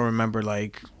I don't remember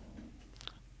like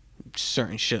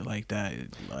certain shit like that.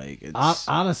 Like it's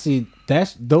honestly,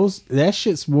 that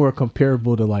shit's more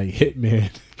comparable to like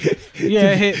Hitman.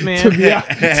 Yeah,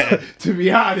 Hitman. to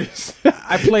be honest,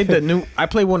 I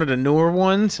played one of the newer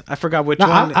ones. I forgot which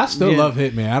one. I still love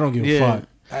Hitman. I don't give a fuck.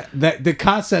 That the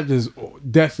concept is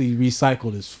definitely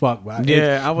recycled as fuck. But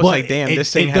I was like, damn,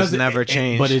 this thing has never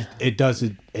changed. But it does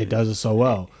it so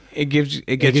well. It gives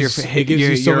you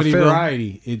so many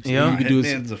variety. You can do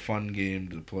Hitman's a fun game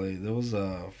to play. There was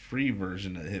a free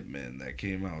version of Hitman that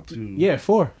came out too. Yeah,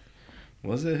 4.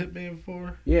 Was it Hitman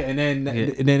 4? Yeah, and then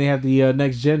they have the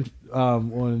next gen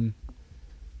one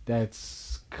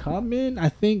that's coming. I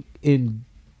think in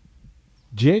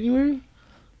January,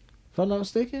 if I'm not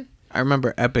mistaken. I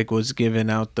remember Epic was giving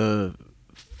out the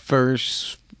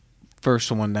first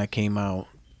one that came out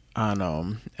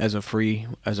on as a free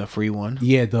one.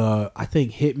 Yeah, I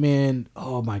think Hitman.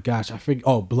 Oh my gosh, I forget.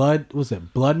 Oh, Blood, was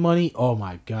it Blood Money? Oh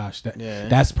my gosh,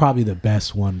 that's probably the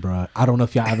best one, bro. I don't know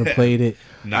if y'all ever played it.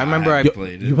 Nah, I remember I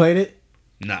played it. You played it?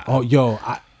 Nah. Oh, yo,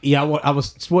 I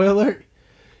was spoiler alert.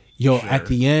 Yo, Sure. At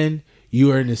the end,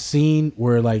 you are in a scene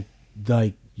where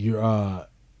you're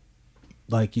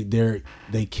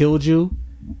they killed you,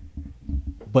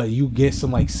 but you get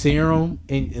some like serum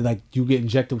and like you get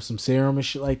injected with some serum and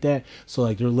shit like that. So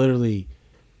like you're literally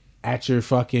at your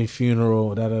fucking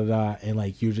funeral, and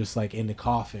like you're just like in the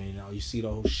coffin, you see the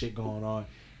whole shit going on,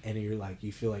 and you're like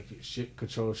you feel like shit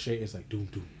control shit. It's like doom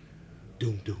doom,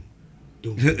 doom doom,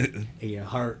 doom doom, and your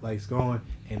heart like's going,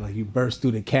 and like you burst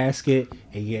through the casket,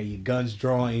 and you have your guns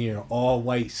drawn in your all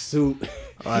white suit.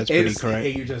 Oh, that's pretty correct.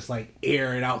 And you're just like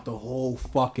airing out the whole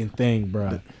fucking thing,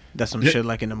 bro. That's some shit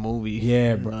like in the movie.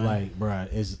 Yeah, bro. Like, bro,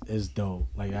 it's dope.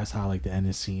 Like that's how like the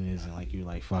ending scene is, and like you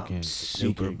like fucking I'm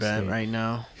super bad right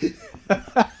now,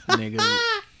 nigga.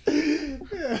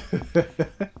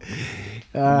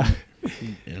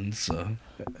 Insa.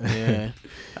 Yeah,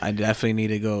 I definitely need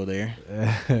to go there.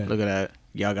 Look at that.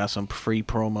 Y'all got some free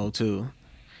promo too.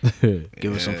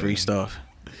 Give us some free stuff.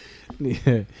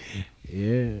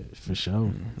 Yeah, for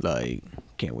sure. Like,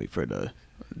 can't wait for the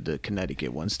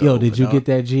Connecticut one stuff. Yo, did you get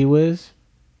that G Wiz?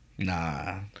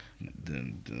 Nah,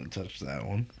 didn't touch that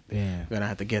one. Yeah, Gonna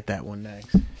have to get that one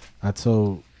next. I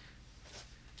told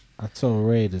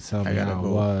Ray to tell me how it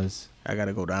was. I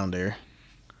gotta go down there.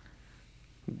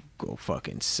 Go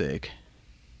fucking sick.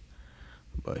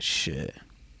 But shit.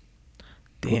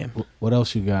 Damn. What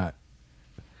else you got?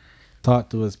 Talk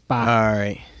to us. Bye. All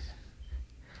right.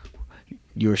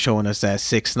 You were showing us that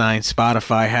 6ix9ine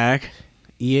Spotify hack.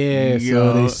 Yeah,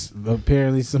 Yo. so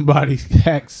apparently somebody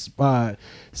hacked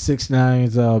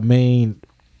 6ix9ine's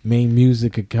main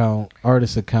music account,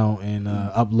 artist account, and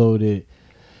uploaded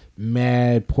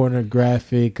mad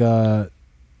pornographic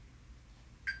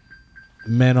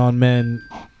men on men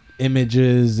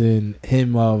images and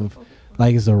him of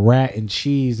like it's a rat and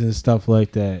cheese and stuff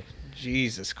like that.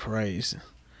 Jesus Christ.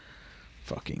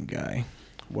 Fucking guy.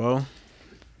 Well,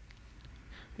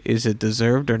 is it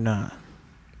deserved or not?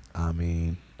 I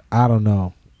mean, I don't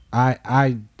know. I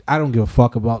don't give a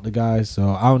fuck about the guy, so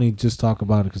I only just talk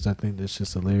about it because I think that's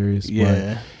just hilarious.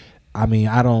 Yeah. But, I mean,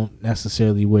 I don't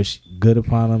necessarily wish good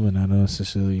upon him, and I don't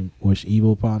necessarily wish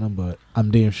evil upon him, but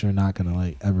I'm damn sure not gonna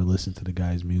like ever listen to the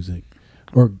guy's music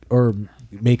or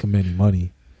make him any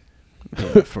money.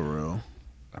 Yeah, for real.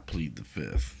 I plead the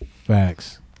fifth.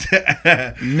 Facts.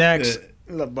 Next.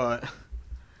 But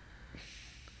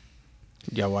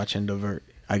y'all watching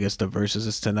I guess the verses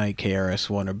is tonight.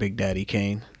 KRS-One or Big Daddy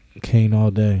Kane. Kane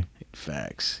all day.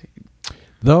 Facts.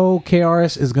 Though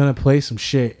KRS is gonna play some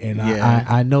shit, and Yeah.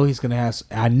 I know he's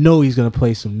gonna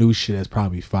play some new shit that's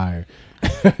probably fire.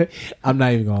 I'm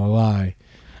not even gonna lie.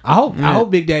 I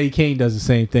hope Big Daddy Kane does the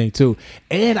same thing too.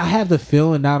 And I have the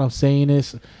feeling, now that I'm saying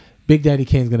this, Big Daddy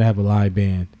Kane's gonna have a live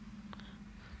band.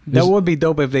 That would be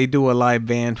dope if they do a live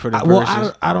band for the Well,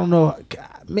 verses. I don't know.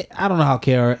 I don't know how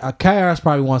KRS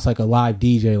probably wants like a live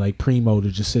DJ like Primo to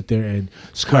just sit there and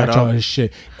scratch Cut all up. his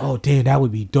shit. Oh damn, that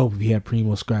would be dope if he had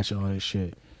Primo scratching all his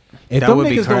shit. If That them would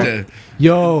be niggas crazy.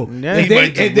 yo, Yeah. if He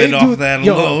might just win off that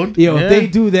alone. Yo, Yeah. if they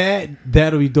do that,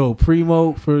 that'll be dope.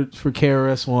 Primo for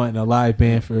KRS-One and a live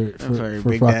band for Big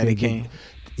fucking Daddy Kane.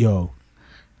 Yo,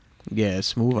 Yeah,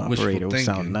 Smooth Wishful Operator would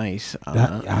sound thinking. nice on,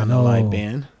 I on know. a live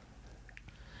band.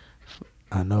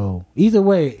 I know. Either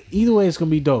way, it's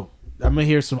gonna be dope. I'm gonna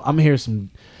hear some Some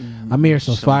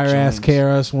fire ass joints.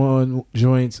 KRS-One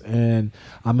joints, and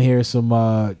I'm gonna hear some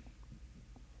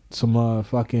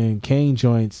fucking Kane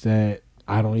joints that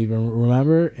I don't even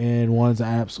remember, and ones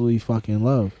I absolutely fucking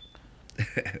love.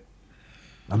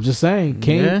 I'm just saying,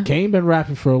 Kane been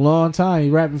rapping for a long time. He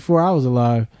rapped before I was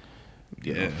alive.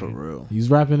 Yeah, for real. He was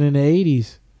rapping in the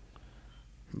 80s.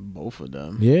 Both of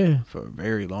them. Yeah, For a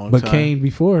very long but time. Kane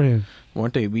before him.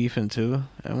 Weren't they beefing too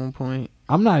at one point?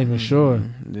 I'm not even sure.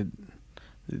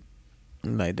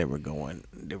 Like they were going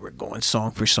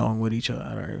song for song with each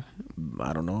other.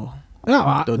 I don't know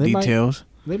No, the they details.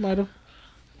 They might have.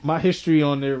 My history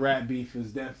on their rap beef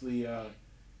is definitely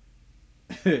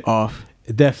Off.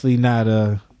 definitely not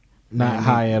Mine-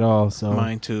 high at all. So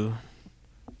Mine too.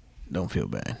 Don't feel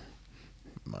bad.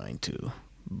 Mine too.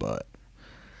 But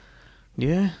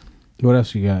yeah. what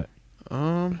else you got?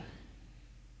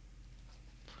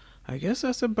 I guess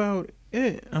that's about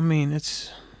it. I mean,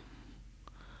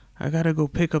 I gotta go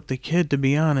pick up the kid, to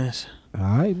be honest. All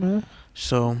right, man.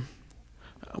 So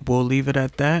we'll leave it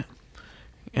at that.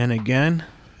 And again,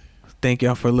 thank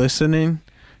y'all for listening.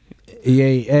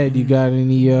 Hey, Ed, you got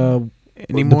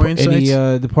any more insights?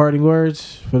 Any departing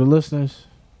words for the listeners?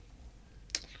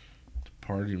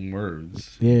 Parting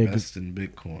words. Yeah, Invest in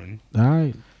Bitcoin. All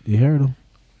right, you heard them.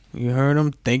 You heard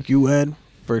him. Thank you, Ed,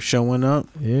 for showing up.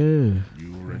 Yeah.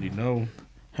 You already know.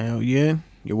 Hell yeah.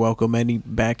 You're welcome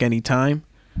back anytime.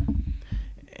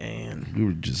 And We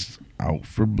were just out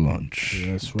for lunch.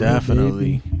 That's right,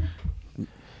 definitely, baby.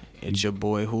 it's your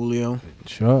boy Julio.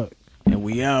 Chuck. And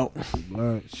we out.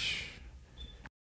 Lunch.